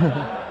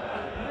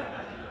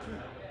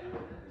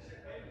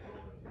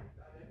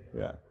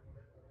 Yeah.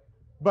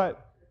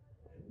 But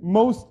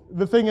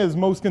the thing is,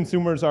 most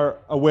consumers are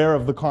aware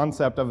of the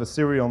concept of a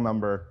serial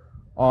number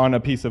on a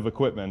piece of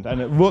equipment, and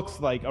it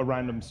looks like a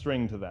random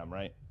string to them,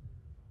 right?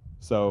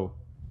 So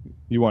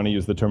you want to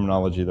use the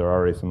terminology they're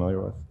already familiar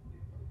with.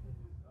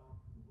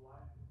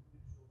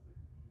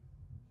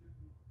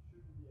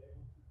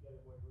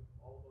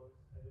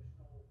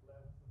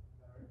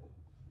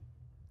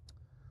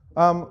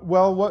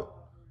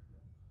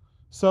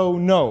 So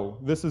no,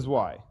 this is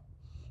why.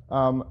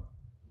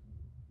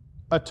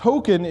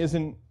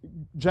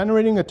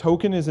 Generating a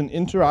token is an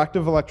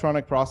interactive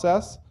electronic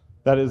process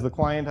That is, the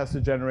client has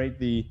to generate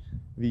the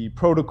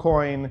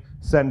protocoin,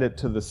 send it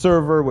to the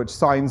server, which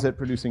signs it,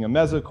 producing a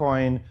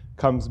mesocoin,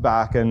 comes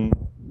back, and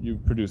you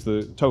produce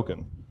the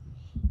token.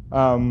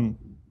 On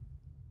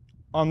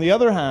the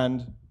other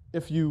hand,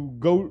 if you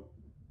go,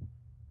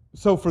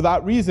 so for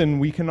that reason,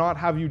 we cannot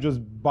have you just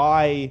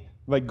buy,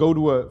 like go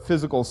to a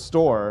physical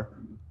store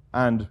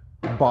and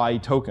buy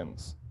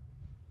tokens,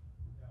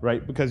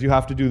 right? Because you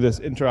have to do this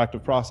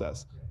interactive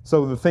process.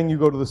 So the thing you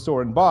go to the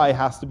store and buy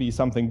has to be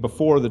something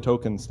before the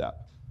token step.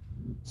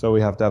 So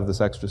we have to have this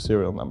extra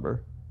serial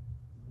number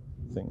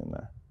thing in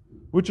there,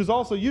 which is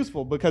also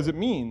useful because it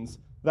means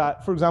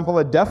that, for example,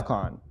 at DEF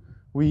CON,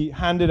 we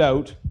handed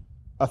out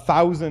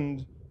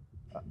 1,000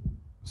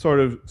 sort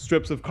of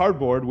strips of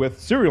cardboard with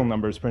serial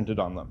numbers printed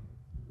on them,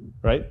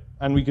 right?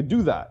 And we could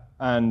do that.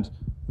 And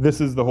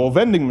this is the whole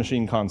vending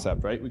machine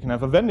concept, right? We can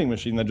have a vending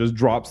machine that just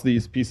drops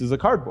these pieces of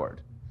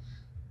cardboard,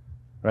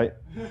 right?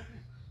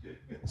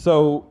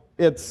 So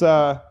it's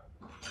a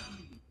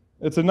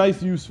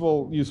nice,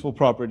 useful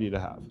property to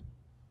have.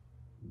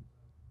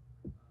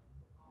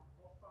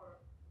 How far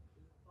is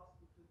it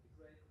possible to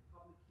integrate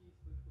public keys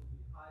which will be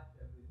typed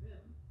every NIM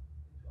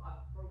into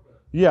other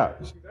programs? Yeah. It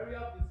would be very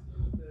obvious to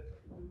use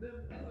the NIM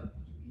as a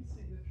PGP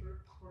signature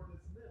for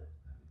this NIM.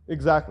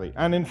 Exactly.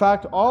 And in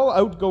fact, all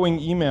outgoing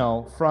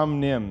email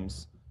from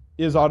NIMs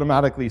is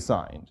automatically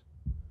signed.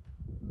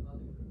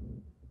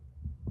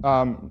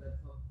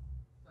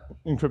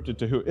 Encrypted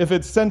to who? If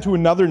it's sent to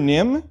another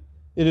NIM,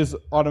 it is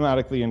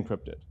automatically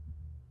encrypted.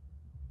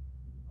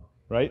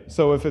 Right?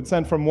 So if it's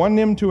sent from one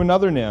NIM to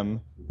another NIM,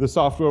 the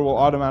software will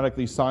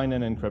automatically sign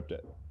and encrypt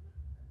it.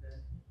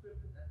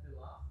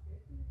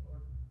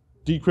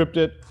 Decrypt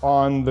it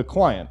on the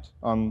client,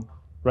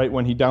 right,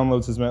 when he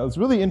downloads his mail. It's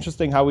really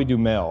interesting how we do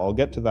mail. I'll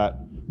get to that.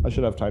 I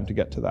should have time to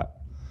get to that.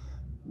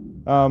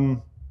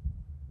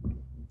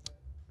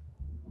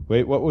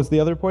 Wait, what was the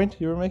other point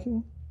you were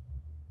making?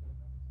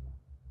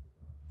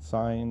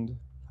 Signed.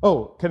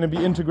 Oh, can it be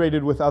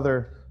integrated with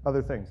other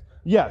things?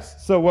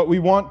 Yes. So what we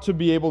want to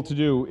be able to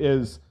do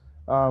is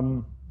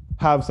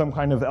have some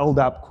kind of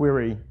LDAP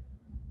query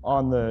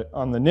on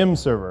the NIM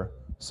server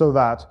so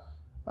that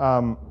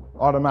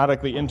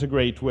automatically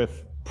integrate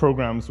with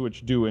programs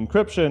which do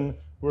encryption.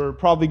 We're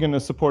probably going to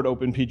support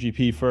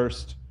OpenPGP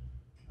first.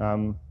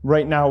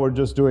 Right now we're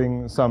just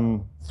doing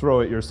some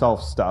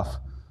throw-it-yourself stuff,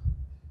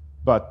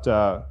 but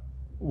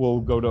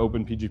we'll go to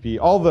OpenPGP.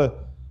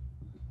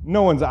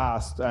 No one's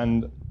asked,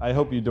 and I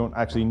hope you don't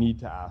actually need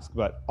to ask,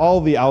 but all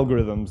the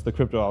algorithms, the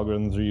crypto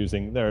algorithms we're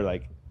using, they're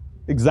like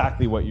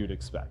exactly what you'd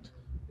expect,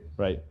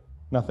 right?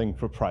 Nothing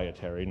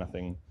proprietary,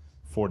 nothing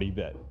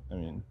 40-bit. I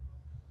mean,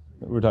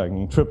 we're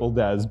talking triple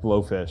DES,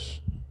 Blowfish,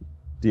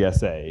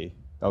 DSA,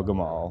 El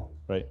Gamal,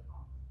 right?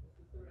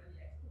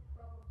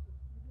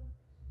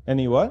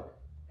 Any what?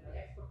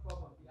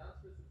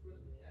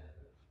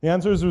 The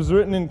answer is it was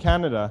written in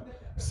Canada.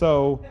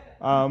 So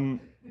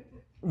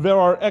there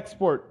are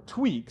export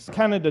tweaks.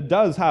 Canada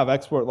does have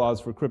export laws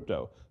for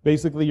crypto.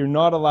 Basically, you're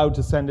not allowed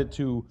to send it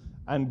to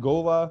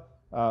Angola,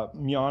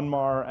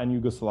 Myanmar, and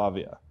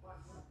Yugoslavia.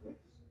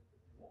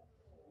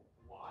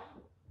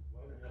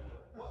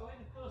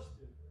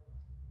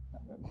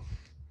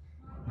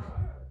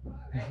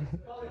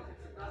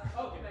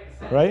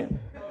 Right?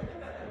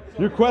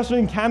 You're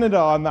questioning Canada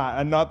on that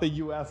and not the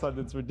US on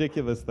its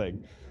ridiculous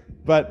thing.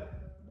 But,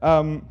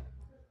 and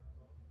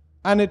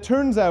it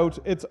turns out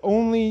it's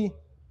only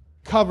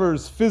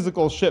covers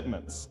physical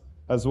shipments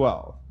as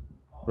well,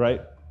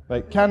 right?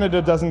 Like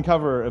Canada doesn't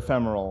cover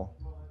ephemeral,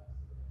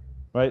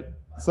 right?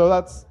 So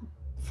that's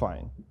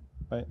fine,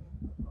 right?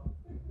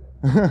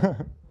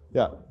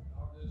 Yeah.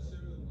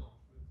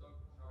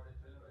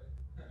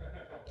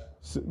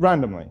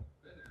 Randomly,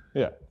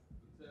 yeah.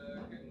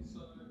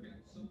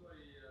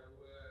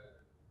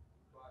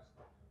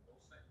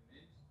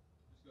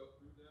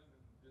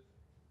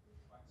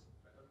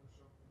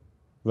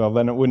 Well,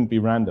 then it wouldn't be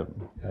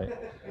random, right?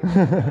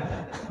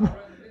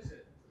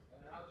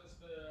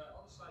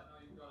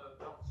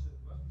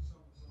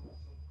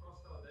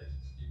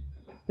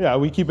 Yeah,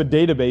 we keep a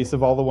database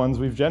of all the ones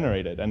we've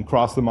generated and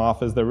cross them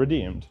off as they're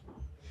redeemed,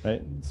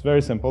 right? It's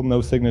very simple, no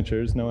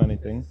signatures, no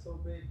anything.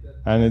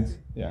 And it's,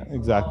 yeah,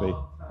 exactly.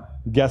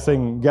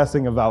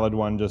 Guessing a valid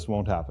one just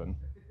won't happen.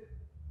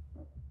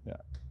 Yeah.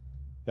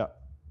 Yeah.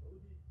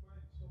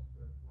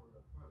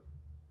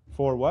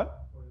 For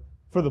what?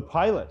 For the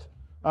pilot.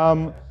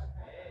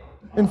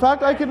 In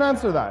fact, I can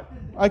answer that.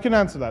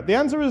 The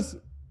answer is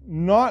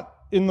not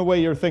in the way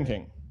you're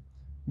thinking,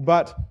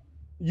 but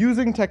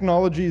using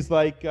technologies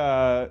like,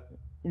 you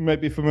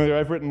might be familiar,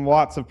 I've written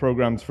lots of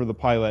programs for the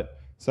pilot,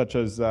 such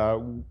as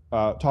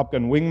Top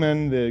Gun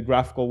Wingman, the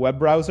graphical web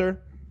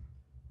browser.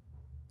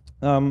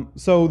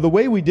 So the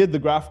way we did the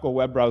graphical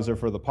web browser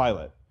for the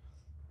pilot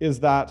is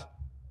that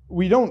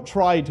we don't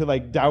try to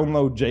like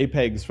download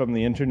JPEGs from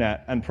the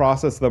internet and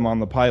process them on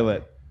the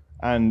pilot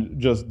and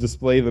just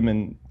display them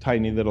in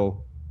tiny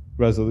little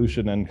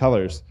resolution and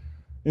colors.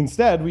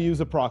 Instead, we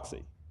use a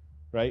proxy,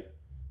 right?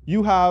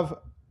 You have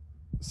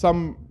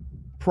some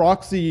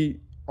proxy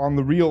on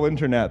the real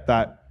internet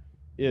that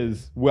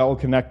is well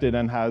connected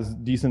and has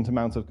decent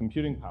amounts of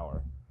computing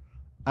power.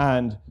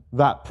 And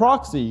that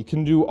proxy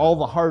can do all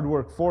the hard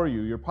work for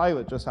you. Your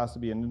pilot just has to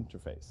be an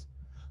interface.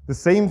 The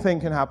same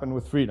thing can happen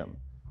with Freedom.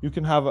 You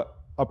can have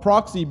a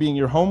proxy being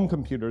your home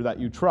computer that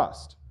you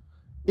trust.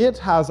 It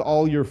has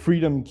all your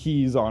Freedom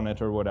keys on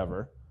it or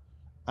whatever.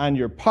 And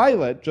your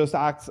pilot just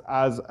acts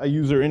as a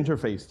user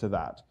interface to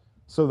that,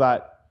 so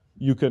that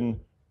you can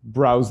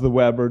browse the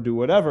web or do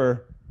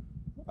whatever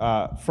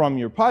from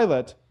your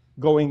pilot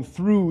going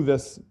through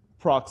this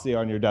proxy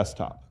on your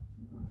desktop.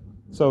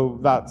 So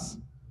that's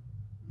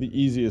the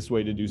easiest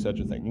way to do such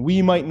a thing.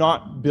 We might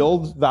not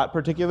build that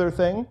particular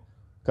thing,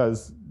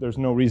 because there's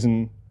no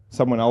reason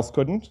someone else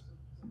couldn't.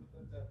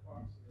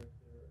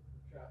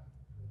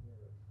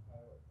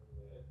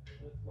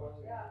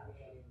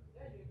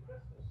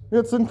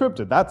 It's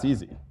encrypted. That's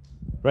easy,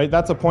 right?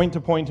 That's a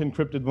point-to-point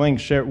encrypted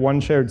link, one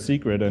shared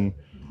secret, and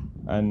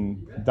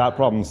that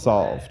problem's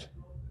solved,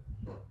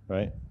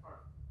 right?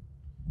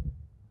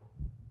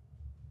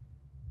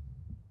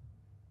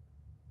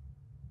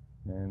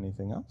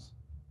 Anything else?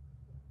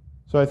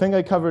 So I think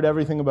I covered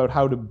everything about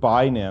how to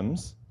buy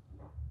NIMs.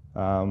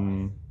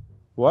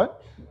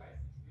 What?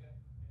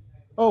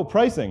 Oh,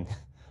 pricing,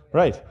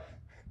 right.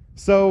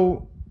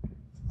 So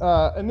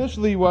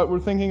initially what we're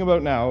thinking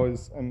about now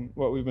is, and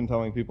what we've been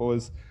telling people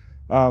is,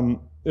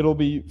 it'll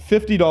be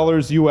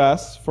 $50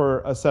 US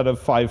for a set of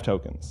 5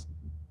 tokens.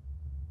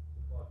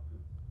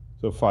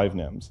 So 5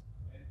 NIMs.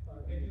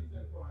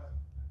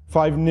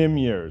 5 NIM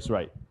years,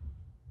 right.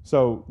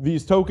 So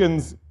these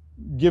tokens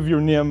give your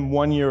NIM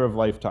 1 year of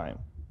lifetime.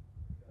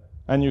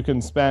 And you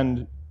can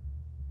spend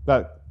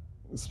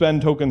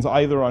tokens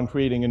either on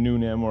creating a new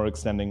NIM or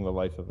extending the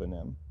life of a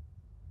NIM.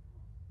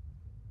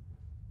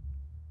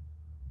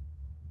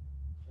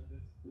 And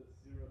this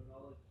zero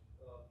knowledge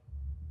does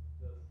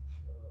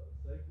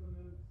save the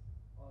NIM,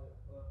 or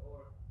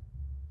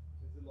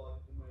is it like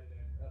the main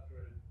name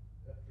after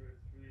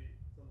it's free,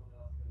 someone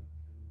else can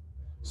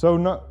So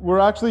we're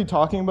actually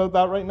talking about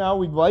that right now.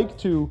 We'd like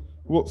to,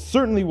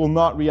 certainly will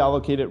not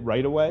reallocate it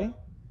right away.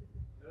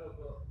 No,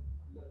 but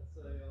let's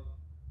say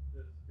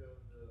just go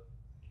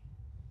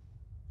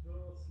to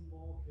a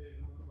small cave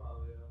in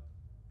Somalia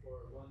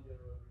for 1 year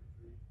every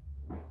free.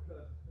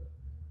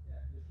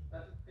 Yeah, you should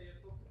better pay a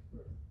token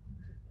first.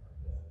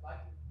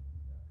 Like,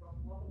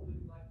 probably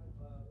like with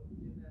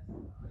DNS,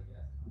 I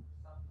guess,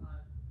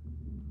 sometime.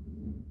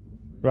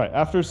 Right,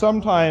 after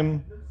some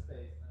time.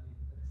 Space, I mean,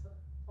 at some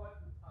point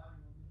in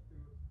time you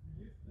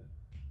need to use them.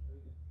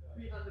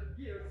 300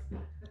 years,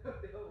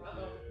 they'll run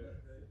out of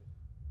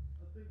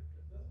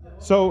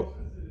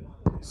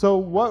So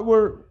what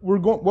we're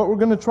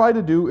going to try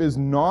to do is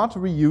not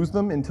reuse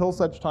them until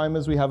such time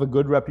as we have a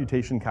good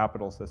reputation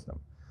capital system.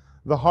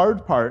 The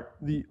hard part,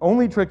 the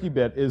only tricky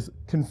bit, is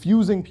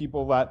confusing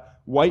people that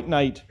White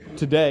Knight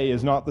today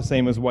is not the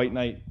same as White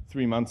Knight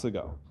 3 months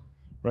ago,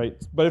 right?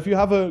 But if you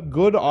have a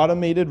good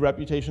automated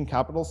reputation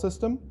capital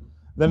system,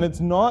 then it's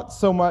not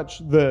so much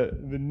the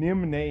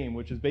NIM name,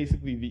 which is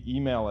basically the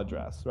email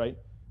address, right?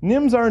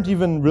 NIMs aren't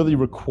even really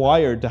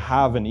required to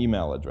have an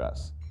email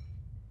address.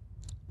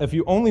 If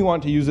you only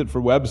want to use it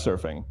for web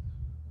surfing,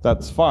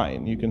 that's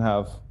fine. You can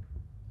have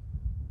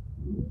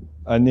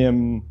a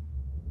NIM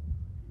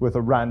with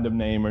a random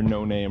name or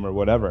no name or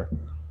whatever.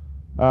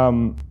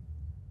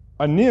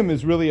 A NIM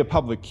is really a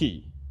public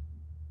key,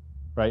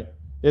 right?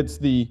 It's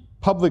the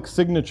public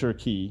signature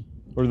key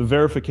or the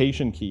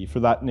verification key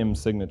for that NIM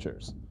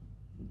signatures,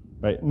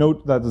 right?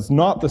 Note that it's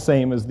not the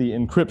same as the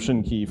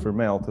encryption key for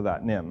mail to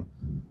that NIM.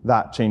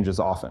 That changes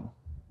often.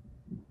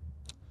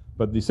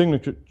 But the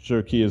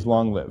signature key is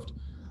long-lived.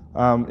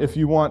 If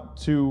you want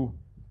to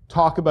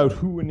talk about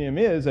who a NIM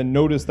is and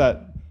notice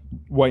that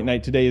White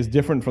Knight today is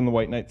different from the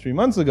White Knight 3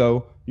 months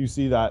ago, you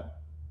see that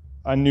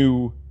a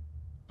new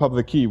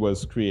public key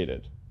was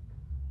created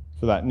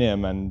for that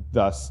NIM, and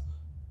thus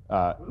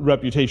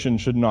reputation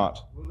should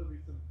not. Will there be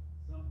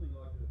something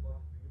like a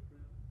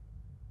fingerprint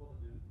for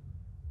the NIM?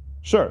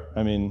 Sure,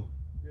 I mean.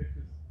 Yeah,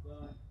 because then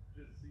I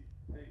just see,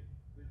 hey,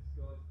 this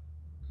guy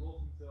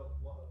calls himself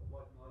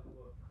White Knight,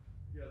 but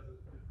he has a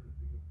different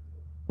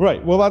fingerprint.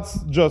 Right, well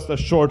that's just a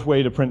short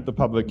way to print the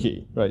public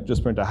key, right?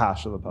 Just print a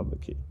hash of the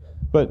public key.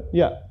 But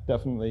yeah,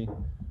 definitely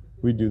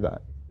we do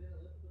that. It's been a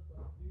little bit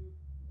of you,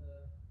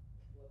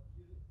 what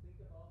you think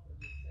about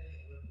when you say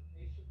a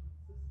reputation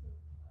system.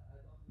 I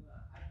don't know.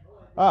 I have no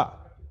idea what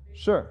a reputation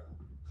Sure.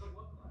 system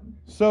looks like.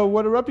 So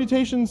what a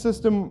reputation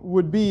system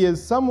would be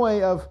is some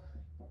way of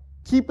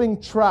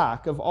keeping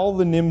track of all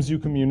the NIMs you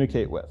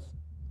communicate with,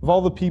 of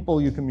all the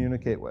people you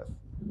communicate with,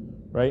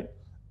 right?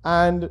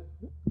 And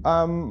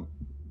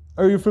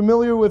are you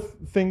familiar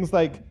with things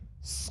like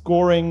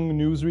scoring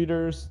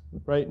newsreaders,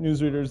 right?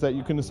 Newsreaders that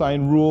you can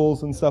assign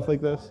rules and stuff like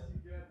this?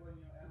 You get when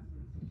you answer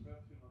some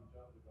question on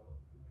Java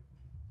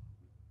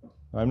development.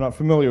 I'm not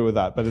familiar with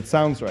that, but it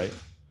sounds right.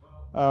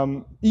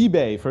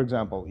 eBay, for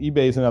example.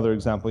 eBay is another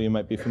example you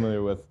might be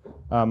familiar with.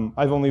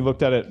 I've only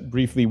looked at it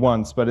briefly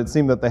once, but it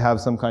seemed that they have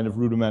some kind of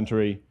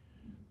rudimentary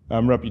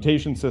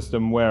reputation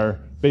system where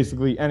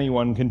basically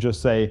anyone can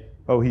just say,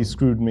 oh, he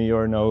screwed me,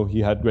 or no, he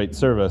had great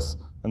service,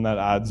 and that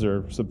adds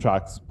or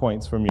subtracts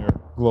points from your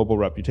global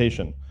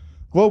reputation.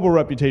 Global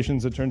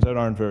reputations, it turns out,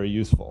 aren't very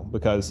useful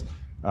because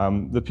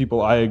the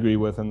people I agree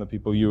with and the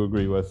people you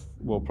agree with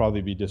will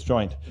probably be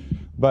disjoint.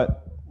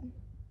 But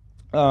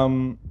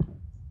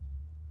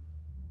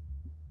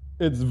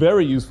it's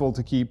very useful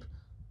to keep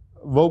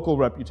local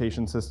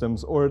reputation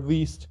systems, or at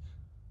least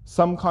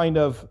some kind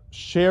of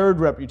shared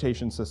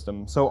reputation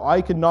system. So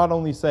I can not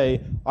only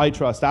say, I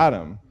trust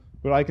Adam,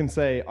 but I can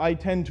say, I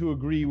tend to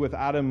agree with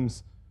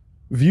Adam's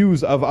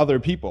views of other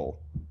people,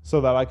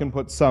 so that I can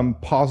put some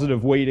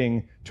positive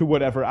weighting to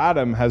whatever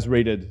Adam has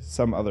rated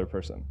some other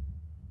person.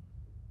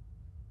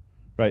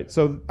 Right,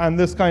 so, and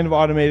this kind of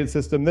automated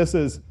system,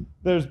 there's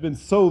been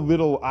so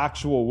little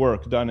actual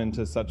work done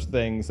into such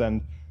things,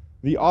 and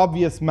the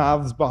obvious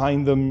maths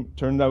behind them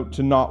turned out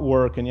to not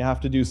work, and you have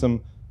to do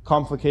some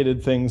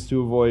complicated things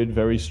to avoid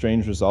very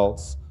strange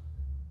results.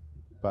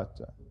 But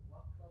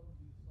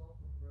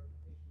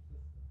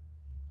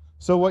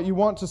so what you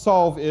want to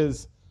solve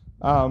is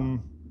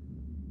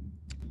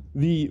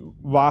the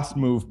last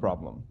move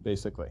problem,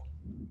 basically.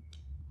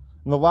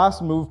 And the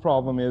last move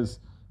problem is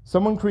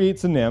someone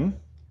creates a NIM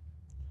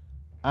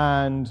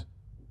and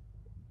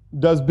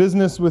does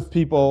business with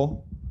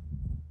people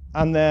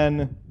and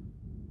then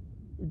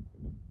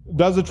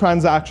does a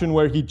transaction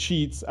where he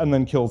cheats and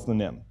then kills the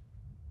NIM,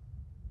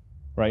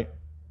 right?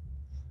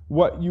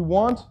 What you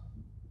want,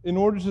 in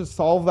order to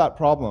solve that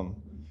problem,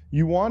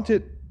 you want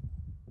it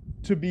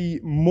to be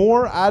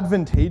more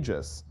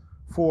advantageous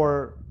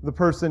for the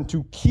person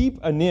to keep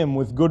a NIM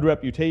with good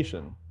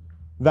reputation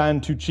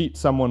than to cheat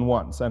someone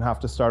once and have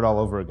to start all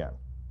over again.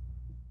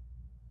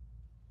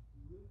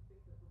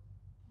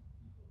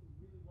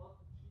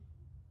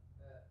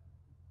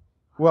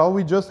 Well,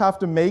 we just have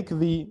to make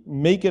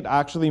it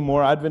actually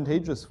more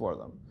advantageous for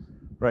them,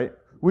 right?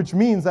 Which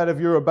means that if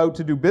you're about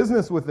to do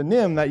business with a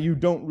NIM that you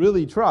don't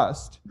really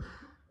trust,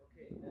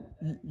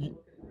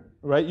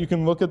 right? You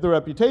can look at the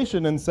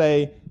reputation and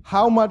say,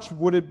 how much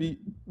would it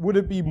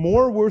be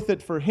more worth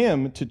it for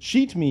him to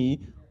cheat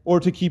me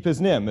or to keep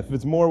his NIM? If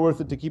it's more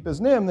worth it to keep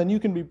his NIM, then you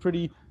can be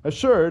pretty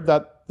assured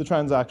that the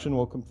transaction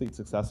will complete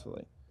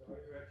successfully. So are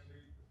you actually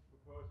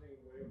proposing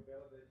a way of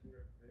validating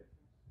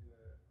reputations in a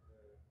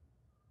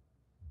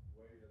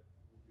way that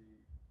would be...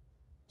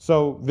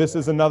 So this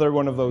is another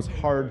one of those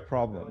hard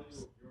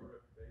problems. Your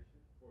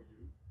reputation for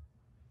you?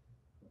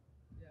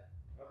 Yeah.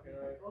 Okay,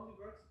 It right. only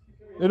works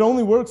if you It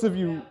only works if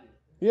you,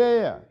 yeah.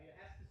 You have to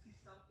see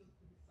something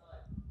to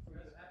decide. You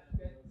have to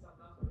get some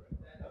numbers.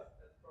 That's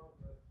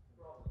probably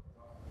the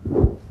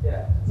problem.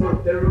 Yeah. So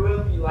there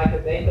will be like a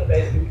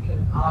database where you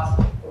can ask,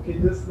 okay,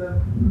 this then,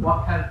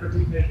 what kind of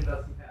recognition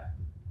does he have?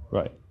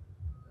 Right.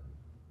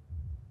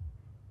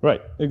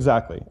 Right,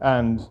 exactly.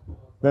 And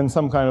then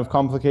some kind of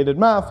complicated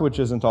math, which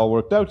isn't all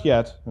worked out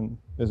yet, and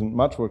isn't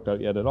much worked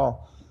out yet at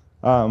all,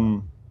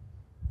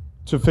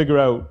 to figure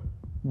out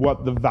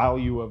what the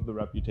value of the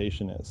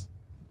reputation is.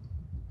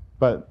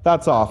 But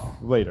that's off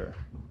later.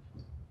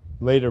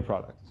 Later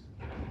product.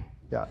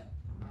 Yeah.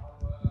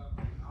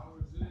 How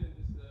resilient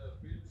is the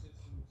freedom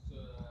systems to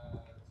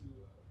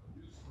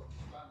abuse from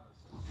spammers?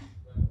 So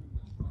you have too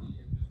much money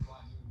and just buy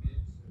new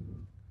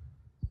names.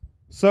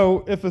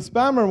 So if a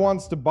spammer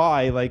wants to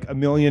buy like 1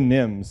 million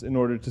NIMs in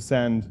order to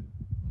send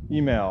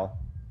email,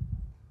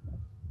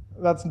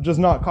 that's just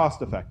not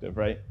cost effective,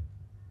 right?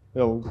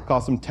 It'll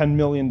cost them $10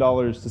 million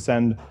to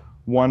send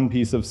one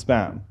piece of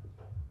spam,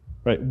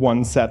 right?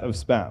 One set of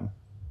spam.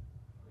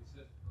 He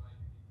said like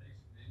he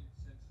takes a name,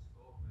 sends his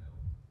gold mail,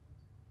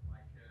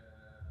 like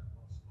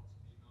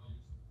what's email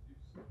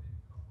used the name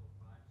a couple of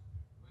times.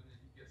 When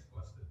he gets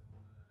busted,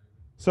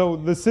 So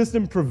the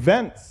system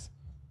prevents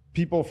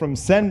people from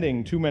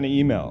sending too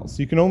many emails.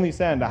 You can only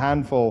send a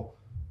handful,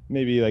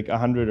 maybe like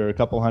 100 or a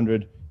couple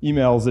hundred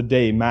emails a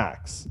day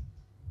max,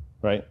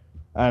 right?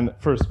 And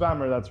for a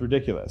spammer, that's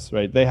ridiculous,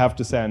 right? They have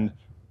to send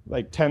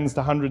like tens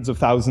to hundreds of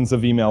thousands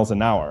of emails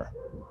an hour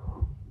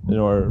in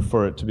order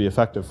for it to be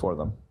effective for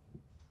them.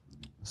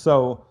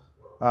 So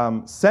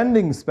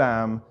sending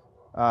spam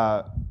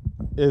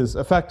is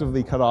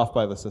effectively cut off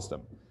by the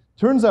system.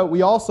 Turns out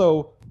we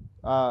also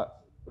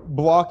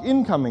block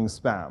incoming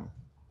spam.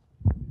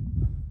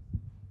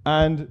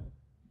 And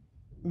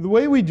the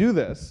way we do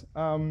this,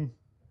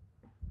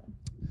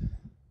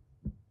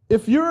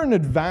 if you're an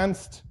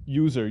advanced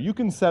user, you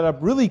can set up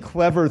really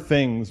clever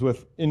things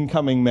with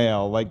incoming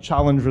mail, like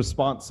challenge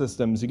response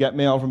systems. You get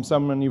mail from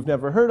someone you've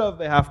never heard of,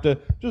 they have to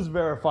just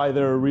verify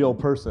they're a real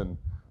person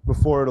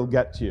before it'll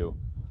get to you.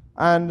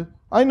 And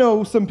I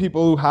know some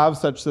people who have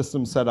such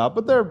systems set up,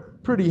 but they're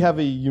pretty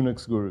heavy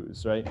Unix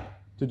gurus, right,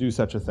 to do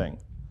such a thing.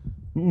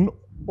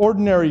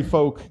 Ordinary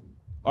folk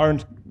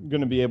aren't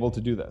going to be able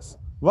to do this.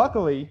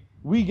 Luckily,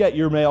 we get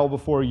your mail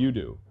before you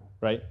do,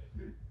 right?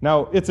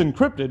 Now, it's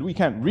encrypted. We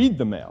can't read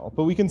the mail,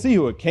 but we can see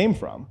who it came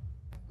from.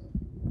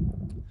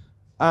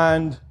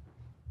 And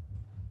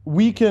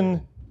we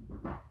can,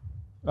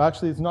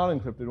 actually, it's not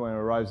encrypted when it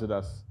arrives at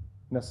us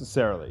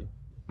necessarily.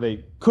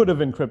 They could have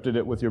encrypted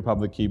it with your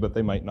public key, but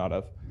they might not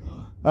have.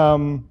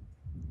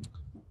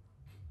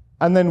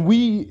 And then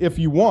we, if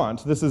you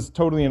want, this is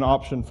totally an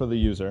option for the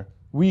user,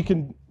 we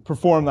can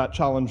perform that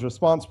challenge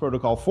response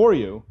protocol for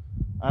you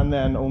and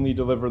then only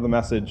deliver the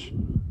message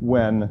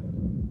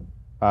when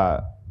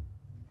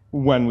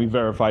we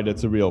verified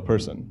it's a real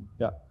person.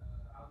 Yeah.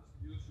 How does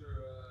the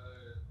user,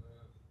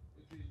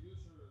 if the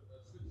user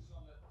switches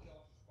on that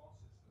challenge response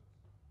system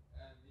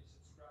and he's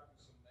subscribed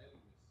to some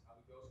mailing list, how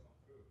do those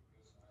come through?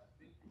 Because I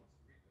think he wants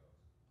to read those.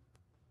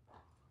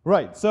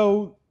 Right,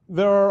 so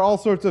there are all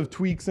sorts of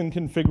tweaks and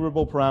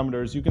configurable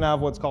parameters. You can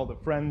have what's called a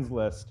friends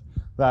list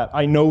that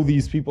I know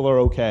these people are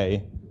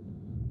okay,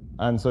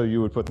 and so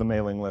you would put the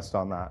mailing list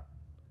on that.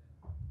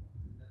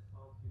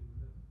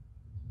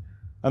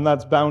 And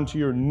that's bound to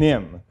your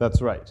NIM, that's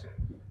right.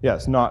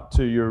 Yes, not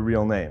to your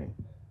real name.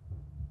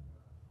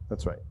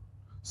 That's right.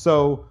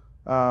 So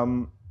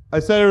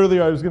I said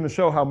earlier I was going to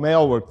show how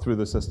mail worked through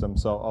the system,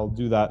 so I'll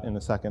do that in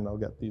a second. I'll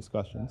get these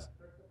questions.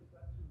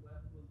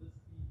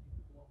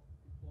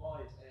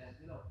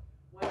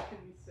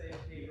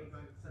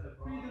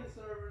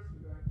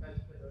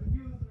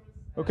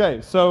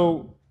 Okay,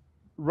 so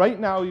right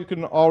now you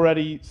can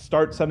already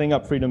start setting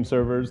up Freedom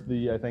servers.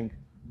 The, I think,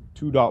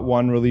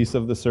 2.1 release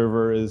of the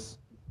server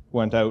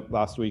went out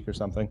last week or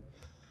something.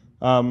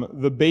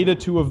 The beta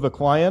 2 of the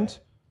client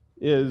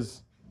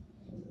is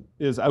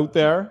out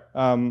there.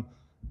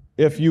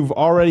 If you've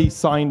already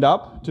signed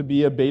up to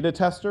be a beta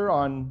tester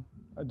on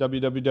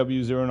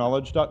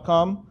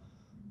www.zeroKnowledge.com,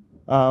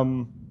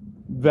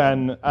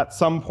 then at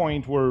some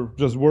point we're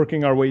just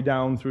working our way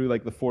down through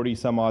like the 40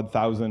 some odd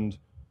thousand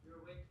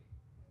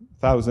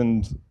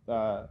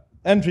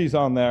entries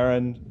on there,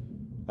 and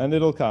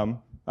it'll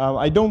come.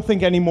 I don't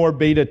think any more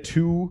beta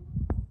 2s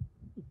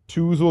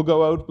will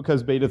go out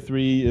because beta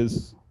 3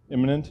 is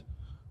imminent.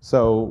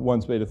 So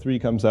once beta 3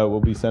 comes out, we'll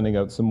be sending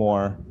out some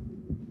more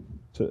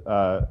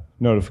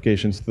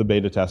notifications to the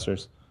beta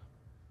testers.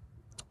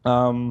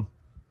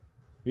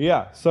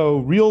 Yeah, so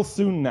real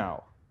soon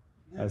now,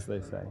 as they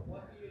say.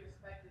 What do you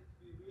expect it to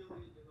be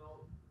really,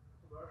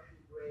 commercial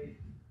grade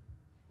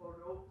for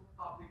an open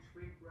public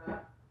shrink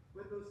wrap,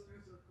 Windows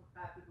user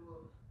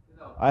compatible,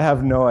 I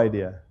have no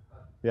idea.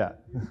 Yeah.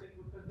 Do you think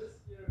within this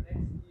year,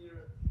 next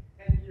year,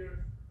 10 years?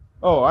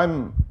 Oh,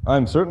 I'm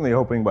certainly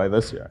hoping by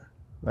this year,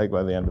 like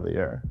by the end of the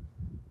year.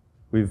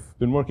 We've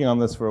been working on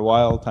this for a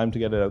while. Time to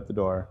get it out the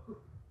door.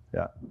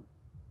 Yeah.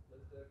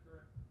 Does the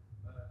current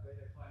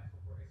beta client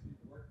software actually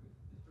work with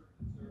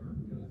distributed server?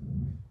 Because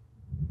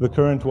The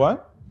current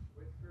what?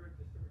 with current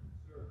distributed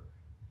server,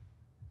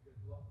 because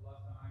last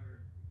time I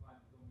heard the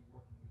client was only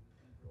working with the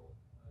central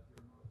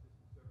zero-knowledge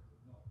system server, but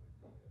not with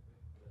the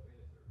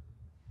beta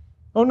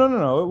server. Oh, no.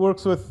 It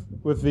works with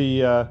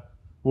the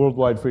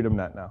worldwide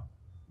FreedomNet now.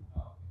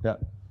 Oh, Yeah.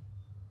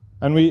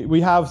 And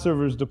we have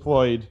servers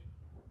deployed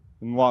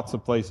in lots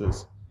of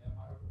places. yeah,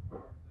 my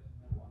organization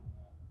had one,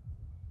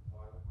 so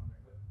I was wondering,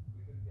 but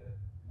we couldn't get it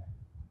connected.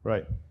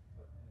 Right.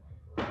 But anyway,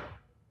 Do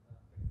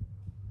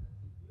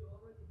you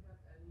already have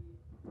any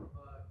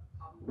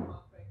public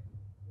contract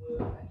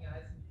with any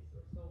ISPs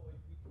or so where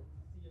you can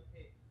see,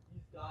 okay,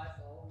 these guys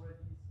are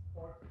already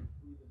supporting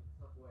Freedom in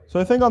some way? So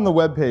I think on the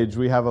web page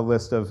we have a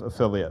list of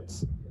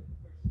affiliates.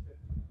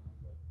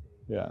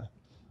 Yeah.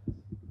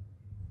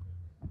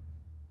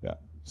 Yeah.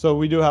 So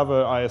we do have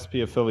an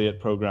ISP affiliate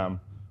program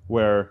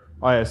where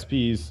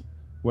ISPs,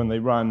 when they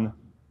run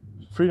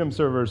Freedom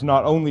servers,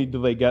 not only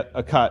do they get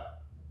a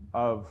cut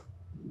of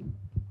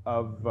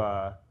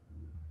the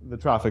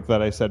traffic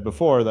that I said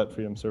before that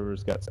Freedom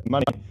servers get some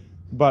money,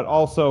 but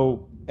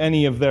also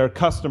any of their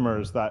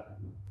customers that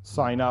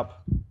sign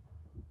up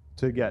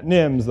to get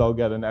NIMs, they'll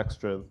get an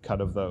extra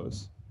cut of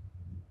those.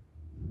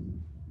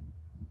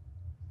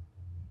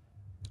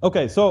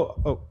 Okay,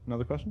 so, oh,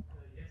 another question?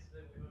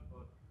 Yesterday we heard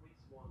about Free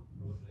Swan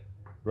project.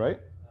 Right?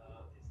 Is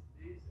this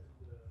and the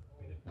Freedom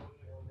project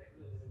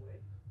connected in a way?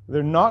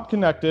 They're not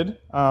connected.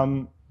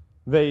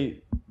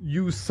 They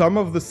use some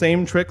of the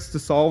same tricks to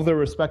solve their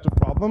respective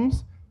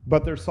problems,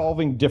 but they're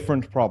solving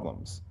different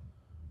problems,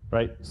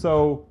 right?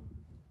 So,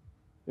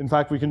 in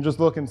fact, we can just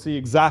look and see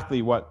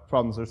exactly what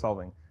problems they're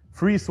solving.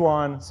 Free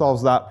Swan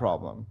solves that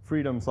problem.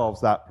 Freedom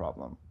solves that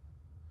problem,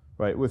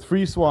 right? With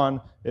Free Swan,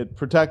 it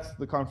protects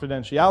the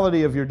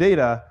confidentiality of your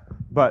data,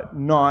 but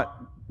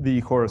not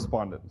the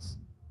correspondence,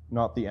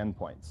 not the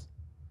endpoints.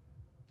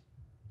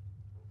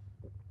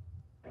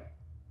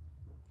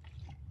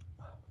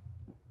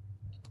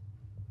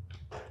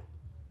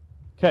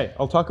 Okay,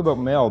 I'll talk about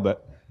mail a bit.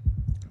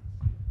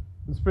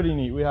 It's pretty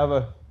neat. We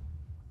have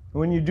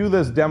when you do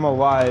this demo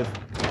live,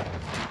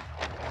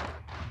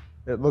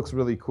 it looks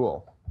really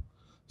cool.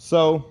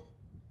 So,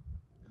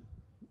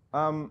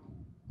 the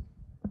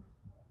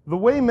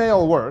way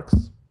mail works,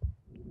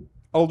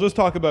 I'll just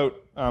talk about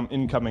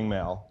incoming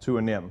mail to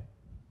a NIM.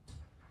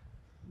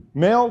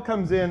 Mail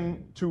comes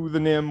in to the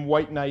NIM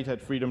white knight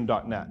at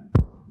freedom.net.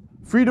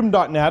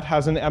 Freedom.net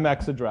has an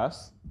MX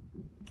address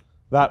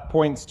that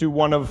points to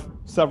one of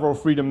several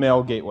Freedom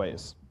Mail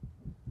gateways.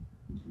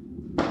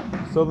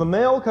 So the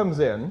mail comes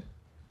in,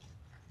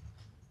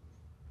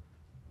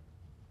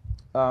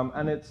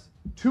 and it's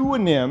to a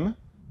NIM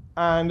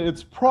And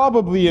it's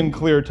probably in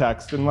clear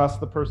text, unless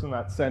the person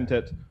that sent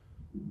it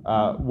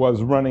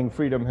was running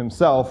Freedom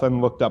himself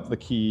and looked up the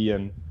key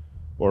and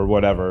or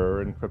whatever,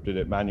 or encrypted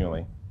it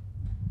manually.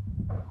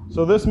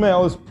 So this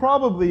mail is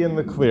probably in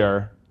the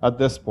clear at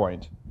this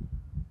point.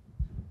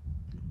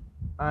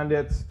 And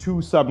it's to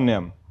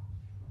subnym.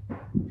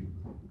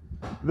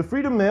 The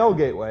Freedom Mail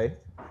Gateway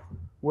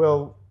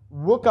will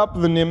look up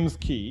the NIM's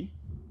key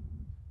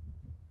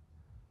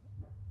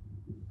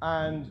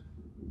and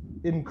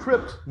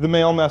encrypt the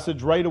mail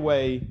message right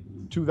away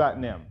to that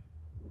NIM.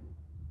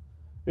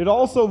 It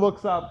also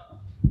looks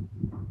up,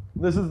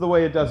 this is the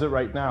way it does it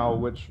right now,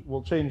 which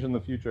will change in the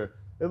future.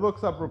 It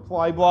looks up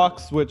reply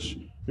blocks, which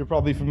you're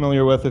probably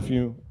familiar with if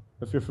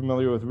you're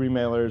familiar with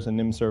remailers and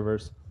NIM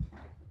servers.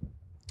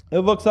 It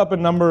looks up a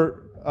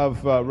number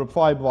of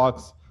reply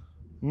blocks.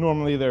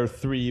 Normally there are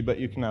 3, but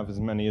you can have as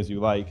many as you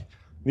like.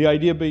 The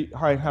idea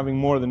behind having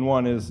more than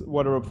one is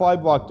what a reply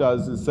block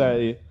does is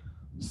say,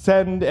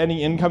 send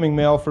any incoming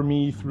mail for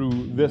me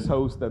through this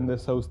host and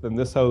this host and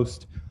this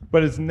host,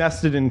 but it's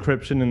nested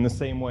encryption in the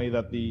same way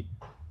that the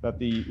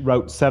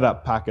route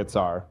setup packets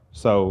are.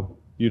 So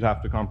you'd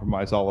have to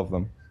compromise all of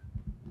them.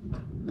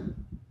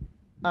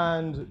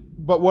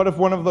 But what if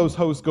one of those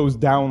hosts goes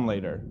down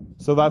later?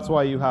 So that's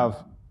why you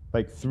have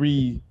like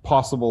 3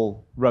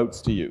 possible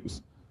routes to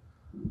use.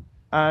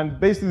 And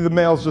basically the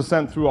mail's just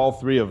sent through all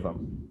 3 of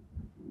them.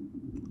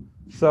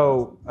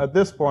 So at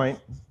this point,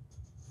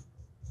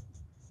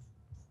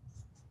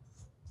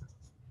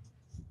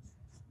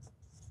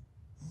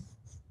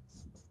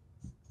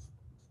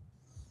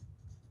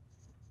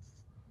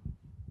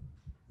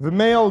 the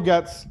mail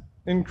gets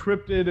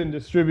encrypted and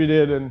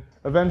distributed and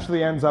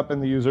eventually ends up in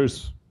the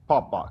user's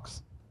pop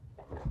box,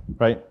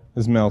 right?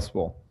 His mail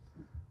spool,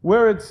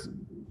 where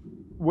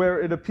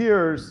it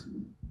appears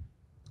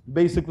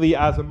basically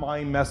as a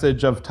MIME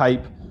message of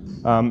type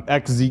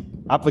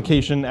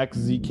application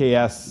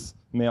XZKS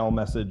mail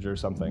message or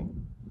something,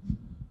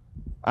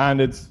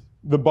 and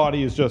the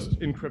body is just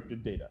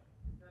encrypted data.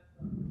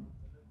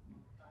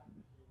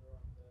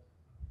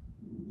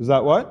 Is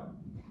that what?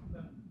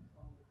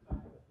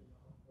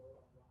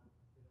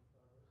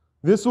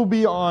 This will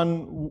be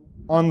on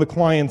the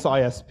client's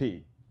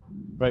ISP,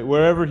 right,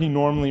 wherever he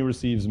normally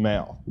receives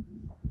mail.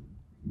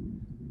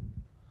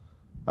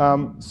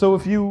 So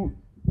if you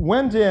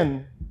went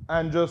in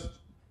and just,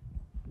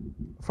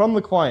 from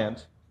the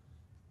client,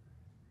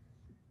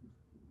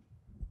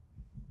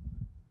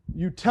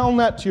 you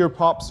telnet to your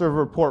POP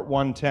server port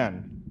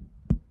 110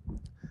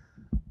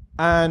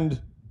 and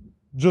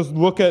just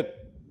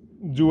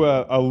do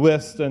a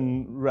list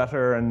and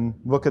retter and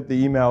look at the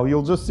email,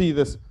 you'll just see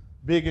this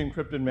big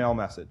encrypted mail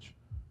message.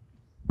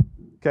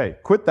 Okay,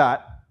 quit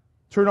that,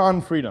 turn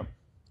on Freedom,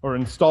 or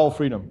install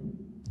Freedom.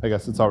 I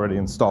guess it's already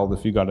installed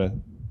if you got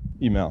an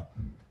email.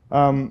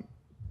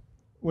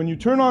 When you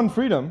turn on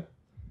Freedom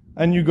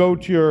and you go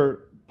to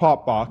your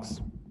POP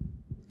box,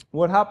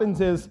 what happens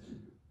is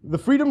the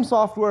Freedom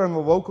software on the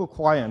local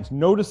client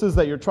notices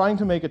that you're trying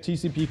to make a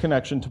TCP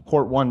connection to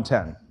port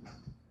 110,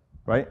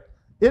 right?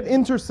 It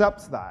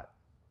intercepts that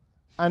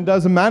and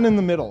does a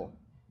man-in-the-middle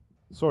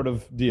sort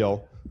of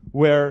deal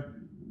where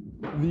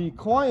the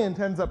client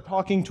ends up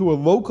talking to a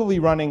locally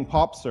running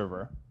POP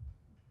server,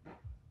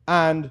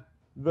 and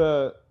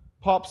the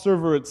POP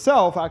server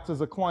itself acts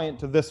as a client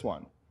to this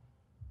one.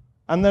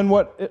 And then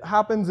what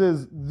happens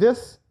is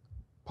this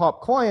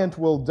POP client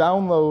will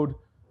download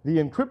the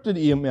encrypted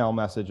email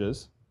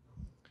messages,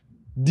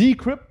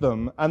 decrypt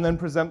them, and then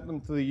present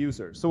them to the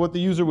user. So what the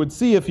user would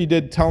see if he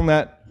did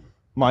telnet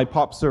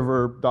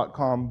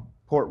mypopserver.com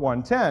port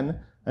 110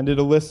 and did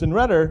a list and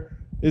retter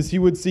is he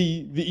would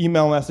see the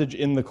email message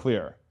in the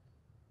clear,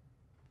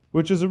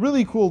 which is a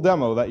really cool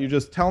demo that you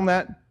just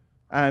telnet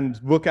and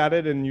look at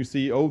it and you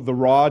see, oh, the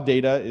raw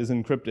data is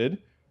encrypted,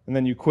 and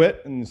then you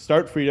quit and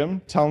start Freedom,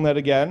 telnet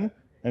again,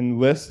 and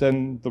list,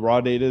 and the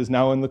raw data is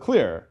now in the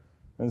clear.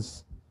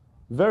 It's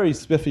a very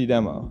spiffy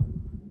demo.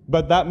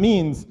 But that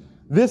means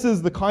this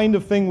is the kind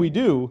of thing we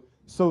do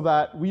so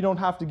that we don't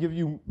have to give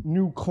you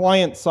new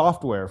client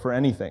software for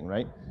anything,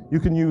 right? You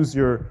can use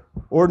your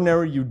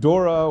ordinary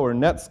Eudora or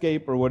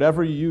Netscape or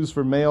whatever you use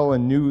for mail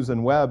and news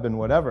and web and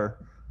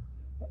whatever,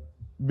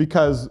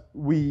 because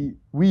we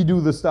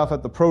do the stuff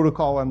at the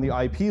protocol and the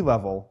IP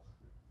level,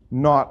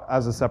 not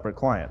as a separate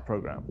client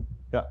program.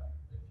 Yeah?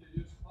 If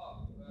you use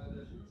POP, the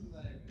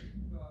username is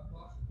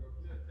password or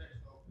clear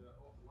text of the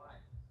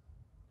line.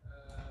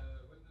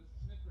 When the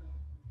snippet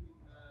between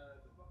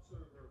the POP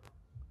server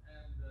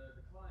and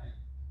the client,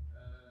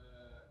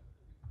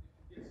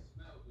 if it gets its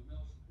mail, the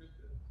mail is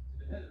encrypted.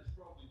 The header is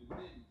probably the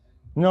NIM.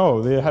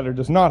 No, the header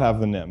does not have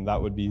the NIM.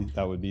 That would be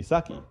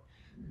sucky,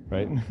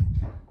 right?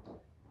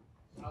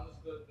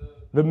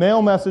 The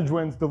mail message,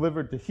 when it's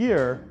delivered to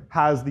here,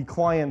 has the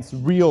client's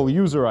real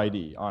user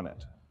ID on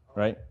it,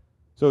 right?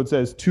 So it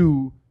says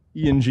to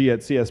ENG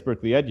at CS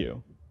Berkeley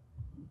Edu,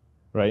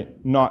 right?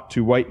 Not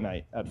to White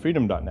Knight at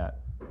freedom.net.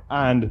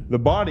 And the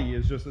body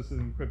is just this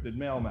encrypted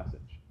mail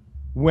message.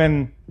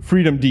 When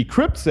Freedom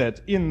decrypts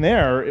it, in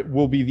there, it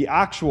will be the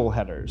actual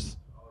headers.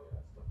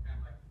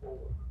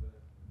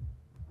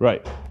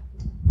 Right.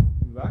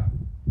 In the back?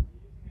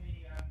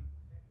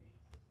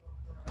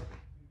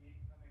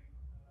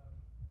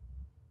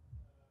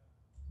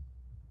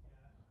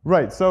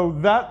 Right, so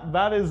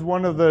that is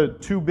one of the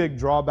two big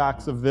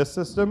drawbacks of this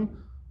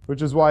system,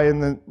 which is why in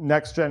the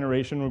next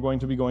generation we're going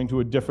to be going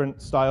to a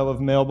different style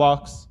of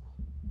mailbox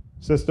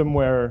system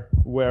where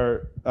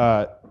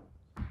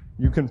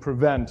you can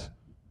prevent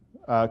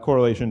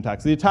correlation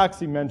attacks. The attacks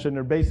he mentioned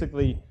are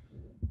basically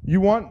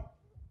you want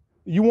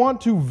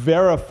to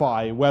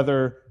verify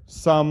whether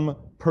some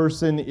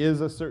person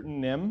is a certain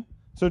NIM.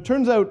 So it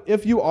turns out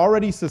if you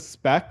already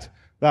suspect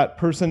that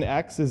person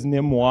X is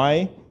NIM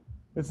Y,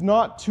 it's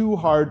not too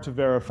hard to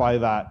verify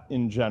that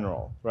in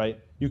general, right?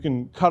 You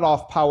can cut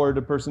off power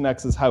to person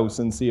X's house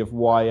and see if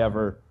Y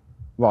ever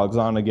logs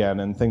on again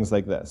and things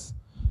like this.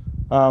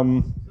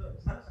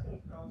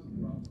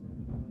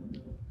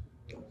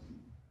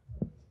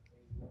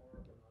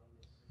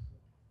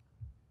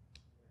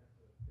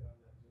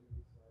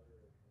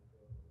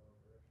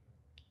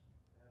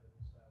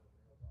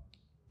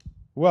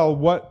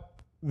 Well,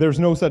 there's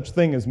no such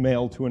thing as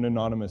mail to an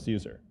anonymous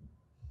user.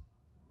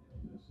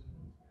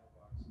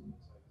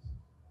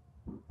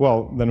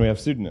 Well, then we have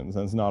pseudonyms,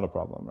 and it's not a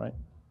problem, right?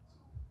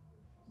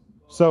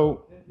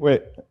 So,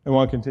 wait, I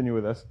want to continue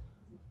with this.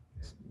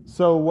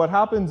 So what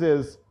happens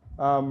is,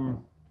 the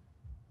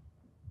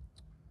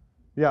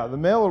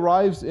mail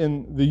arrives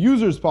in the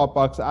user's pop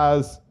box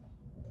as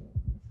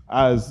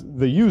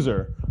the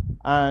user,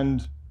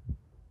 and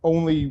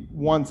only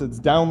once it's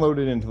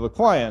downloaded into the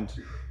client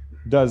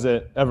does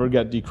it ever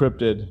get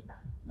decrypted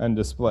and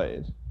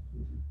displayed.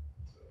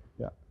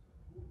 Yeah.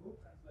 Who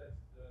translates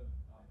the,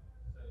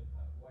 say,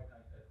 white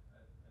knight at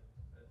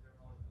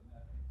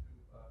terminal.net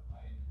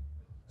into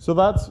So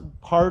that's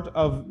part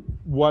of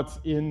what's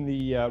in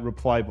the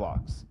reply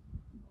blocks.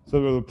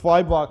 So the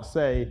reply blocks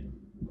say,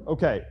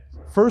 okay,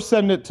 first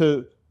send it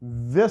to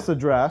this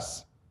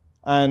address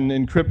and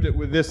encrypt it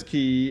with this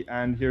key,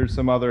 and here's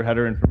some other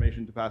header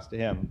information to pass to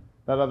him.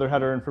 That other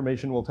header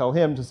information will tell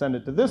him to send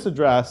it to this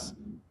address.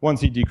 Once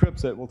he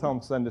decrypts it, we'll tell him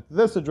to send it to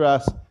this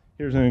address.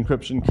 Here's an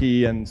encryption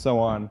key, and so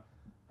on.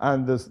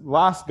 And this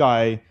last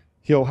guy,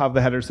 he'll have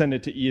the header send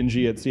it to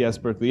ENG at CS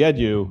Berkeley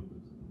Edu.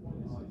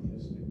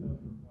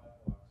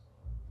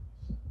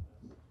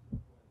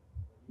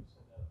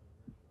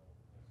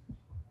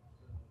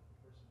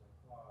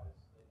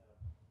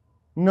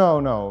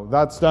 No,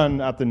 that's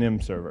done at the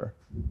NIM server.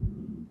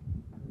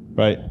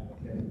 Right?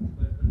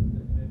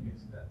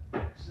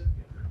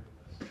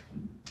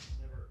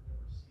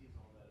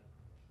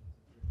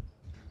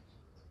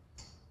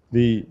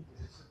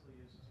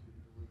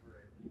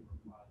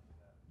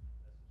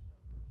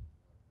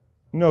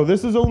 No,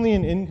 this is only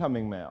an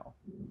incoming mail,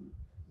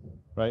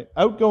 right?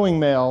 Outgoing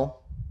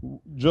mail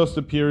just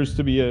appears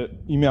to be an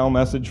email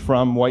message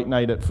from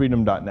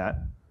whiteknight@freedom.net,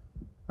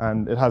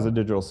 and it has a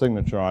digital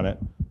signature on it.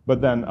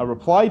 But then a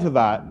reply to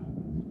that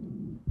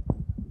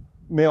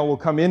mail will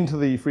come into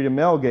the Freedom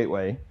Mail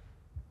gateway.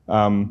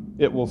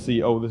 It will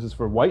see, oh, this is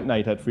for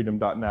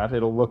whiteknight@freedom.net.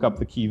 It'll look up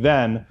the key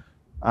then,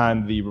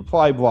 and the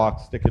reply block,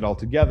 stick it all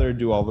together,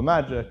 do all the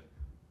magic,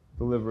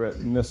 deliver it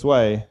in this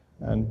way,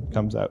 and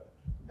comes out.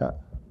 Yeah.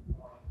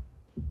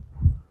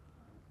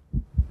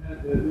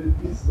 And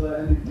this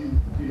any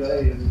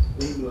delay in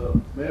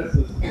the mail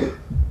system,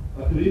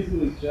 I could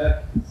easily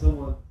check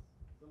someone's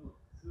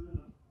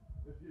pseudonym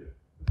if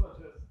I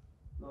just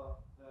have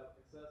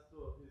access to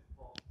his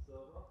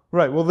server.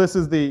 Right, well, this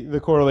is the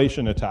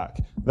correlation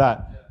attack.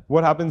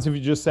 What happens if you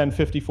just send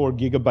 54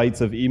 gigabytes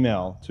of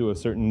email to a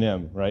certain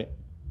NIM, right?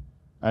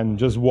 And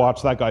just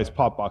watch that guy's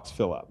pop box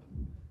fill up.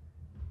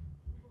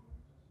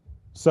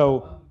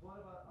 So,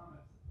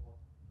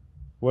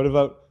 what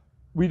about,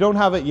 we don't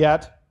have it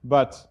yet,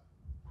 but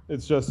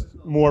it's just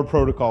more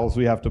protocols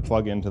we have to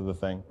plug into the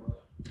thing.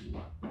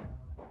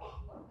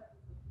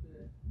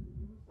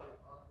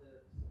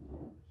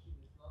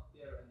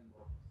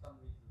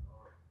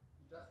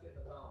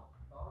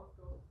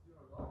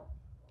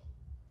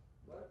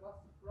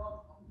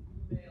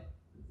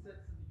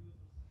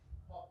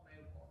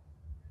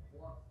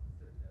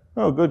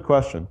 Oh, good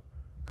question.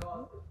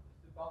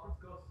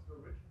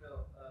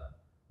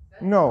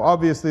 No,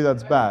 obviously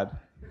that's bad.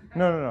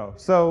 No.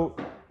 So,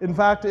 in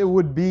fact, it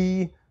would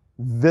be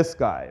this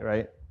guy,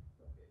 right?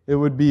 It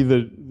would be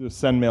the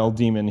sendmail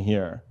daemon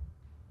here.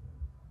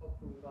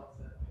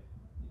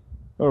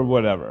 Or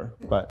whatever.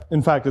 But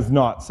in fact, it's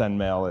not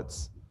sendmail.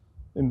 It's,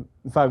 in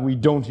fact, we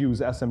don't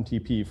use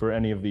SMTP for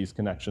any of these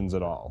connections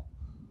at all.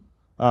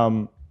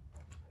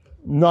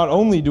 Not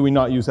only do we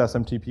not use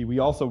SMTP, we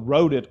also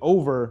route it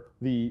over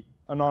the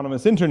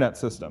anonymous internet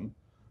system,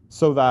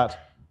 so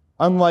that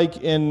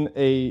unlike in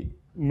a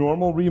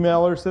normal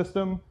remailer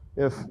system,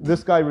 if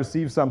this guy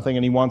receives something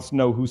and he wants to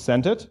know who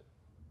sent it,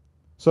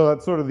 so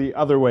that's sort of the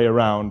other way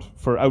around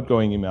for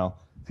outgoing email.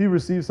 If he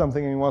receives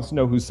something and he wants to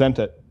know who sent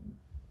it,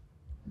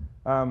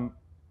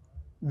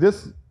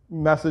 this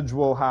message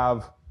will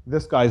have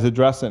this guy's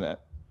address in it,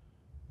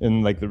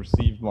 in like the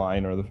received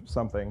line or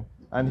something.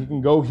 And he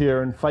can go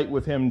here and fight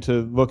with him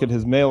to look at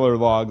his mailer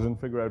logs and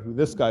figure out who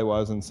this guy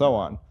was and so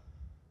on.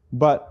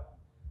 But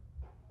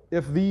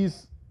if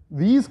these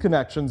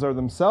connections are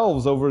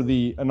themselves over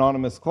the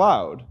anonymous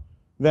cloud,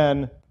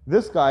 then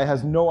this guy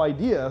has no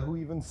idea who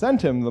even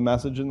sent him the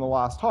message in the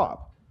last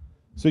hop.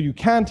 So you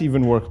can't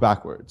even work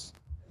backwards.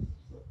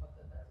 But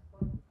that's a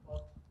point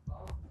because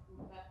bounces do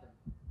happen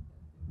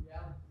in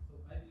reality. So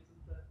maybe it's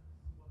interesting to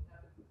see what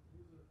happens if the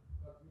user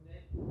got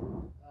renamed, the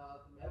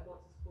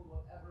mailbox is full,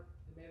 whatever,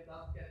 the mail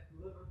doesn't get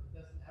delivered,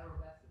 there's an error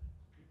message.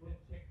 You can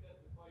check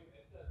that before you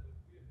enter the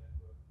field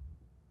network.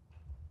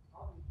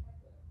 How do you check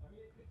that? I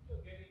mean, if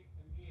you're getting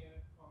a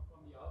mail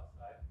from the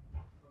outside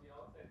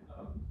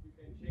cloud, you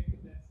can check if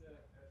that's a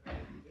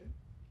valid lim,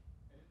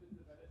 and if it's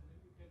a valid lim,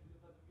 you can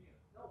deliver the mail.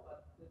 No,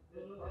 but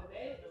the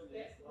mail is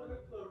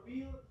exported to a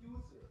real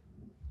user.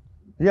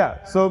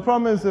 Yeah, so the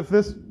problem is if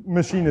this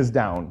machine is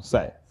down,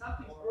 say,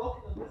 Something's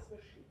broken on this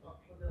machine, on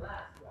the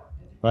last one.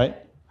 right?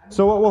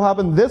 So what will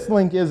happen, this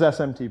link is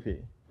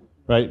SMTP,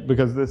 right?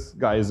 Because this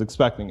guy is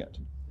expecting it.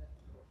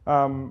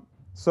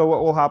 So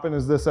what will happen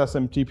is this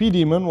SMTP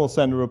daemon will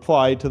send a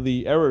reply to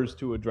the errors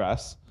to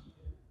address,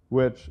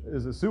 which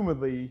is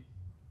assumedly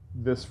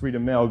this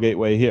Freedom Mail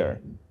gateway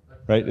here,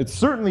 right? It's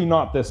certainly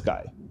not this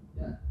guy.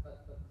 Yeah,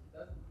 but he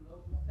doesn't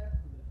know who sent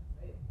him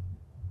the mail.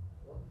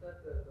 Wasn't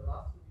that the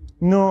last one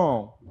you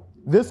No,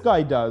 this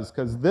guy does,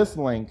 because this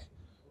link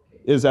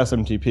is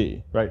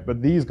SMTP, right?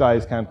 But these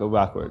guys can't go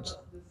backwards.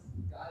 What does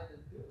this guy then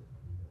do?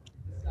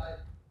 This guy,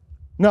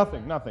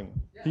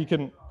 Nothing.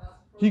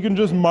 He can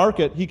just mark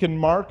it. He can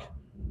mark.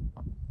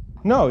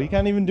 No, he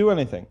can't even do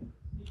anything.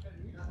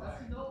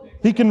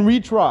 He can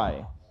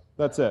retry.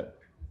 That's it.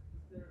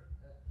 he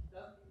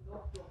doesn't even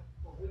know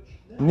for which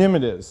NIM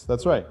it is.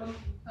 That's right.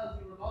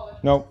 tells you knowledge.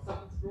 Nope.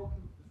 Something's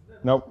broken with this.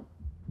 Nope.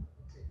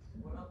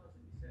 What happens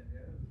if you send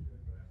errors to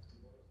address?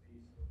 What if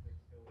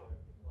these sort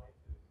of things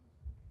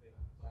still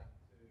apply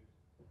to they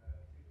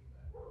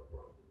apply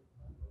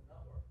to treating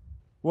that?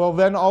 Well,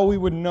 then all we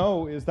would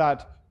know is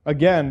that,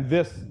 again,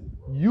 this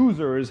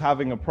user is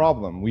having a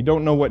problem. We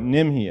don't know what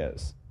NIM he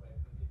is.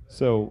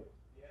 So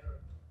The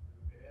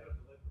error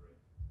delivery,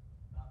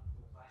 that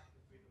will back to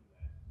treating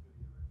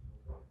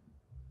that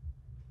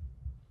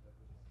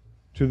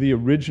to the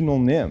original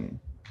NIM.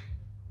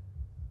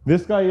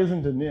 This guy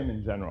isn't a NIM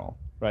in general,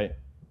 right?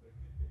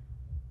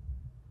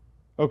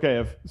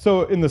 Okay,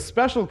 so in the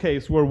special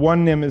case where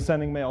one NIM is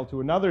sending mail to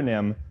another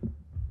NIM,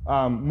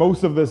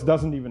 most of this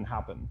doesn't even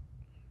happen,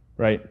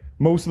 right?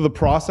 Most of the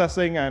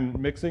processing and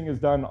mixing is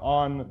done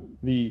on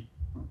the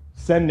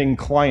sending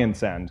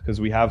client's end because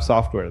we have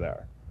software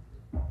there,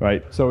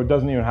 right? So it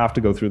doesn't even have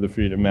to go through the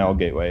Freedom Mail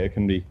gateway. It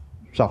can be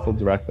shuffled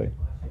directly.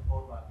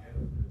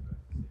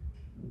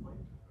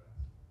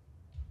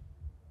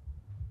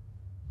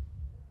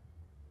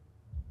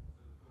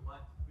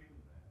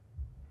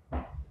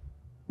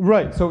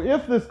 Right, so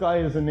if this guy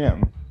is a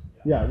NIM,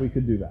 yeah, we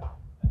could do that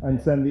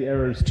and send the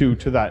errors to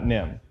that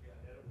NIM.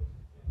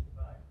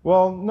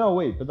 Well, no,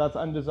 wait, but that's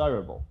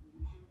undesirable.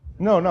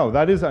 No,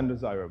 that is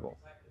undesirable.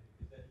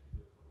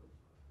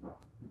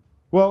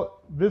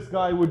 Well, this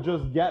guy would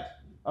just get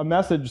a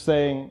message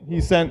saying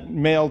he sent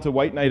mail to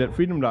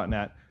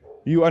whiteknight@freedom.net.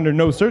 You, under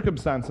no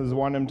circumstances,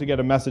 want him to get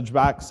a message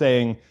back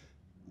saying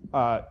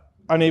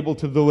unable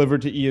to deliver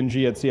to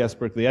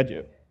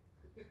ENG@CS-Berkeley-Edu.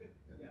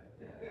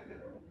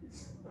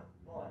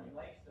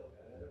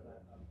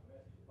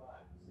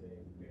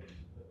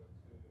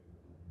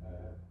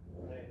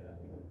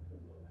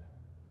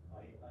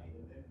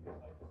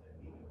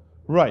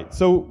 Right,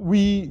 so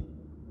we...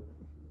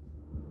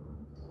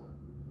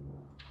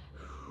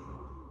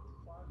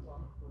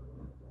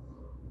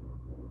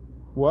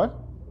 What?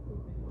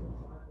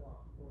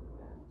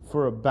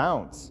 For a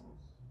bounce.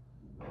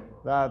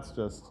 That's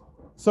just...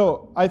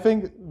 So I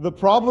think the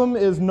problem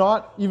is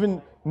not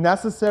even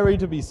necessary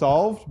to be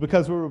solved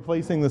because we're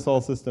replacing this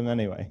whole system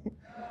anyway.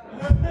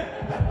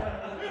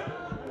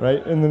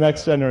 Right, in the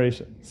next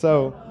generation.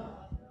 So...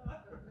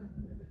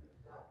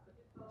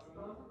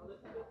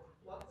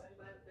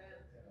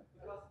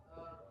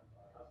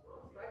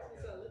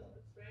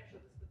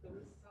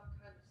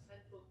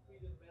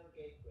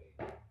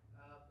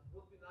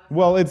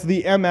 Well, it's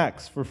the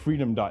MX for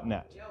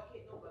freedom.net. Yeah,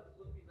 okay, no, but it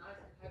would be nice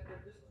to have them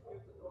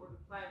distributed over the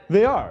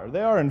planet. They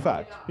are in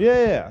fact.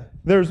 Yeah.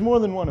 There's more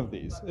than one of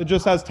these. It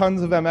just has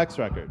tons of MX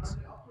records. Are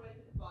they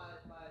operated by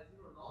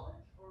zero knowledge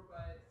or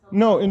by some...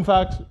 No, in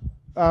fact,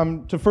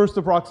 to first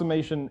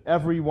approximation,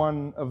 every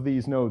one of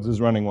these nodes is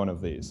running one of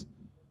these.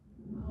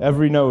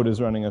 Every node is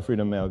running a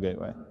Freedom Mail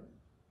gateway,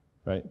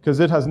 right?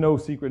 Because it has no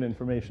secret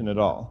information at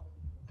all.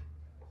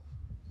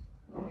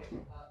 Okay,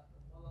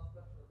 one last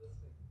question on this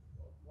thing.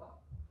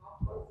 How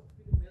does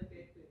the Freedom Mail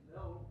gateway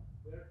know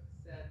where to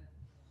send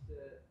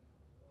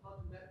how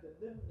to map the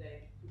lim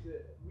name to the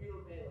real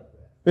mail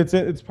address?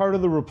 It's part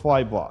of the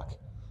reply block.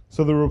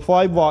 So the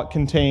reply block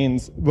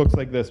looks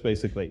like this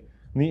basically.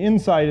 On the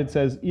inside it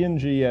says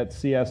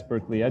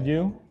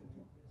ENG@CS-Berkeley-Edu.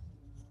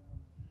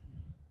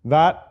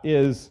 That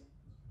is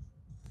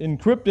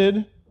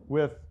encrypted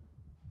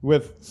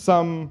with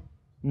some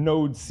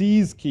node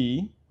C's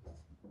key.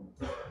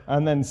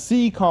 And then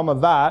C comma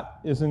that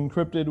is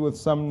encrypted with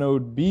some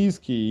node B's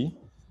key,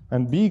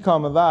 and B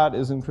comma that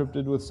is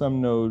encrypted with some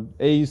node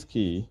A's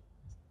key.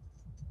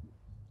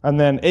 And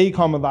then A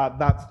comma that,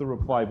 that's the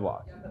reply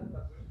block. Yeah,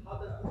 but how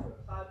does this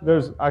reply block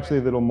There's actually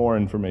a little more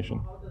information.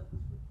 How does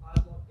this reply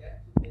block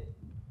get to the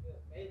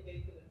mail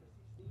gateway that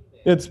receives the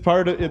email? It's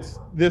part of,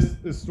 this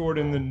is stored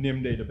in the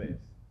NIM database.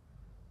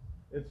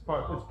 It's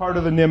part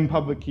of the NIM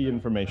public key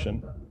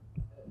information.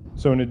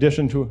 So in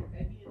addition to, A, B,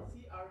 and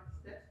C are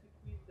steps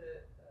between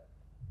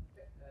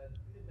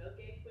the mail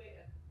gateway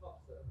and the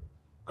top server.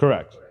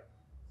 correct. Correct.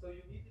 So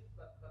you need it,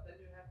 but then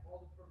you have all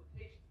the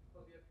permutations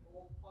because you have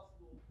all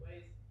possible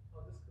ways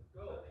how this could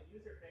go. The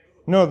user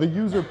picks No, the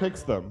user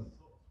picks them.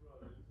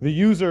 The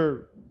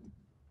user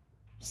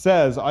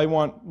says, I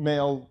want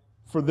mail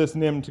for this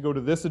NIM to go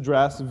to this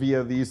address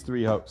via these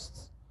 3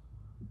 hosts.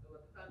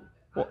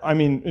 Well, I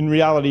mean, in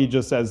reality, it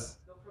just says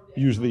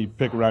usually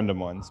pick random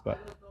ones, but. I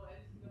don't know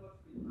anything about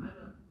freedom.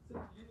 I'm a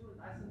simple user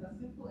and I send a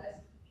simple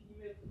SMTP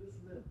email to this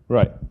list.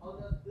 Right. How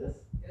does this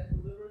get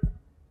delivered to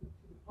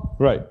the top?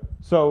 Right.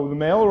 So the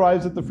mail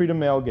arrives at the Freedom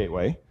Mail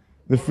Gateway.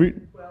 The free.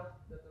 Well,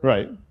 that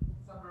Right.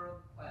 somewhere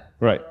on the planet.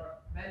 Right. There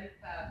are many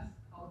paths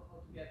how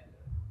to get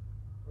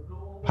there. Or no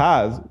one-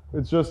 Paths.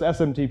 It's just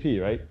SMTP,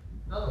 right?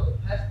 No, the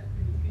path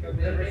between the The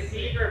freedom mail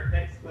receiver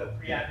picks the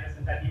 3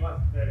 addresses that he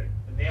wants the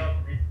mail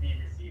to be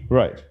received.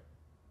 Right.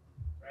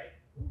 Right?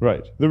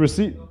 Right. The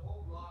receipt. The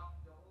whole block,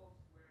 the whole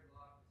square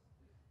block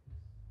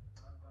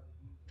is run by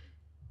the user.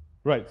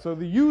 Right. So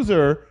the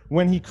user,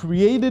 when he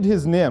created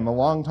his NIM a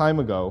long time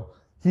ago,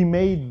 he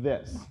made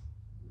this.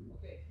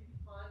 Okay, he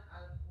defined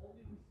I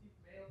only receive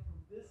mail from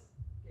this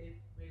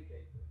mail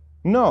gateway.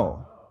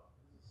 No.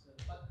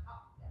 But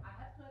how, I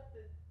have to have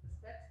the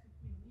specs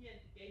between me and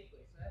the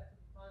gateway, so I have to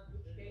define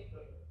which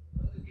gateway.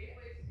 So the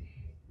gateway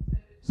sees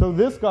send it So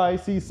this guy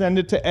sees send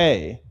it to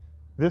A.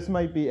 This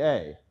might be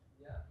A.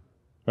 yeah.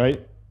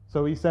 Right?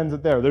 So he sends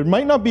it there. There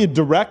might not be a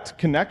direct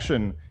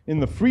connection in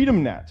the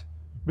Freedom Net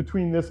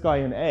between this guy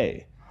and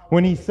A.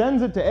 When he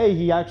sends it to A,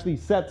 he actually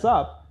sets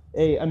up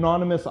a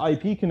anonymous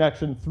IP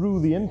connection through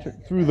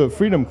the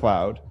Freedom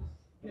Cloud.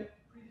 You have to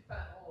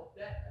predefine all of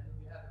that, and then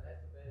you have an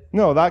database.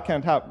 No, that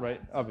can't happen,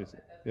 right?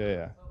 Obviously. Yeah,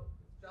 yeah. So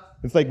it's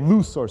just It's like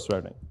loose source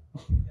routing.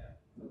 yeah.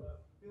 So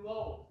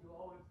below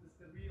is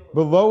the real.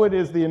 Below it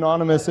is the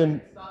anonymous and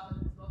It's not a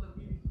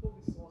really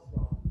fully source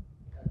route.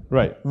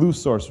 right,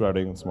 loose source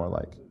routing it's more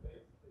like.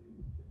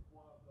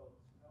 One of those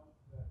nodes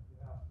that you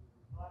have to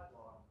reply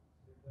block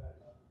is that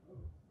it's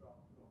removed from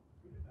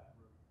the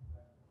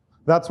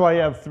network. That's why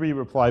you have 3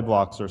 reply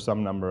blocks or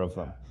some number of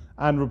them.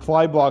 And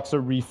reply blocks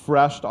are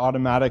refreshed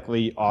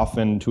automatically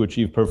often to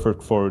achieve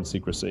perfect forward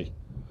secrecy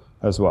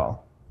as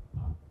well.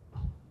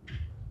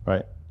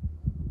 Right?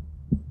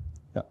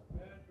 Yeah.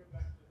 May I go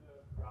back to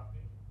the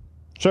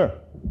graphing? Sure.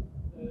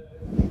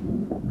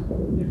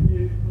 If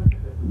you look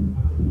at this, and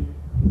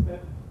if you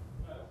said,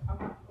 how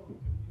much of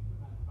it can you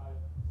implement by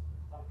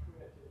some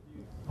creative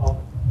use of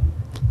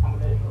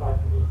combination of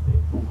IPv6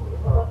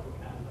 or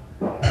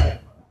and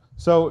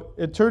So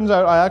it turns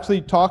out I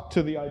actually talked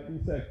to the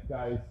IPsec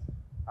guys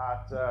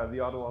at the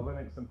Ottawa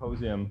Linux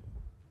Symposium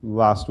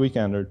last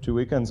weekend or 2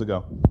 weekends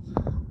ago.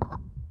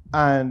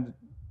 And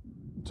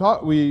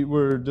we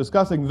were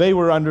discussing, they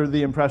were under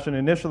the impression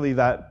initially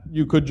that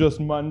you could just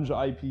munge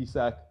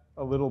IPsec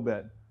a little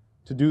bit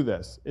to do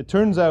this. It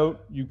turns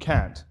out you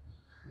can't.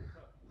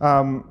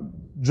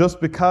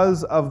 Just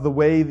because of the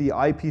way the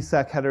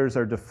IPsec headers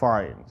are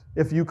defined.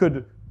 If you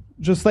could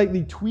just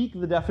slightly tweak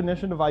the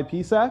definition of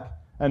IPsec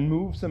and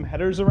move some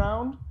headers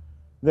around,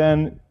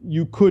 then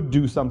you could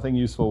do something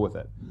useful with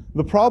it.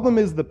 The problem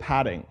is the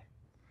padding,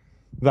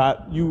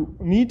 that you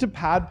need to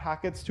pad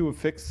packets to a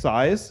fixed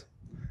size,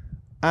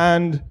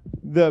 and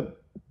the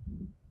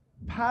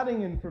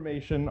padding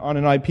information on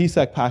an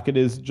IPsec packet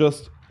is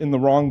just in the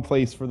wrong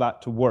place for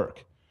that to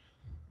work.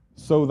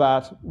 So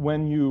that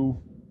when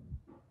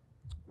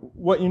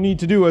what you need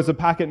to do as a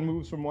packet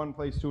moves from one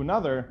place to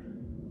another,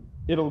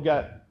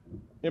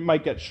 it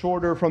might get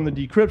shorter from the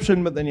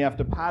decryption, but then you have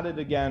to pad it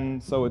again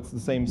so it's the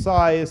same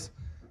size.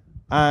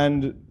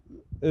 And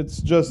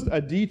it's just a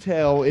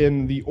detail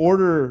in the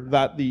order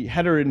that the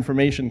header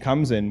information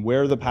comes in,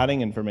 where the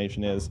padding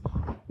information is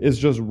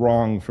just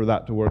wrong for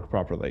that to work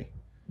properly.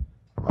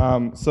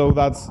 So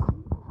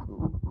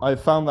I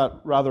found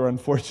that rather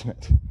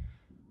unfortunate.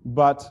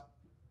 But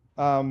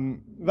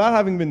that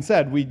having been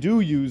said, we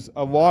do use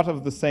a lot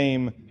of the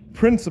same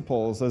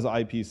principles as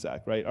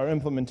IPsec, right? Our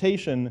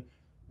implementation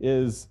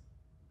is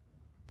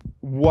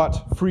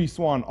what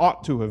FreeSwan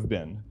ought to have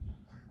been.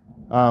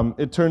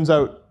 It turns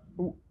out,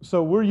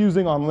 so we're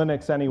using on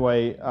Linux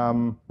anyway,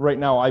 right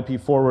now IP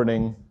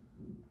forwarding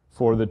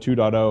for the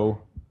 2.0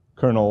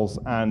 kernels,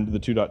 and the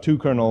 2.2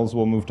 kernels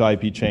will move to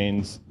IP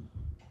chains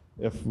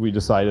if we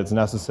decide it's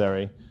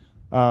necessary.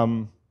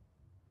 Turns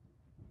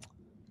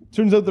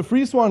out the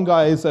FreeSwan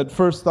guys at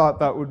first thought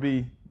that would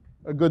be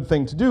a good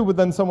thing to do, but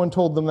then someone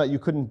told them that you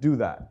couldn't do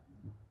that.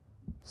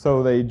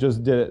 So they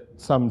just did it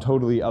some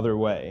totally other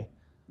way,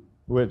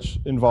 which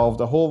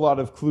involved a whole lot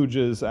of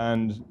kludges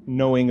and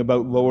knowing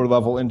about lower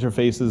level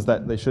interfaces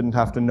that they shouldn't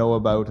have to know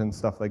about and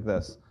stuff like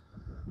this.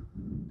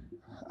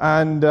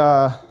 And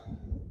that's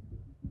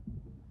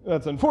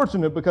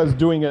unfortunate because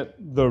doing it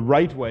the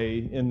right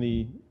way in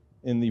the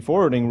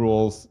forwarding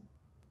rules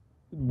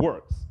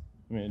works.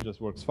 I mean, it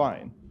just works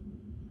fine.